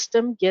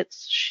system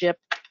gets shipped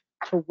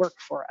to work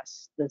for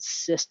us. The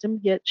system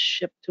gets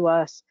shipped to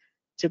us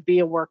to be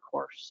a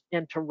workhorse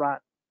and to run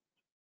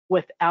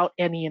without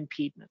any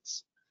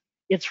impediments.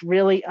 It's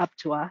really up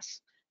to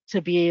us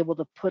to be able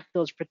to put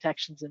those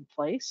protections in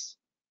place.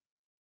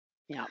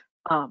 Yeah.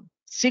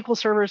 SQL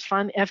Server is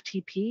fun.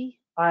 FTP,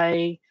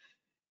 I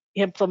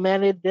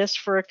implemented this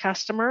for a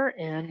customer,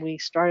 and we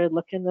started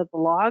looking at the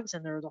logs,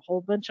 and there was a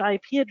whole bunch of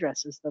IP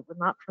addresses that were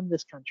not from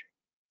this country.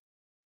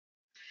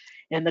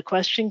 And the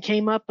question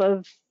came up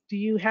of, do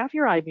you have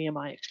your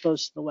IBMI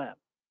exposed to the web?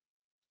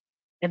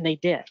 And they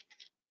did.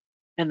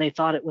 And they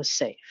thought it was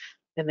safe.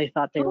 And they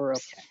thought they were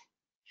okay.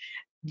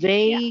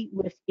 They,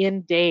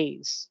 within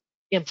days,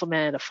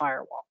 implemented a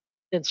firewall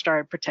and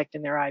started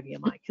protecting their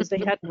IBMI because they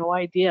had no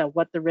idea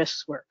what the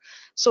risks were.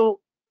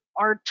 So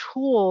our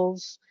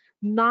tools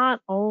not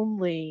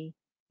only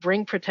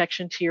bring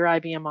protection to your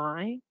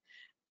IBMI,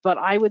 but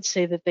I would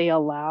say that they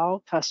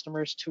allow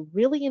customers to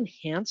really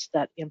enhance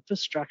that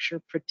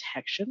infrastructure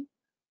protection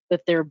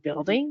that they're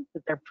building,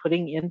 that they're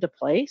putting into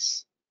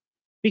place,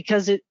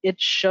 because it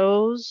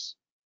shows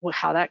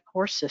how that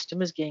core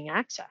system is getting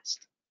accessed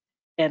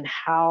and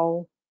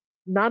how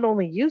not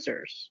only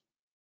users,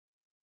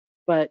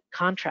 but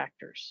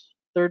contractors,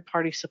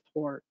 third-party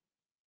support,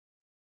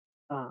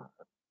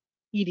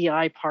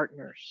 EDI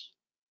partners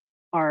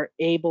are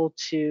able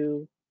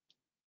to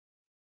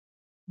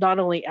not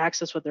only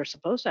access what they're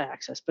supposed to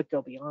access, but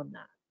go beyond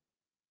that.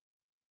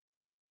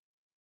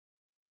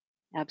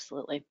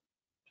 Absolutely.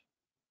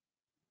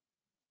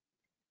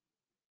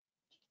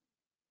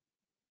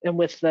 And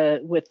with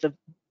the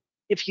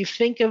if you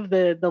think of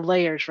the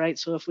layers, right?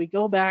 So if we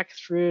go back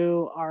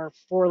through our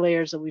 4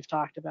 layers that we've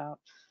talked about,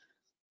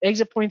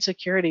 exit point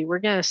security, we're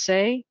going to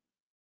say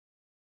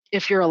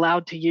if you're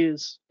allowed to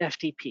use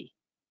FTP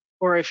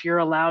or if you're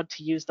allowed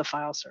to use the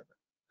file server.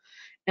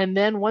 And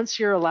then once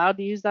you're allowed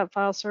to use that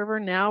file server,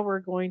 now we're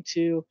going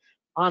to,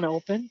 on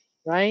open,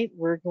 right?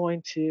 We're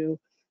going to,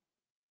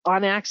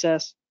 on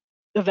access,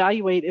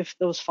 evaluate if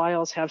those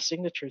files have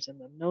signatures in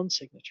them, known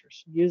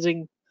signatures.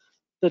 Using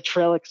the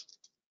Trellix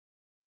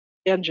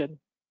engine,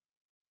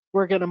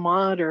 we're going to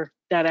monitor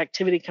that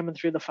activity coming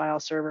through the file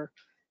server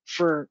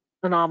for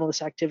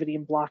anomalous activity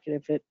and block it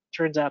if it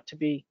turns out to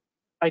be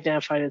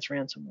identified as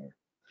ransomware.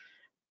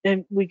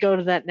 And we go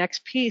to that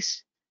next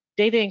piece,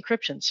 data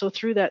encryption. So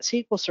through that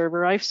SQL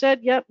server, I've said,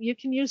 yep, you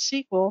can use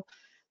SQL,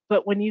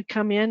 but when you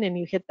come in and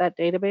you hit that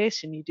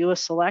database and you do a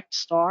select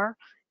star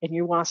and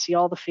you want to see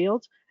all the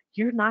fields,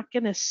 you're not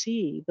going to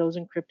see those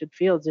encrypted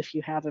fields if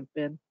you haven't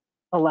been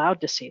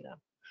allowed to see them.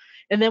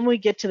 And then we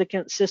get to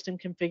the system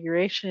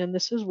configuration, and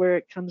this is where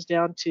it comes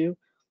down to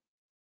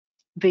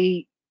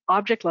the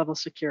object level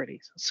security.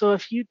 So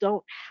if you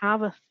don't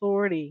have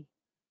authority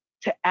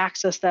to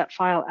access that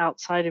file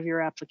outside of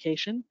your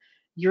application,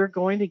 you're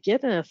going to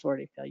get an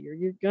authority failure.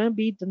 You're going to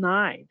be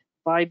denied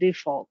by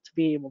default to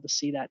be able to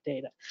see that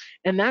data.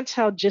 And that's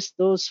how just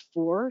those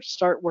 4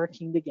 start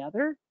working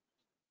together,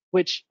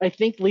 which I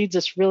think leads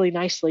us really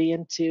nicely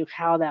into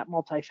how that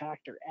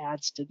multi-factor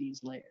adds to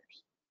these layers.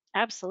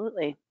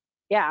 Absolutely.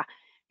 Yeah.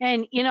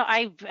 And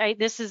I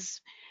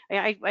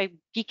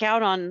geek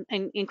out on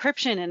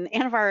encryption and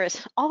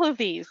antivirus, all of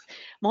these,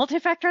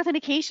 multi-factor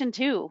authentication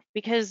too,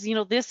 because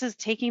this is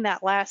taking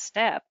that last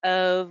step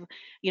of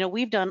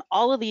we've done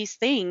all of these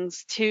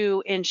things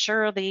to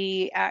ensure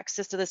the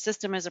access to the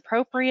system is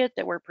appropriate,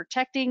 that we're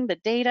protecting the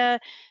data,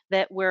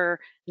 that we're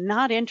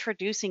not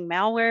introducing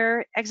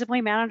malware, exit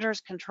point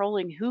managers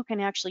controlling who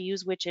can actually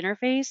use which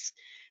interface.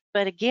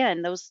 But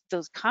again, those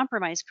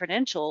compromised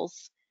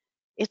credentials,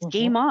 it's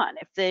game on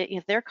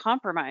if they're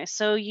compromised.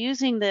 So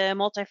using the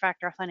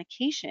multi-factor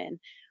authentication,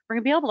 we're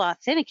going to be able to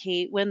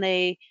authenticate when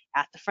they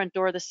at the front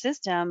door of the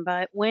system.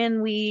 But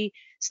when we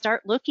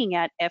start looking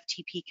at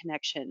FTP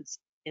connections,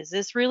 is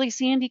this really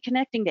Sandi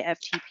connecting to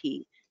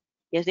FTP?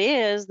 If it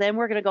is, then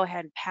we're going to go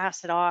ahead and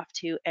pass it off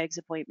to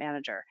Exit Point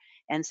Manager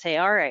and say,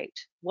 all right,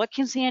 what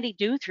can Sandi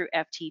do through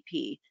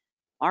FTP?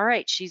 All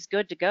right, she's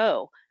good to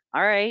go.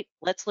 All right,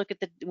 let's look at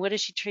what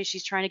is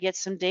she's trying to get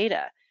some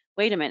data.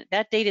 Wait a minute,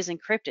 that data is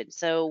encrypted.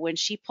 So when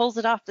she pulls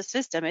it off the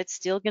system, it's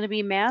still going to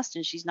be masked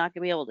and she's not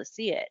going to be able to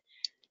see it.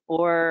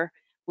 Or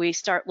we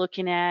start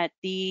looking at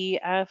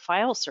the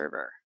file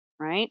server,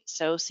 right?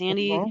 So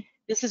Sandi,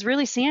 this is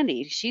really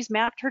Sandi. She's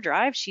mapped her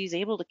drive. She's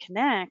able to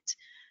connect.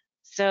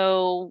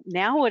 So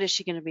now what is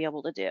she going to be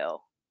able to do?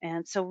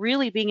 And so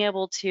really being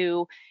able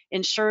to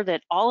ensure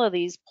that all of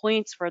these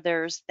points where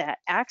there's that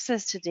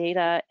access to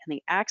data and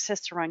the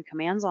access to run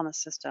commands on the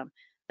system,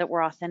 that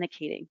we're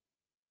authenticating.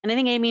 And I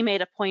think Amy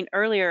made a point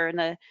earlier in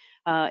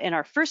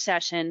our first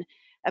session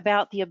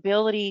about the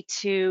ability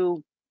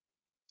to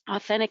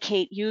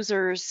authenticate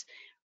users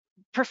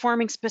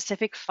performing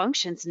specific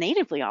functions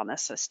natively on the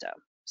system.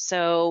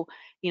 So,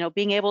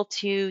 being able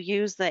to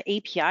use the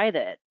API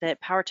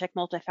that PowerTech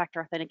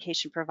Multi-Factor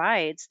Authentication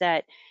provides,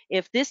 that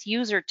if this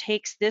user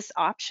takes this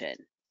option,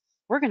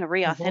 we're going to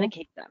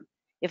re-authenticate them.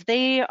 If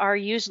they are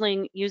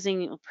using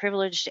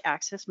privileged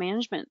access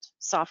management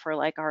software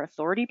like our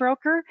authority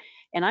broker,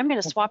 and I'm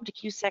going to swap to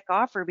QSEC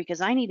offer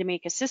because I need to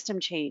make a system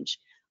change,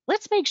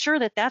 let's make sure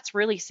that that's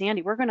really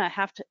Sandi. We're going to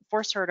have to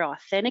force her to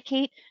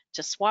authenticate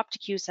to swap to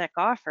QSEC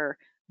offer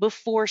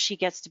before she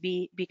gets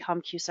to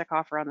become QSEC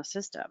offer on the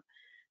system.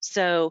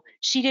 So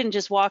she didn't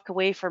just walk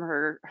away from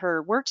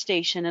her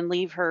workstation and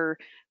leave her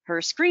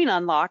screen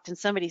unlocked and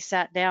somebody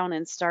sat down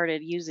and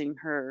started using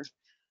her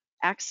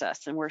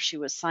access and where she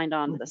was signed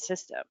on to the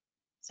system.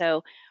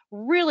 So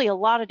really a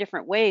lot of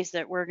different ways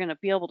that we're going to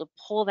be able to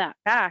pull that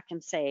back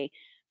and say,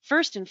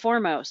 first and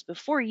foremost,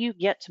 before you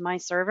get to my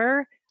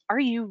server, are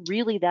you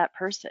really that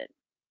person?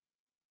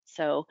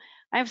 So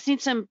I've seen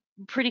some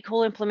pretty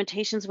cool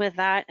implementations with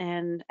that,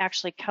 and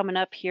actually coming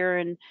up here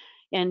in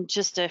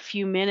just a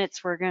few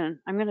minutes, I'm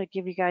gonna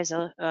give you guys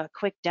a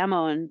quick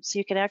demo, and so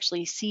you can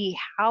actually see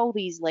how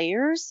these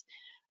layers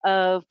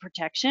of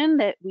protection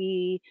that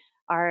we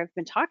have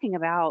been talking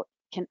about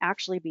can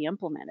actually be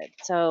implemented.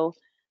 So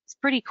it's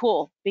pretty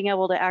cool being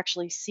able to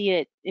actually see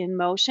it in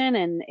motion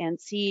and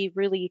see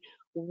really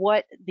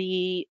what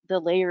the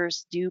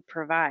layers do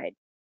provide.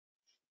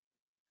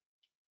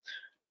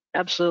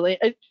 Absolutely.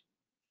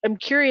 I'm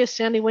curious,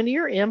 Sandi, when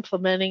you're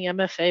implementing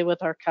MFA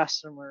with our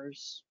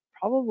customers,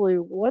 probably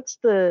what's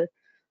the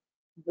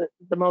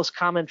most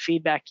common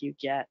feedback you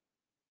get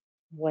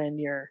when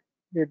you're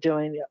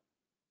doing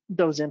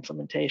those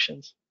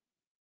implementations?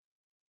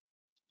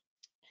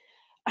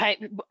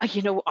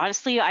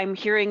 Honestly, I'm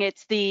hearing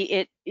it's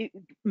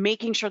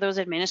making sure those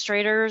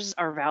administrators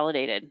are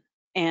validated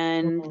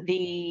and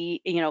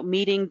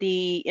meeting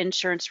the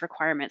insurance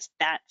requirements.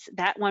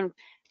 That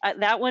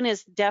one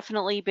has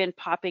definitely been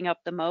popping up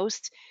the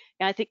most.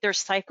 And I think there's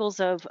cycles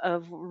of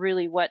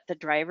really what the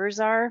drivers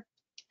are.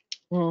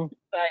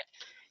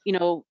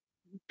 But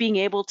being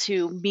able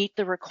to meet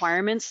the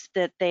requirements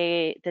that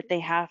they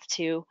have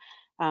to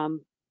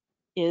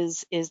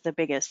is the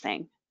biggest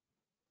thing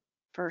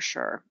for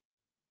sure.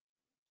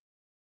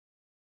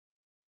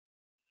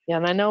 Yeah,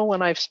 and I know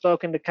when I've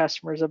spoken to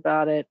customers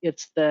about it,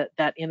 it's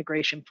that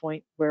integration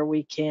point where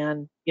we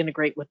can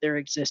integrate with their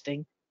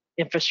existing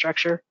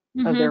infrastructure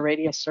of their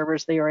Radius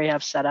servers they already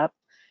have set up,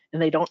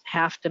 and they don't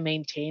have to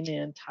maintain an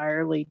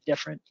entirely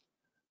different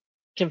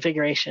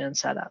configuration and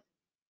setup.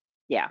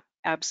 Yeah,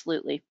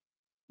 absolutely.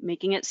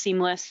 Making it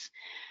seamless.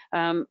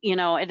 And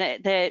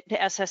the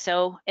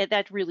SSO,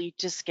 that really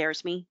just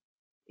scares me.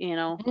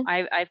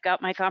 I've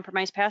got my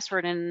compromised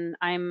password and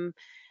I'm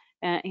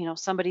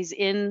somebody's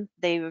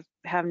they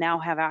now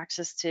have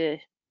access to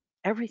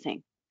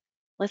everything.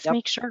 Let's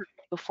make sure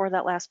before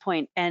that last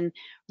point, and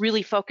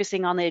really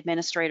focusing on the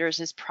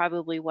administrators is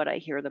probably what I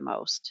hear the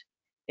most.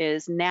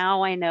 Is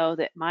now I know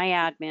that my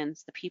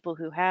admins, the people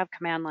who have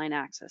command line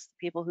access,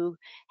 the people who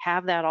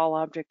have that all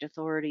object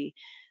authority,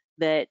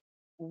 that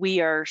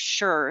we are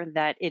sure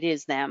that it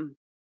is them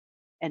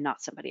and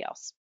not somebody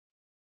else.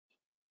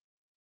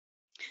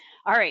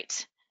 All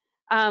right.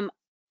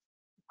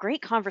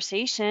 Great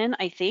conversation,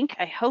 I think.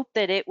 I hope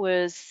that it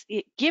was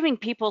giving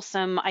people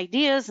some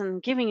ideas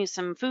and giving you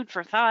some food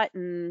for thought,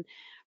 and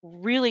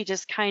really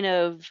just kind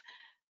of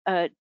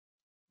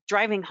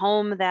driving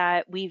home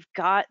that we've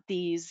got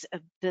this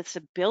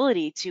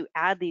ability to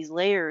add these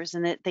layers,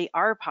 and that they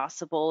are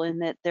possible,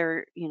 and that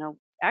they're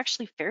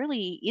actually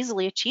fairly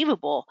easily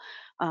achievable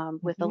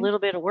with a little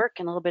bit of work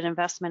and a little bit of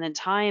investment and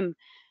time.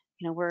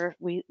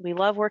 We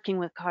love working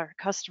with our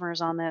customers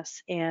on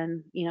this,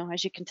 and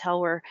as you can tell,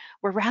 we're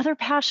rather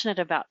passionate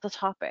about the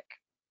topic.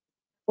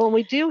 Well,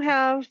 we do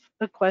have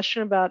a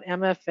question about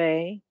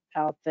MFA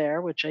out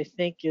there, which I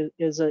think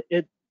is a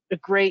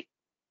great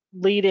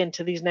lead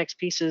into these next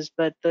pieces.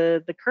 But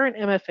the current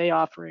MFA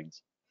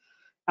offerings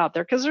out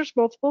there, because there's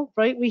multiple,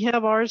 right? We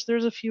have ours.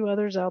 There's a few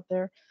others out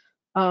there.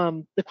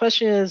 The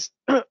question is,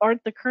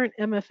 aren't the current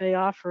MFA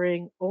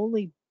offering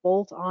only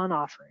bolt-on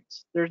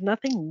offerings? There's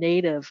nothing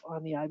native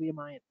on the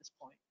IBMI at this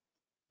point.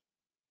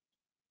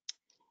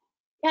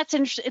 Yeah, it's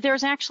interesting.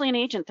 There's actually an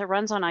agent that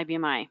runs on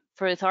IBMI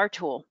with our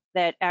tool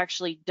that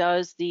actually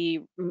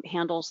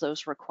handles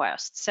those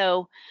requests.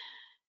 So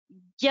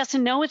yes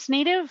and no, it's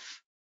native,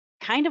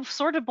 kind of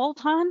sort of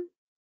bolt-on.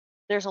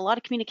 There's a lot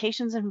of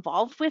communications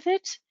involved with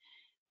it,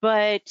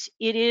 but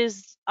it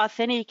is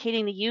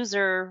authenticating the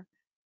user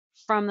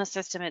from the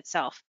system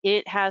itself.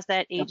 It has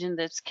that agent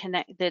that's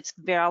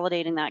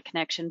validating that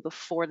connection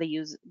before the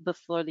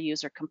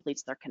user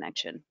completes their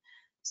connection.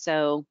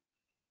 So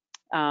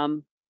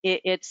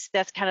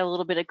that's kind of a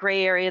little bit of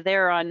gray area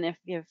there on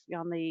if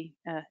on the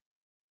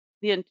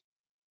if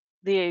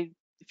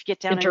you get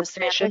down into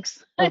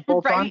semantics. Right?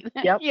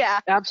 Yep. Yeah.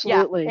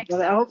 Absolutely. Yeah, exactly.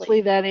 But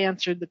hopefully that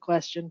answered the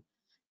question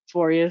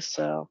for you.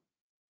 So.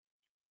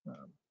 All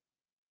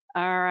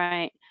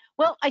right.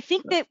 Well, I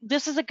think that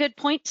this is a good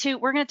point to,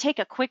 we're going to take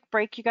a quick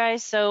break, you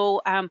guys.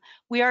 So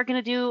we are going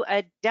to do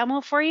a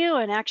demo for you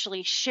and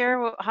actually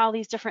share how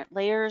these different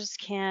layers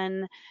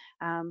can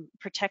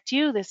protect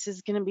you. This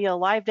is going to be a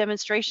live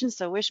demonstration,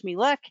 so wish me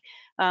luck.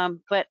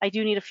 But I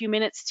do need a few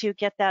minutes to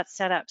get that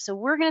set up. So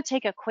we're going to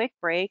take a quick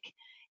break,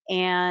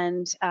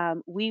 and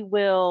we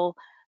will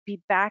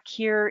be back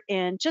here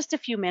in just a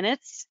few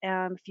minutes.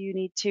 If you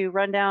need to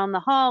run down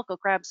the hall, go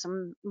grab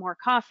some more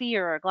coffee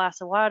or a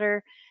glass of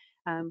water.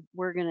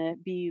 We're going to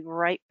be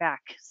right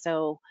back.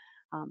 So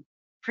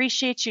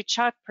appreciate you,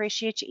 Chuck.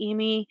 Appreciate you,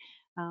 Amy.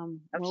 We'll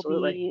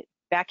Absolutely. be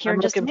back here I'm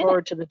in just a looking minute.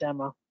 forward to the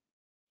demo.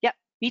 Yep,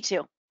 me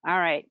too. All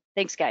right.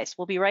 Thanks, guys.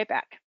 We'll be right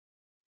back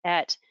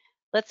at,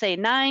 let's say,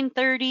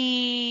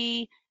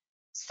 9:37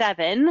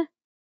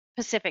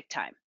 Pacific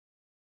time.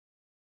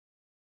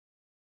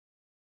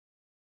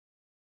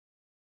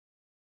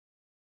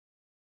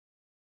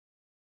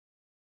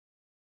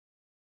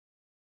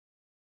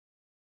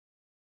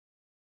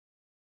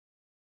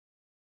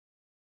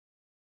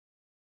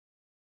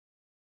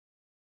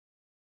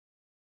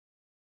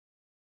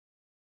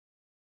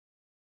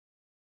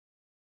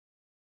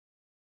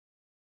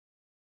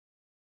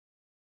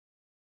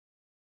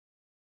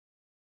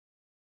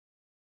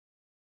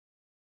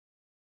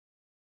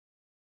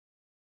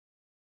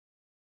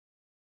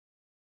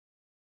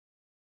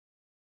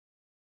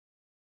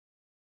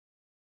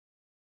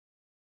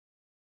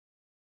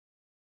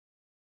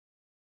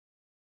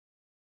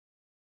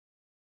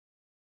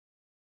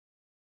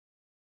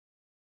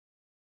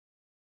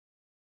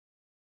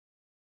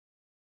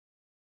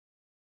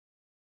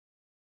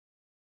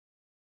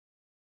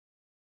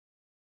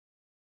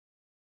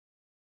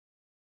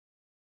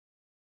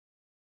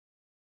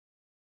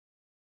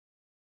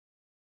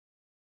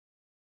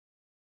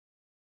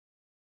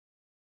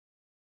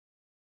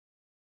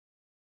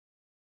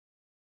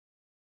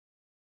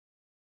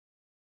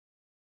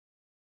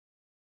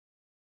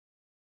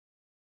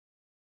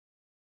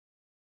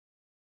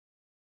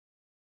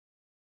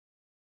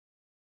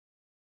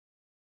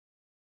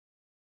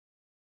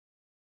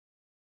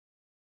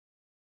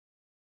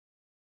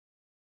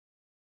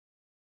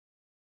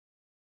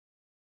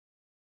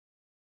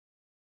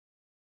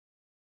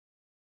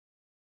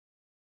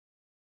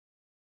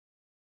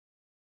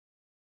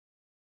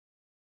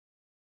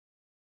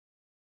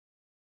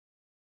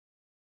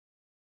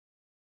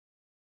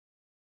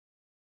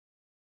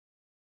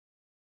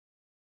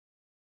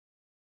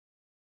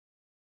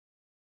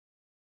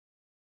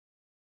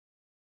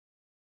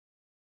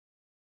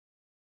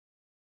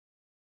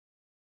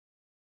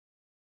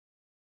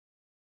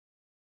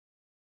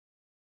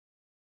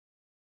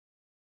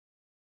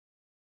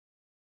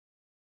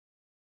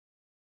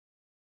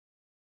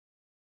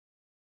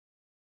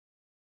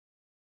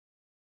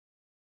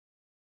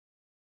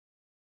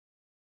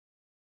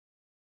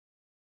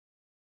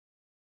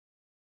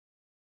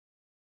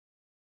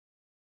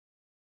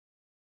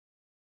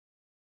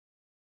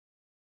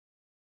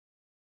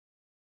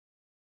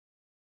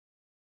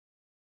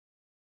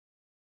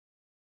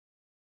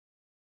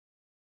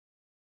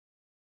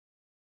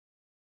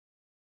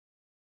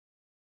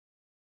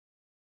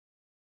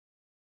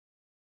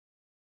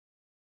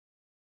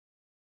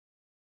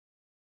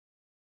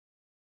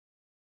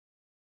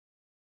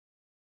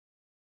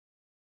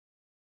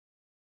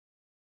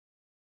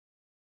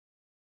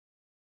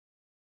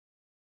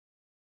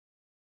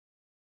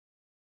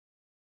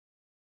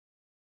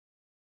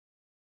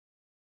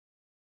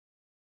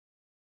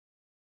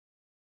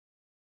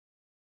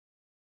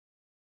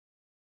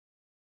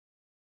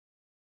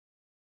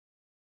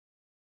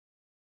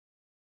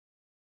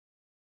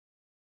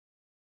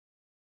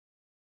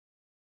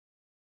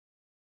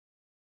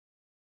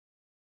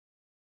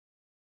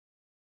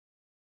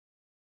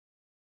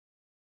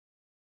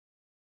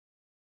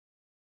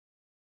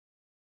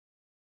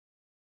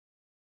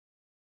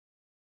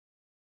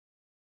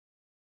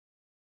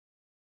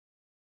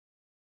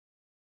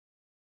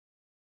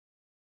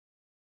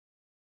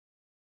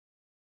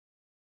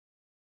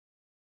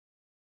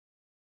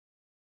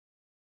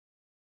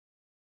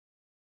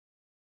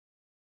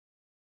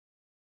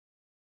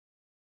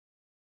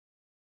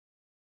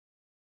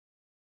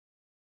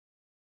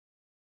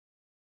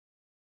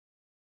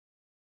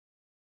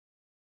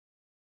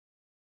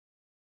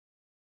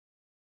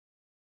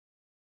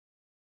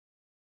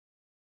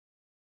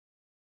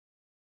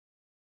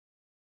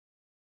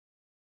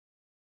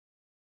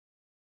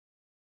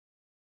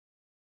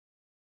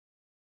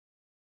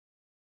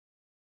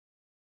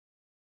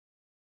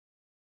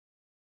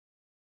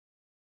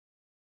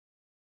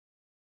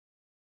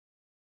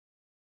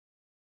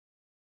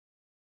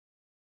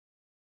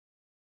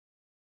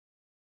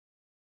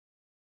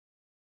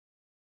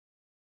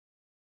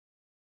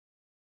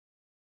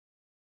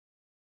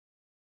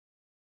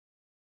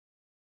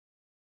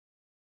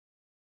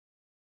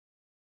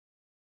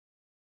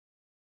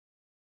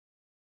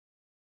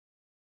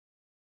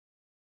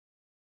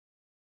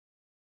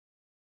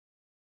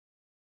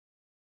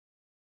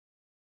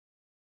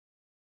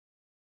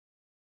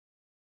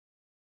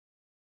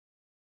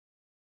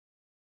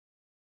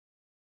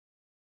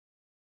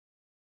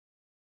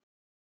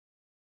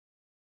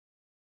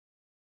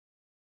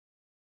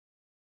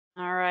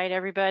 All right,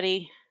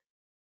 everybody.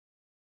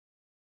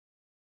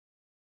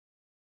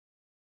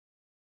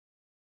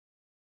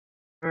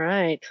 All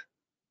right.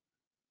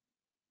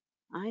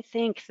 I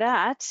think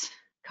that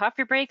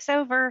coffee break's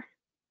over.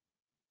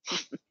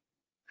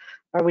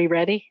 Are we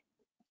ready?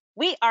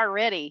 We are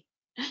ready.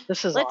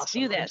 This is Let's do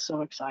awesome. I'm this.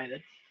 so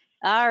excited.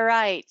 All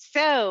right.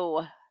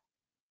 So,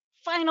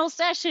 final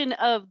session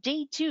of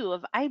day 2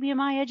 of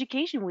IBMI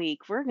Education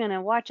Week. We're going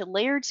to watch a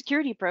layered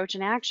security approach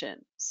in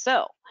action.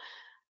 So,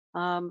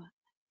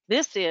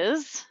 this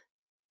is,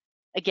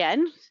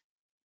 again,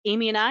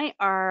 Amy and I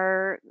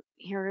are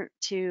here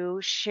to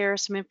share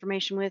some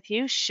information with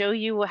you, show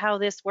you how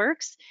this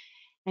works.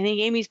 I think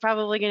Amy's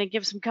probably going to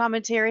give some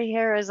commentary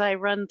here as I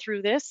run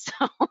through this.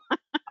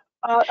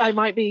 I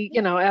might be,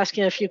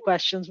 asking a few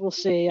questions. We'll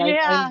see.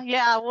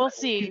 Yeah, we'll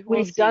see.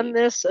 We'll We've done see.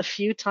 this a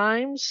few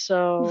times,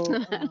 so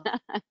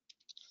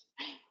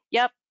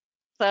Yep.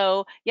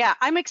 So yeah,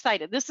 I'm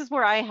excited. This is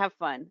where I have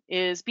fun,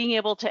 is being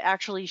able to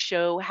actually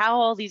show how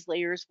all these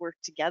layers work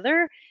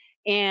together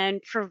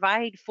and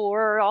provide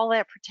for all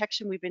that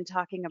protection we've been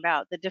talking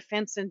about, the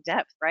defense in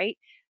depth, right?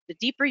 The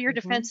deeper your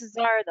mhm. defenses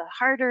are, the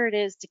harder it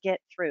is to get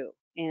through.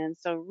 And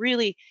so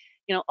really,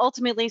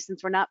 ultimately,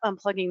 since we're not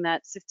unplugging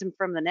that system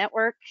from the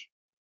network,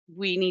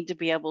 we need to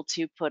be able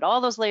to put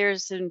all those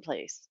layers in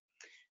place.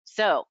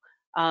 So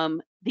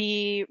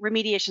the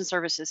remediation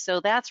services. So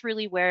that's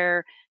really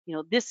where,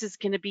 this is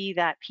going to be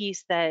that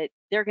piece that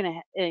they're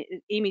going to,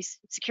 Amy's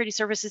security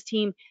services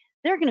team,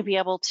 they're going to be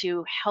able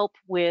to help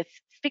with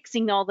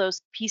fixing all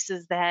those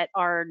pieces that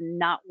are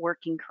not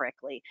working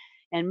correctly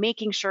and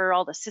making sure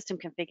all the system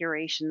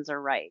configurations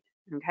are right.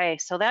 Okay,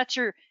 so that's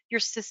your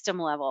system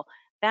level.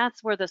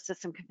 That's where the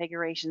system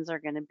configurations are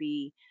going to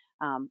be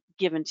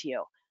given to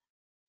you.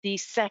 The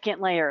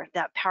second layer,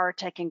 that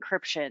PowerTech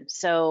encryption.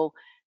 So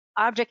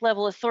object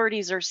level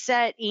authorities are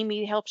set.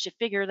 Amy helps you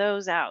figure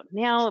those out.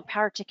 Now,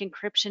 PowerTech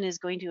encryption is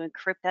going to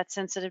encrypt that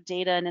sensitive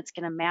data and it's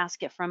going to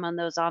mask it from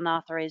those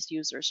unauthorized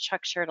users.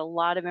 Chuck shared a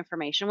lot of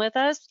information with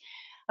us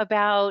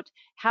about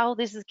how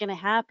this is going to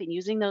happen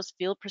using those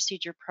field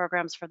procedure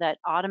programs for that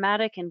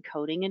automatic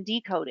encoding and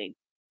decoding.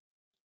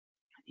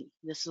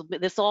 This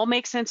will all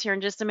make sense here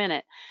in just a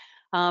minute.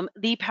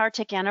 The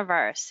PowerTech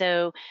antivirus,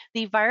 so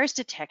the virus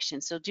detection,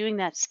 so doing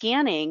that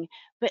scanning,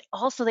 but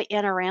also the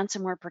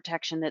anti-ransomware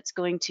protection that's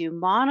going to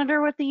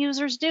monitor what the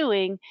user's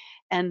doing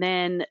and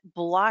then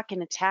block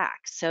an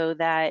attack so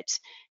that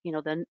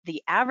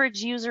the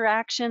average user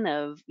action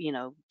of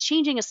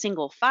changing a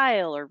single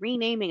file or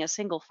renaming a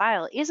single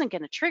file isn't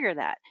going to trigger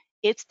that.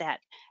 It's that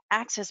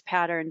access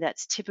pattern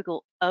that's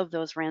typical of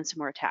those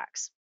ransomware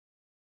attacks.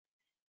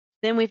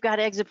 Then we've got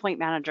exit point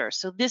manager.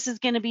 So this is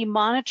going to be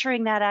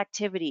monitoring that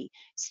activity,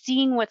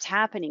 seeing what's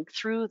happening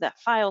through the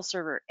file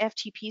server,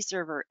 FTP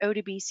server,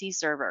 ODBC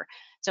server.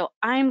 So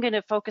I'm going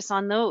to focus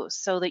on those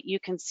so that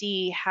you can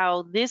see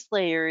how this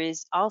layer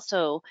is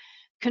also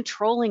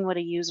controlling what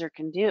a user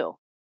can do.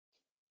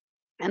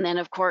 And then,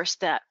 of course,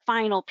 that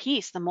final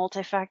piece, the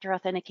multi-factor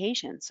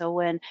authentication. So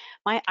when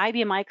my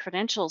IBMI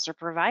credentials are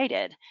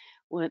provided,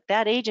 when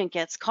that agent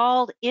gets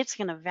called, it's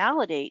going to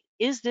validate,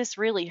 is this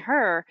really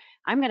her?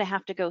 I'm going to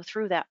have to go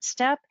through that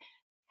step,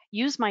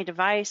 use my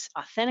device,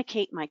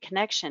 authenticate my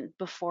connection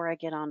before I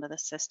get onto the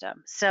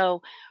system.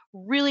 So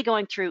really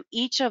going through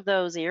each of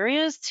those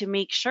areas to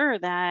make sure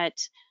that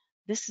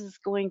this is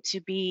going to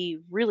be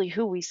really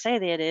who we say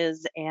that it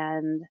is,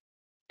 and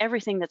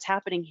everything that's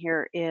happening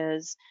here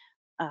is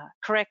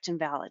correct and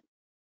valid.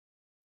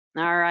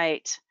 All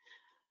right.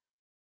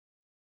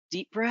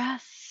 Deep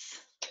breath.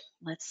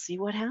 Let's see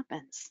what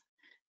happens.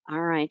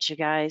 All right, you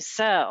guys.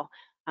 So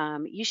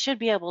you should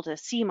be able to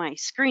see my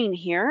screen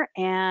here.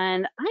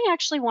 And I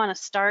actually want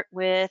to start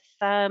with,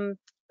 we're going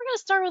to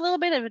start with a little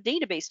bit of a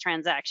database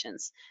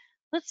transactions.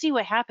 Let's see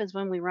what happens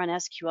when we run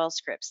SQL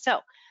scripts.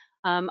 So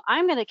I'm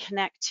going to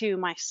connect to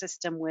my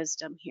system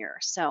wisdom here.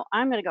 So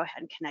I'm going to go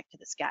ahead and connect to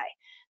this guy.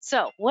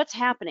 So what's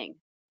happening?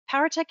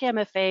 PowerTech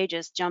MFA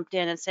just jumped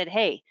in and said,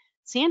 hey,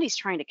 Sandy's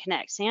trying to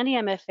connect. Sandy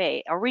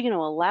MFA, are we going to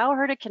allow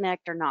her to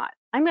connect or not?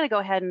 I'm going to go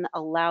ahead and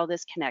allow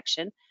this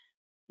connection.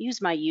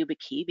 Use my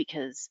YubiKey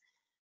because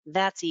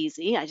that's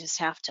easy. I just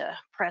have to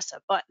press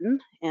a button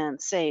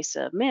and say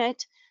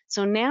submit.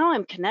 So now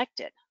I'm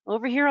connected.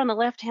 Over here on the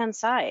left-hand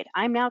side,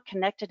 I'm now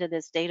connected to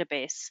this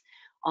database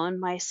on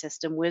my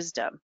system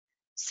wisdom.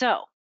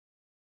 So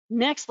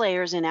next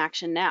layer is in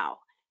action now.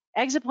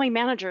 Exit Point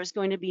Manager is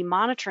going to be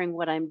monitoring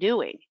what I'm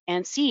doing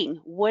and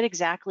seeing what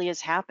exactly is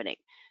happening.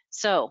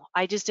 So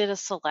I just did a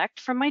select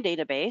from my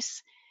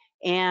database.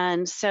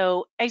 And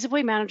so Exit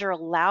Point Manager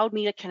allowed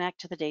me to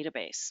connect to the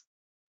database.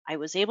 I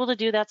was able to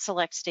do that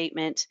select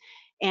statement.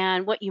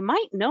 And what you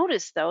might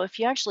notice, though, if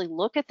you actually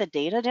look at the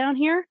data down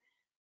here,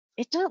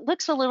 it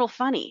looks a little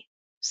funny.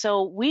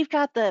 So we've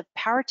got the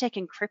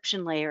PowerTech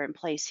encryption layer in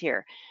place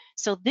here.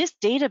 So this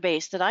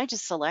database that I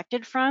just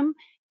selected from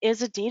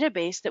is a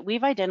database that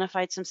we've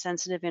identified some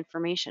sensitive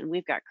information.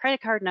 We've got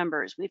credit card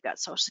numbers, we've got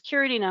social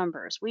security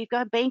numbers, we've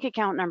got bank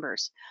account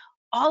numbers,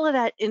 all of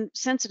that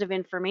sensitive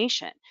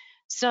information.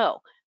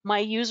 So my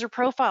user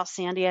profile,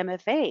 Sandi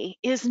MFA,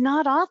 is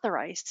not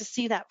authorized to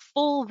see that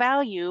full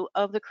value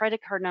of the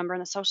credit card number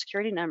and the social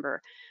security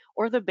number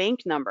or the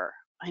bank number.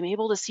 I'm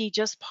able to see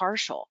just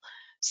partial.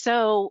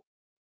 So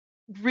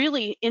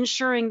really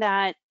ensuring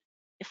that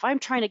if I'm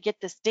trying to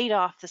get this data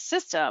off the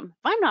system,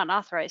 if I'm not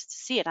authorized to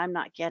see it, I'm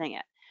not getting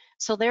it.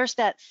 So there's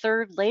that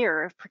third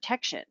layer of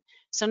protection.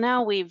 So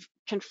now we've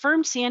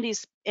confirmed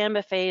Sandi's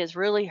MFA is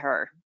really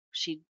her.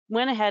 She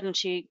went ahead and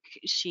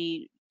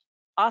she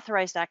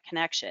authorized that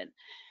connection.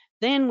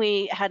 Then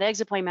we had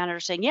exit point manager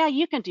saying, yeah,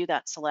 you can do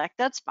that select,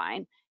 that's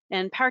fine.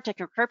 And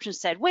PowerTech Encryption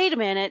said, wait a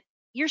minute,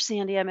 you're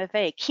Sandi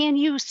MFA. Can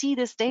you see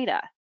this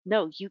data?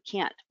 No, you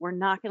can't. We're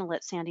not going to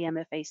let Sandi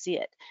MFA see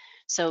it.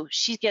 So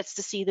she gets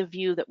to see the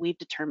view that we've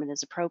determined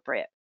is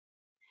appropriate.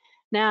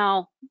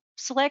 Now,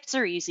 selects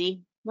are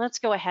easy. Let's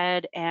go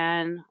ahead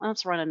and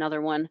let's run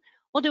another one.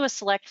 We'll do a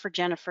select for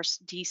Jennifer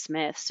D.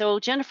 Smith. So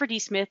Jennifer D.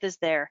 Smith is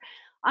there.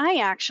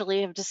 I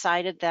actually have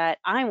decided that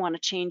I want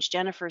to change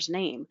Jennifer's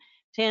name.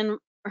 Then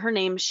her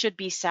name should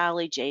be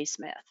Sally J.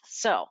 Smith.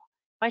 So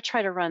if I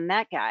try to run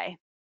that guy,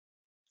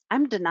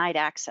 I'm denied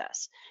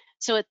access.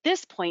 So at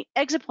this point,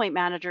 exit point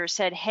manager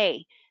said,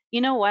 hey,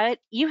 you know what?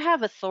 You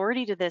have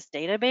authority to this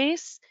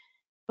database,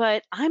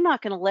 but I'm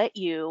not going to let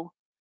you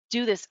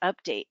do this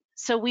update.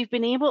 So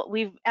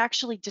we've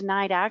actually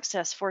denied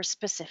access for a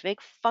specific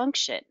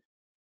function.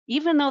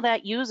 Even though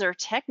that user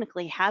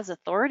technically has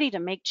authority to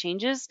make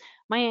changes,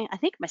 I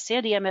think my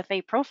Sandi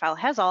MFA profile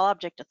has all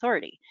object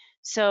authority.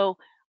 So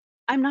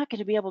I'm not going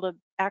to be able to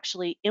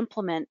actually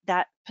implement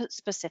that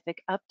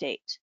specific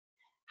update.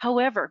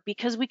 However,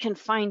 because we can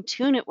fine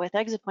tune it with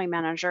Exit Point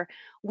Manager,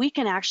 we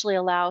can actually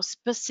allow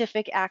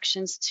specific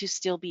actions to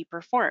still be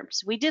performed.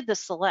 So we did the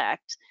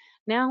select.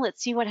 Now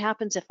let's see what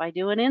happens if I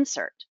do an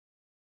insert.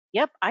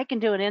 Yep, I can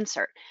do an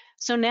insert.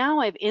 So now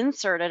I've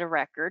inserted a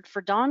record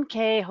for Don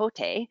K.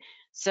 Hote.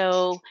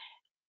 So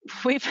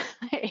we've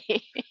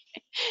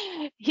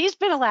he's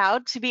been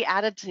allowed to be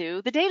added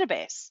to the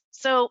database.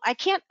 So I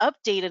can't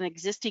update an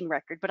existing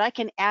record, but I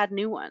can add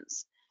new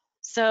ones.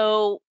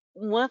 So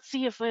let's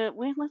see if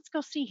let's go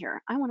see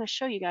here. I want to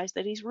show you guys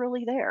that he's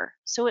really there.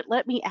 So it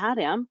let me add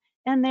him,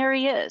 and there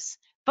he is.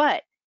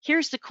 But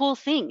here's the cool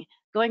thing.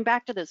 Going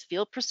back to those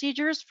field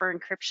procedures for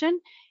encryption,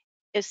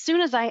 as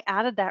soon as I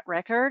added that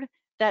record,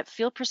 that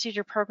field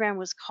procedure program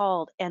was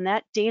called and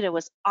that data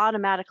was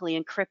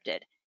automatically encrypted.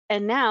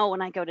 And now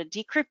when I go to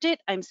decrypt it,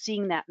 I'm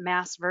seeing that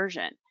mass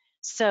version.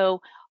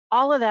 So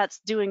all of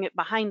that's doing it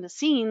behind the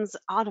scenes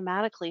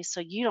automatically, so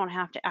you don't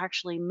have to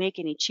actually make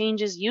any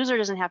changes. User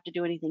doesn't have to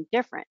do anything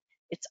different.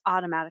 It's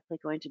automatically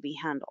going to be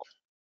handled.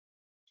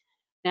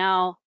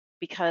 Now,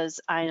 because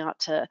I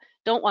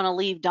don't want to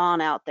leave Don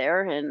out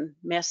there and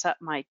mess up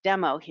my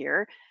demo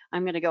here,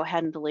 I'm going to go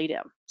ahead and delete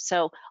him.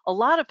 So a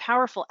lot of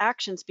powerful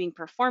actions being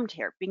performed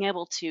here, being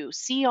able to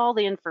see all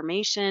the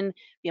information,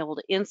 be able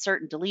to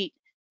insert and delete.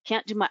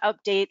 Can't do my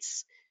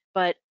updates,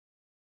 but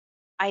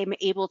I'm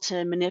able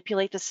to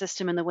manipulate the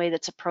system in the way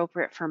that's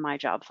appropriate for my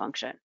job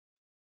function.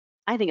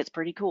 I think it's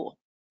pretty cool.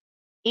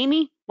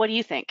 Amy, what do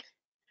you think?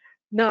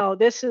 No,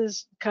 this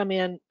has come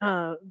in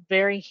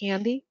very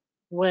handy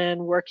when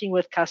working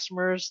with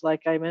customers,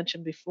 like I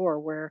mentioned before,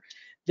 where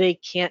they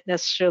can't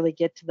necessarily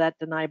get to that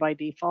deny by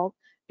default.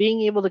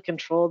 Being able to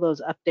control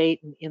those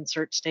update and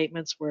insert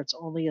statements where it's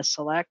only a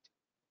select,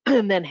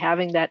 and then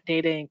having that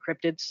data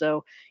encrypted.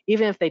 So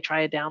even if they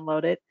try to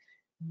download it,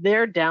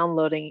 they're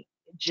downloading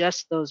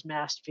just those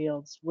masked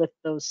fields with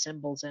those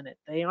symbols in it.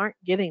 They aren't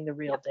getting the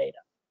real data.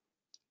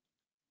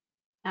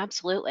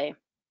 Absolutely.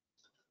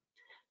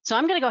 So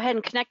I'm going to go ahead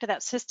and connect to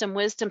that system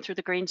wisdom through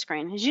the green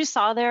screen. As you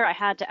saw there, I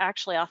had to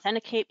actually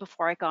authenticate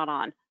before I got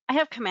on. I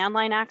have command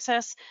line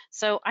access,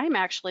 so I'm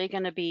actually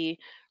going to be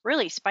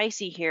really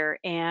spicy here,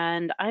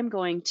 and I'm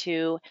going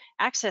to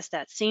access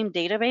that same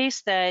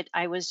database that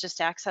I was just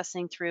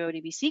accessing through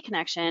ODBC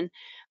connection,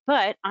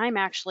 but I'm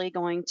actually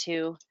going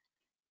to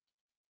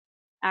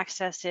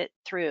access it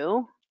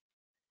through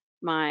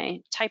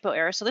my typo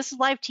error. So this is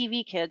live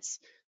TV, kids,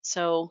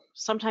 so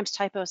sometimes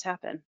typos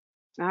happen.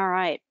 All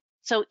right.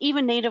 So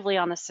even natively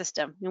on the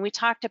system, and we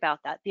talked about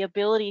that, the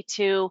ability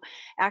to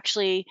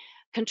actually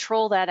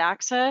control that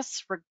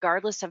access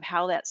regardless of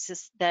how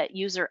that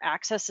user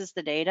accesses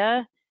the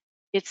data,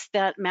 it's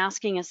that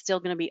masking is still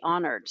going to be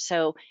honored.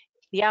 So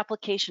the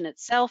application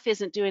itself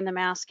isn't doing the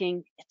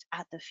masking, it's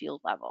at the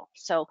field level.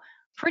 So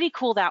pretty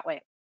cool that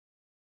way.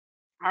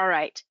 All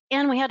right,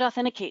 and we had to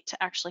authenticate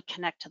to actually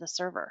connect to the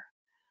server.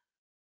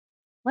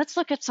 Let's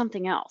look at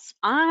something else.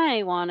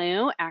 I want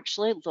to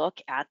actually look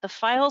at the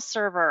file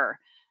server.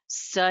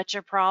 Such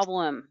a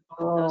problem.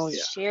 Oh, Those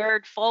yeah.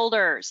 shared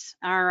folders.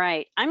 All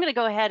right, I'm going to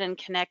go ahead and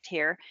connect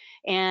here.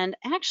 And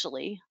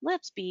actually,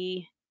 let's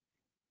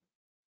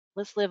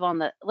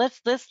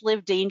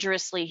live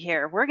dangerously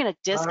here. We're going to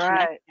All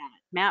disconnect right. that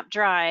map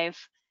drive.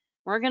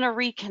 We're going to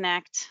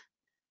reconnect.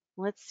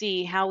 Let's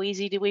see, how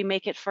easy do we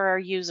make it for our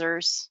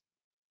users?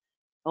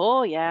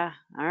 Oh yeah,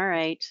 all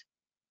right.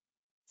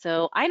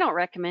 So I don't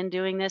recommend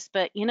doing this,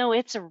 but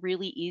it's a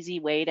really easy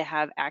way to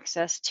have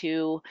access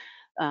to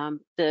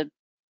the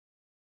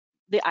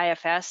the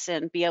IFS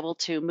and be able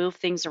to move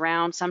things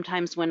around.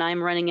 Sometimes when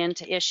I'm running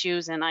into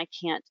issues and I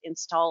can't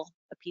install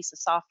a piece of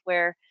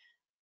software,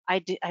 I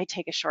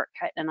take a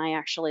shortcut and I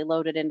actually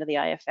load it into the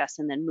IFS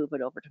and then move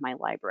it over to my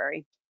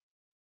library.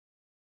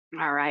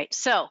 All right,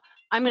 so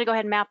I'm going to go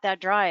ahead and map that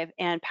drive,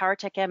 and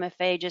PowerTech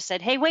MFA just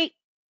said, hey, wait,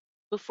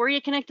 before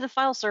you connect to the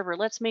file server,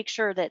 let's make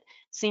sure that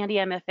Sandi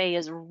MFA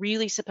is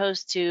really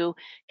supposed to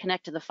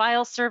connect to the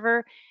file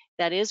server.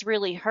 That is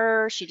really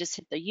her. She just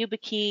hit the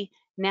YubiKey.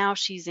 Now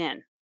she's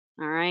in.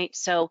 All right,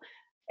 so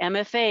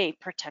MFA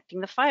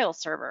protecting the file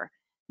server.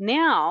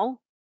 Now,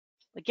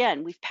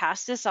 again, we've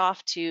passed this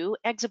off to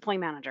Exit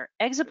Point Manager.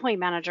 Exit Point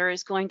Manager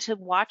is going to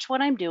watch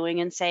what I'm doing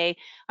and say,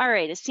 all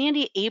right, is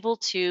Sandi able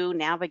to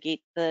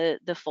navigate the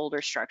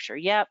folder structure?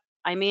 Yep,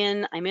 I'm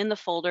in the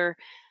folder.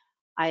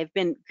 I've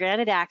been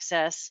granted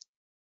access.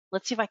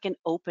 Let's see if I can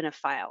open a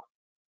file.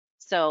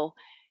 So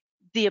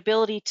the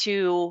ability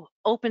to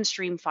open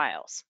stream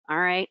files. All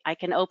right, I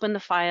can open the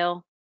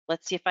file.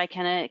 Let's see if I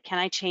can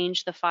I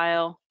change the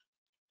file?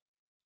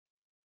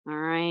 All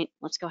right,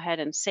 let's go ahead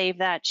and save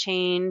that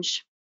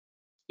change.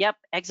 Yep,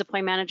 Exit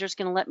Point Manager is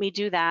going to let me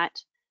do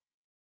that.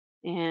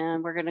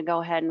 And we're going to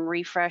go ahead and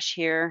refresh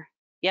here.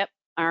 Yep,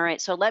 all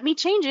right, so let me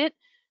change it.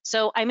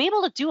 So I'm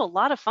able to do a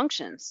lot of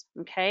functions,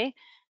 okay?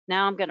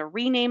 Now I'm going to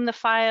rename the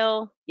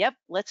file. Yep,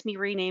 lets me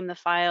rename the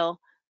file.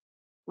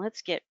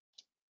 Let's get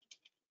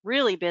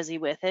really busy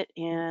with it,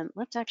 and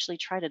let's actually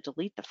try to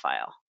delete the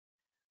file.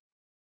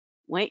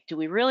 Wait, do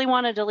we really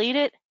want to delete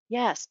it?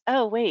 Yes.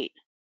 Oh, wait.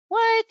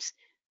 What?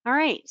 All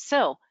right,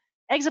 so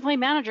Exit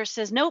Point Manager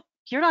says, nope,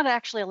 you're not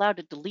actually allowed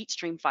to delete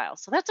stream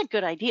files. So that's a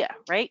good idea,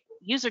 right?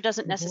 User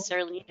doesn't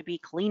necessarily need to be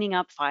cleaning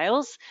up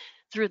files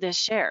through this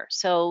share.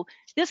 So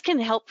this can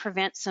help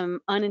prevent some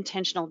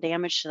unintentional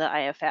damage to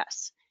the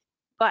IFS.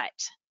 But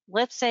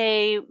let's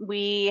say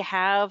we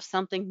have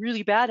something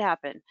really bad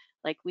happen,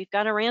 like we've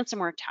got a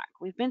ransomware attack.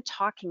 We've been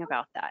talking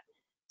about that.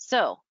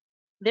 So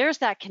there's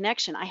that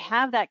connection. I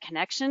have that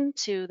connection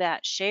to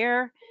that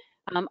share.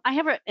 I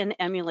have an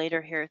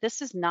emulator here.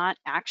 This is not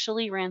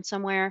actually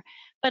ransomware,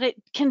 but it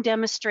can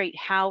demonstrate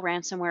how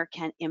ransomware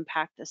can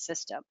impact the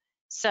system.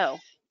 So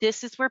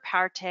this is where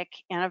PowerTech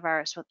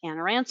antivirus with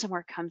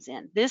anti-ransomware comes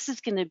in. This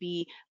is going to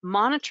be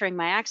monitoring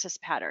my access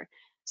pattern.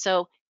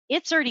 So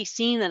it's already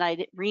seen that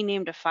I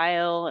renamed a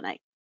file and I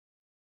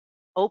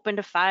opened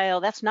a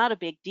file. That's not a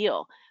big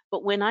deal.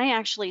 But when I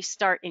actually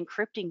start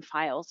encrypting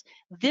files,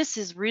 this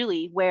is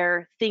really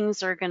where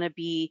things are going to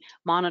be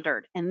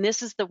monitored. And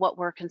this is what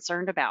we're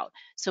concerned about.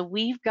 So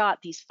we've got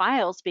these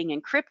files being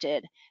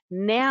encrypted.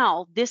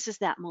 Now, this is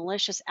that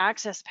malicious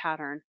access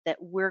pattern that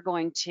we're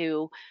going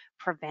to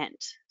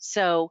prevent.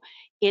 So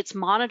it's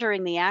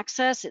monitoring the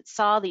access. It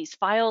saw these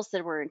files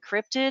that were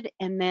encrypted,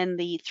 and then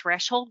the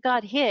threshold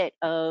got hit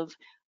of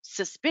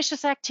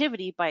suspicious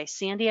activity by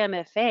Sandi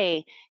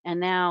MFA,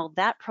 and now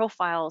that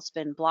profile has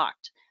been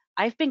blocked.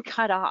 I've been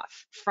cut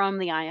off from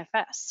the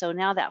IFS. So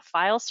now that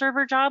file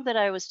server job that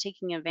I was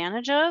taking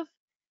advantage of,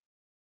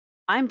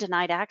 I'm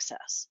denied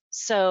access.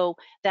 So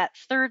that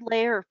third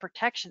layer of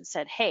protection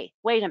said, hey,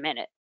 wait a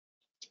minute.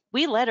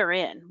 We let her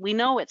in. We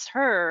know it's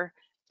her,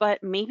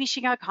 but maybe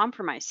she got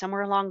compromised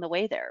somewhere along the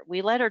way there.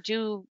 We let her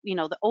do,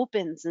 the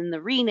opens and the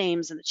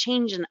renames and the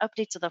change and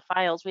updates of the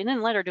files. We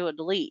didn't let her do a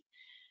delete.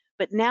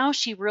 But now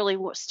she really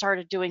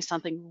started doing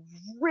something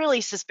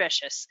really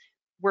suspicious.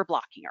 We're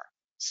blocking her.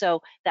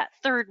 So that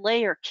third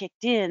layer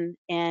kicked in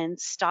and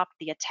stopped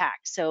the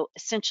attack. So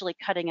essentially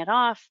cutting it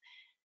off.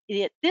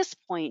 At this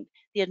point,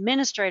 the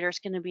administrator is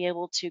going to be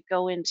able to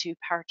go into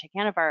PowerTech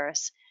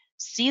Antivirus,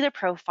 see the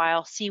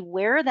profile, see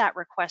where that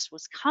request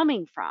was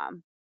coming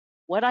from,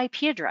 what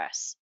IP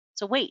address.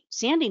 So wait,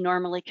 Sandi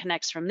normally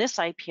connects from this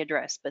IP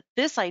address, but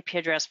this IP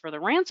address for the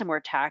ransomware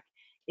attack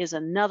is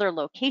another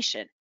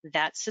location.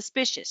 That's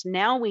suspicious.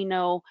 Now we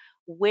know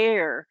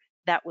where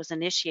that was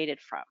initiated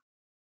from.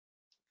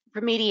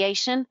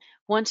 Remediation,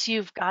 once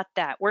you've got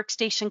that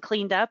workstation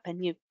cleaned up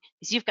and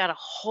you've got a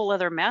whole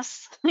other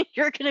mess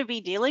you're going to be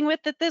dealing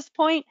with at this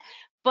point,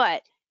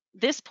 but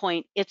this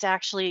point it's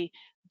actually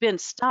been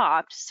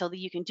stopped so that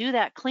you can do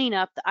that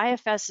cleanup. The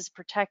IFS is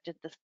protected,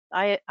 the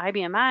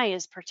IBMI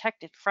is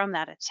protected from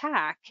that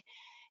attack.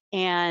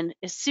 And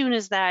as soon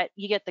as that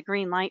you get the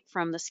green light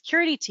from the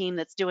security team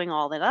that's doing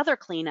all that other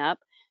cleanup,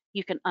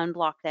 you can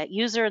unblock that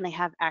user and they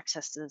have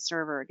access to the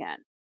server again.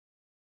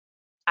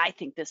 I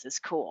think this is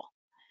cool.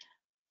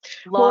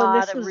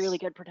 Lot of really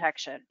good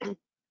protection.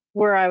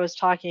 Where I was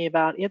talking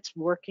about it's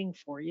working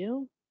for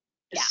you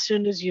as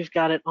soon as you've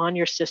got it on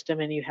your system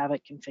and you have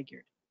it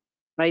configured,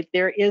 right?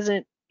 There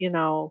isn't,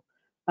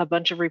 a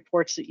bunch of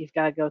reports that you've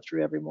got to go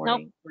through every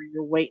morning where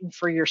you're waiting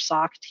for your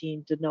SOC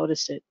team to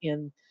notice it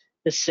in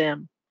the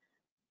SIM.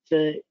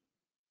 The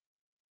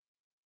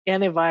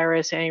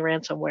antivirus,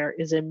 anti-ransomware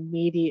is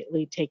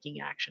immediately taking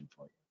action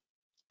for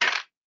you.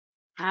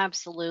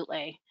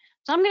 Absolutely.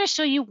 So I'm going to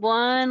show you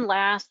one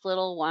last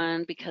little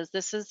one because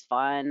this is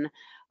fun.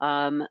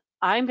 I'm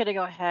going to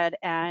go ahead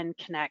and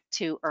connect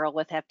to URL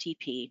with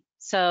FTP.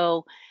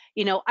 So,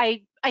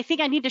 I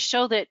think I need to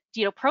show that,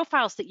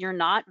 profiles that you're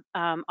not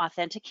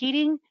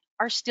authenticating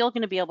are still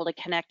going to be able to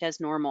connect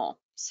as normal.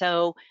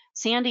 So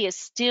Sandi is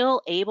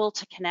still able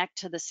to connect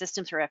to the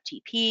system through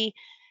FTP,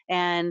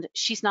 and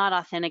she's not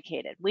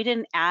authenticated. We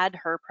didn't add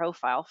her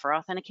profile for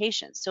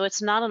authentication. So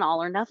it's not an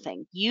all or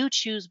nothing. You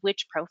choose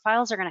which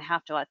profiles are going to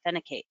have to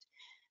authenticate.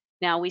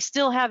 Now, we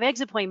still have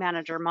Exit Point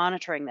Manager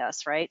monitoring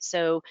this, right?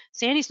 So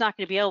Sandi's not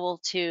going to be able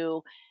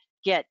to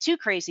get too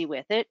crazy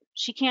with it.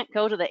 She can't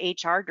go to the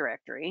HR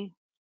directory,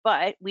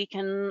 but we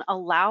can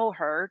allow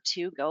her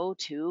to go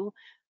to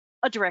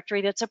a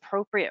directory that's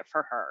appropriate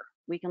for her.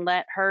 We can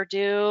let her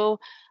do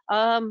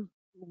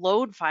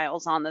load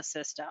files on the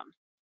system.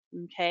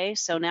 Okay,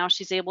 so now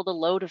she's able to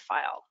load a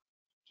file.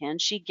 Can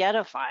she get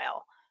a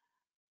file?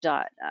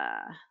 As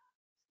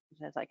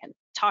I can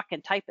talk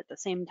and type at the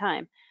same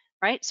time,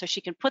 right? So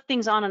she can put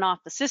things on and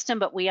off the system,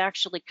 but we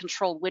actually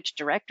controlled which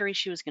directory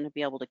she was going to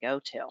be able to go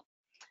to.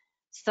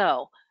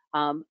 So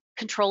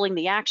controlling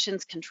the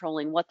actions,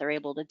 controlling what they're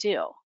able to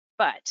do.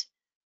 But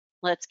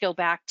let's go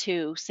back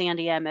to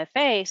Sandi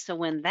MFA. So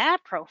when that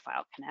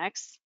profile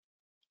connects,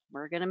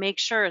 we're going to make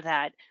sure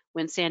that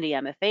when Sandi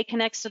MFA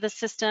connects to the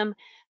system,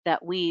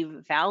 that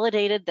we've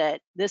validated that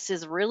this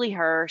is really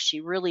her.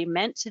 She really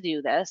meant to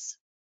do this.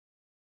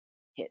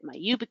 Hit my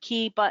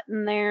YubiKey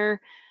button there,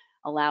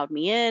 allowed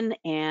me in,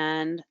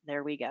 and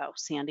there we go.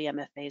 Sandi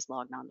MFA is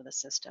logged onto the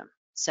system.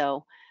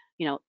 So,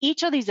 you know,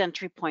 each of these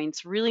entry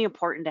points, really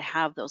important to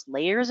have those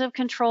layers of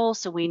control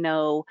so we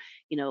know,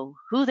 you know,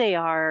 who they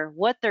are,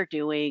 what they're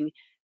doing,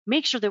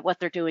 make sure that what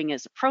they're doing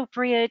is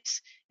appropriate,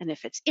 and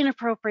if it's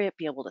inappropriate,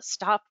 be able to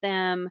stop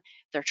them.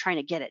 If they're trying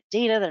to get at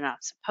data they're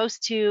not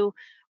supposed to,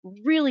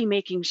 really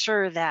making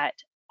sure that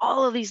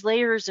all of these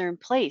layers are in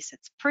place.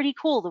 It's pretty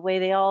cool the way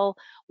they all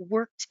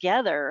work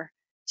together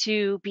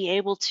to be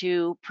able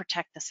to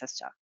protect the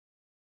system.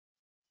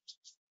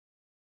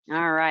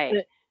 All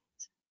right,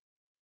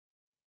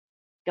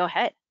 go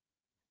ahead.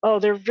 Oh,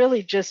 they're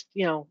really just,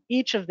 you know,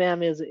 each of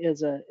them is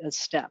a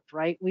step,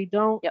 right? We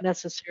don't Yep.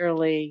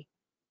 necessarily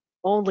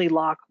only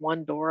lock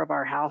one door of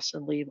our house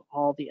and leave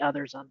all the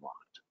others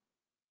unlocked.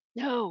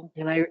 No.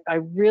 And I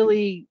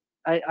really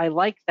I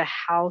like the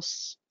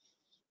house,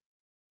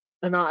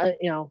 and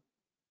you know,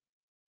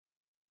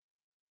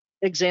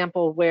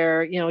 example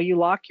where, you know, you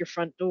lock your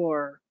front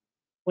door.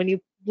 When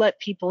you let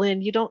people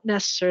in, you don't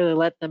necessarily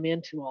let them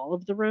into all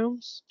of the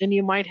rooms, and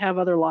you might have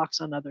other locks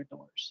on other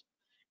doors.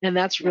 And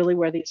that's Yep. really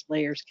where these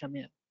layers come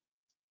in.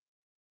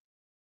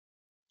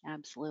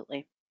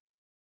 Absolutely.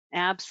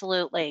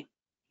 Absolutely.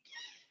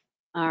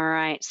 All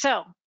right.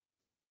 So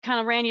kind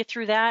of ran you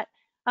through that.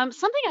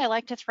 Something I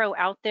like to throw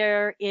out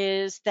there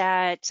is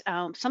that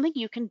something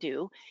you can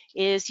do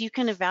is you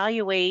can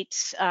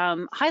evaluate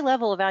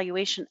high-level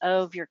evaluation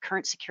of your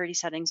current security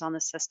settings on the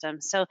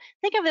system. So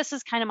think of this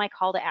as kind of my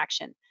call to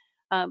action.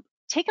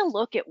 Take a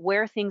look at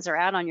where things are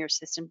at on your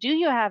system. Do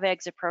you have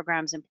exit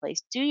programs in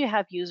place? Do you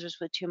have users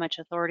with too much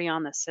authority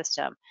on the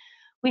system?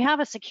 We have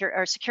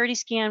our security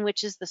scan,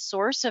 which is the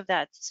source of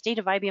that State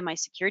of IBM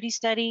Security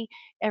study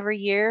every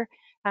year.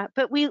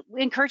 But we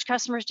encourage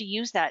customers to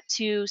use that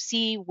to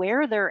see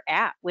where they're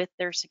at with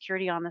their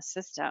security on the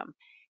system.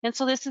 And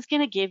so this is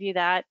going to give you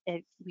that.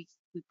 We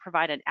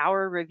provide an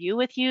hour review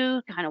with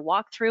you, kind of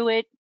walk through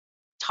it,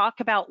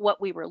 talk about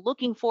what we were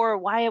looking for,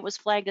 why it was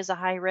flagged as a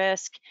high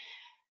risk,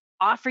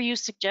 offer you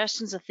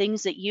suggestions of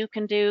things that you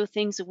can do,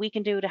 things that we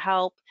can do to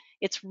help.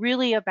 It's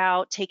really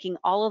about taking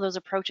all of those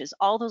approaches,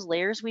 all those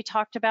layers we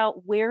talked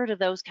about, where do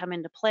those come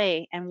into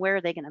play and where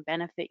are they going to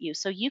benefit you?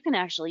 So you can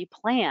actually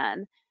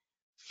plan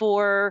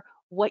for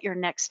what your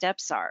next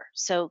steps are.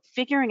 So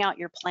figuring out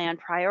your plan,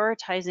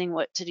 prioritizing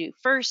what to do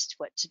first,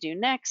 what to do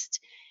next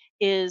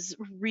is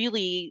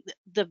really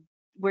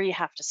where you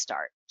have to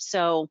start.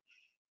 So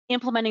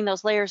implementing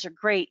those layers are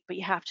great, but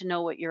you have to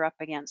know what you're up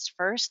against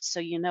first so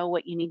you know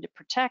what you need to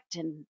protect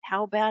and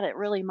how bad it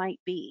really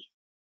might be.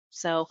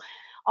 So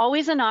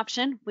always an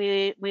option.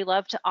 We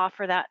love to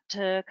offer that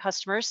to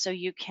customers so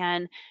you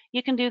can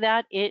do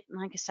that. It,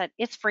 like I said,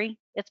 it's free.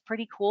 It's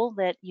pretty cool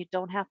that you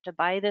don't have to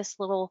buy this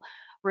little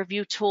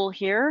review tool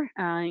here.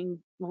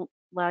 We'll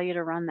allow you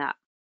to run that.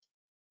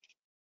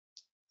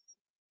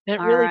 And it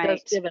All really does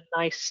right. give a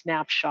nice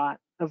snapshot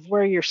of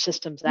where your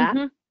system's at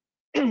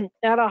Mm-hmm.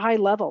 at a high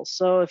level.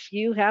 So if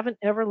you haven't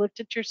ever looked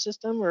at your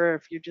system, or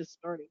if you're just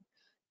starting,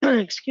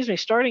 excuse me,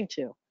 starting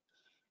to,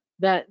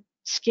 that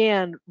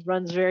scan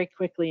runs very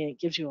quickly and it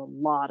gives you a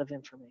lot of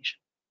information.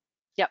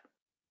 Yep.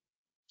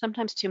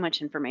 Sometimes too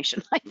much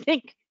information, I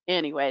think.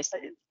 Anyways,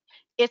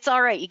 it's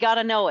all right. You got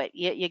to know it.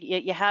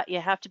 You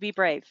have to be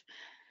brave.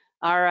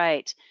 All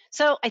right.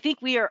 So I think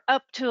we are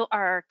up to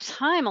our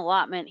time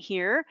allotment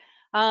here.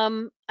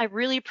 I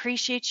really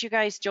appreciate you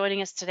guys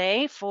joining us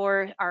today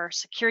for our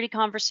security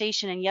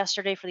conversation and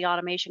yesterday for the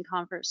automation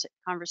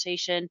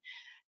conversation.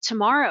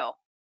 Tomorrow,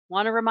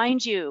 want to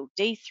remind you,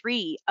 day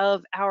 3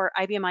 of our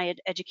IBM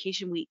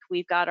Education Week.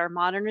 We've got our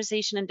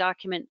modernization and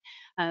document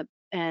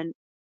and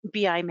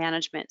BI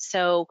management.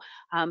 So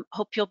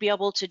hope you'll be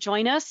able to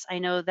join us. I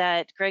know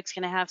that Greg's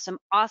going to have some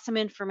awesome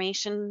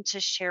information to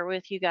share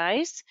with you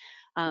guys,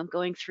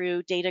 going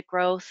through data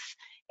growth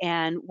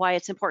and why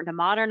it's important to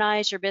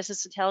modernize your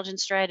business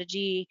intelligence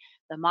strategy,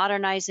 the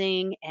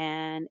modernizing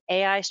and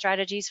AI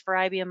strategies for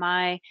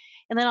IBMI,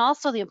 and then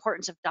also the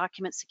importance of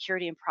document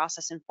security and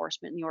process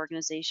enforcement in the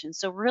organization.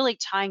 So really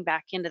tying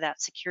back into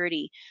that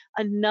security,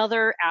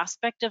 another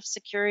aspect of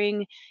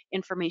securing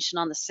information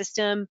on the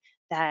system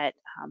that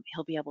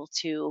he'll be able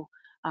to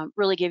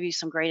really give you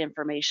some great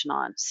information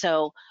on.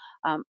 So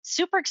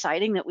super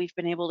exciting that we've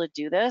been able to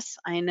do this.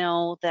 I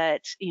know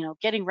that,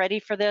 getting ready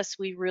for this,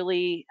 we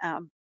really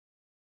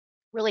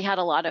had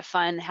a lot of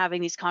fun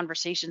having these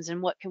conversations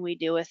and what can we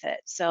do with it.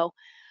 So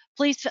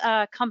please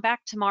come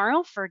back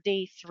tomorrow for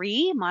day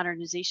 3,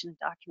 modernization of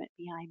document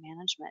BI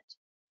management.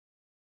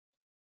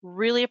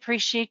 Really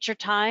appreciate your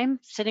time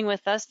sitting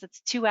with us.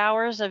 That's 2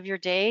 hours of your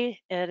day.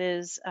 It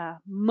is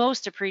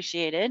most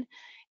appreciated.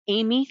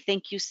 Amy,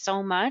 thank you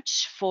so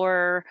much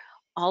for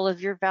all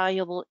of your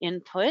valuable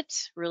input.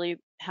 Really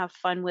have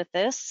fun with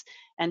this.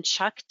 And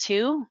Chuck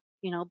too,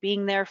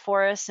 being there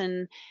for us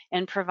and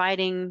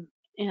providing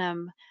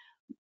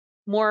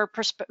more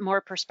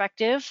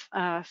perspective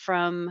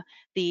from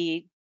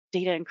the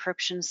data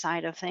encryption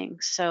side of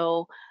things.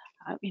 So,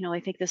 I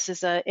think this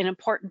is an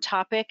important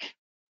topic.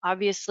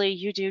 Obviously,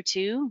 you do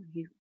too.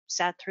 You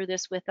sat through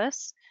this with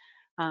us.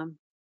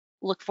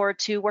 Look forward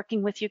to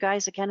working with you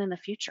guys again in the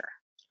future.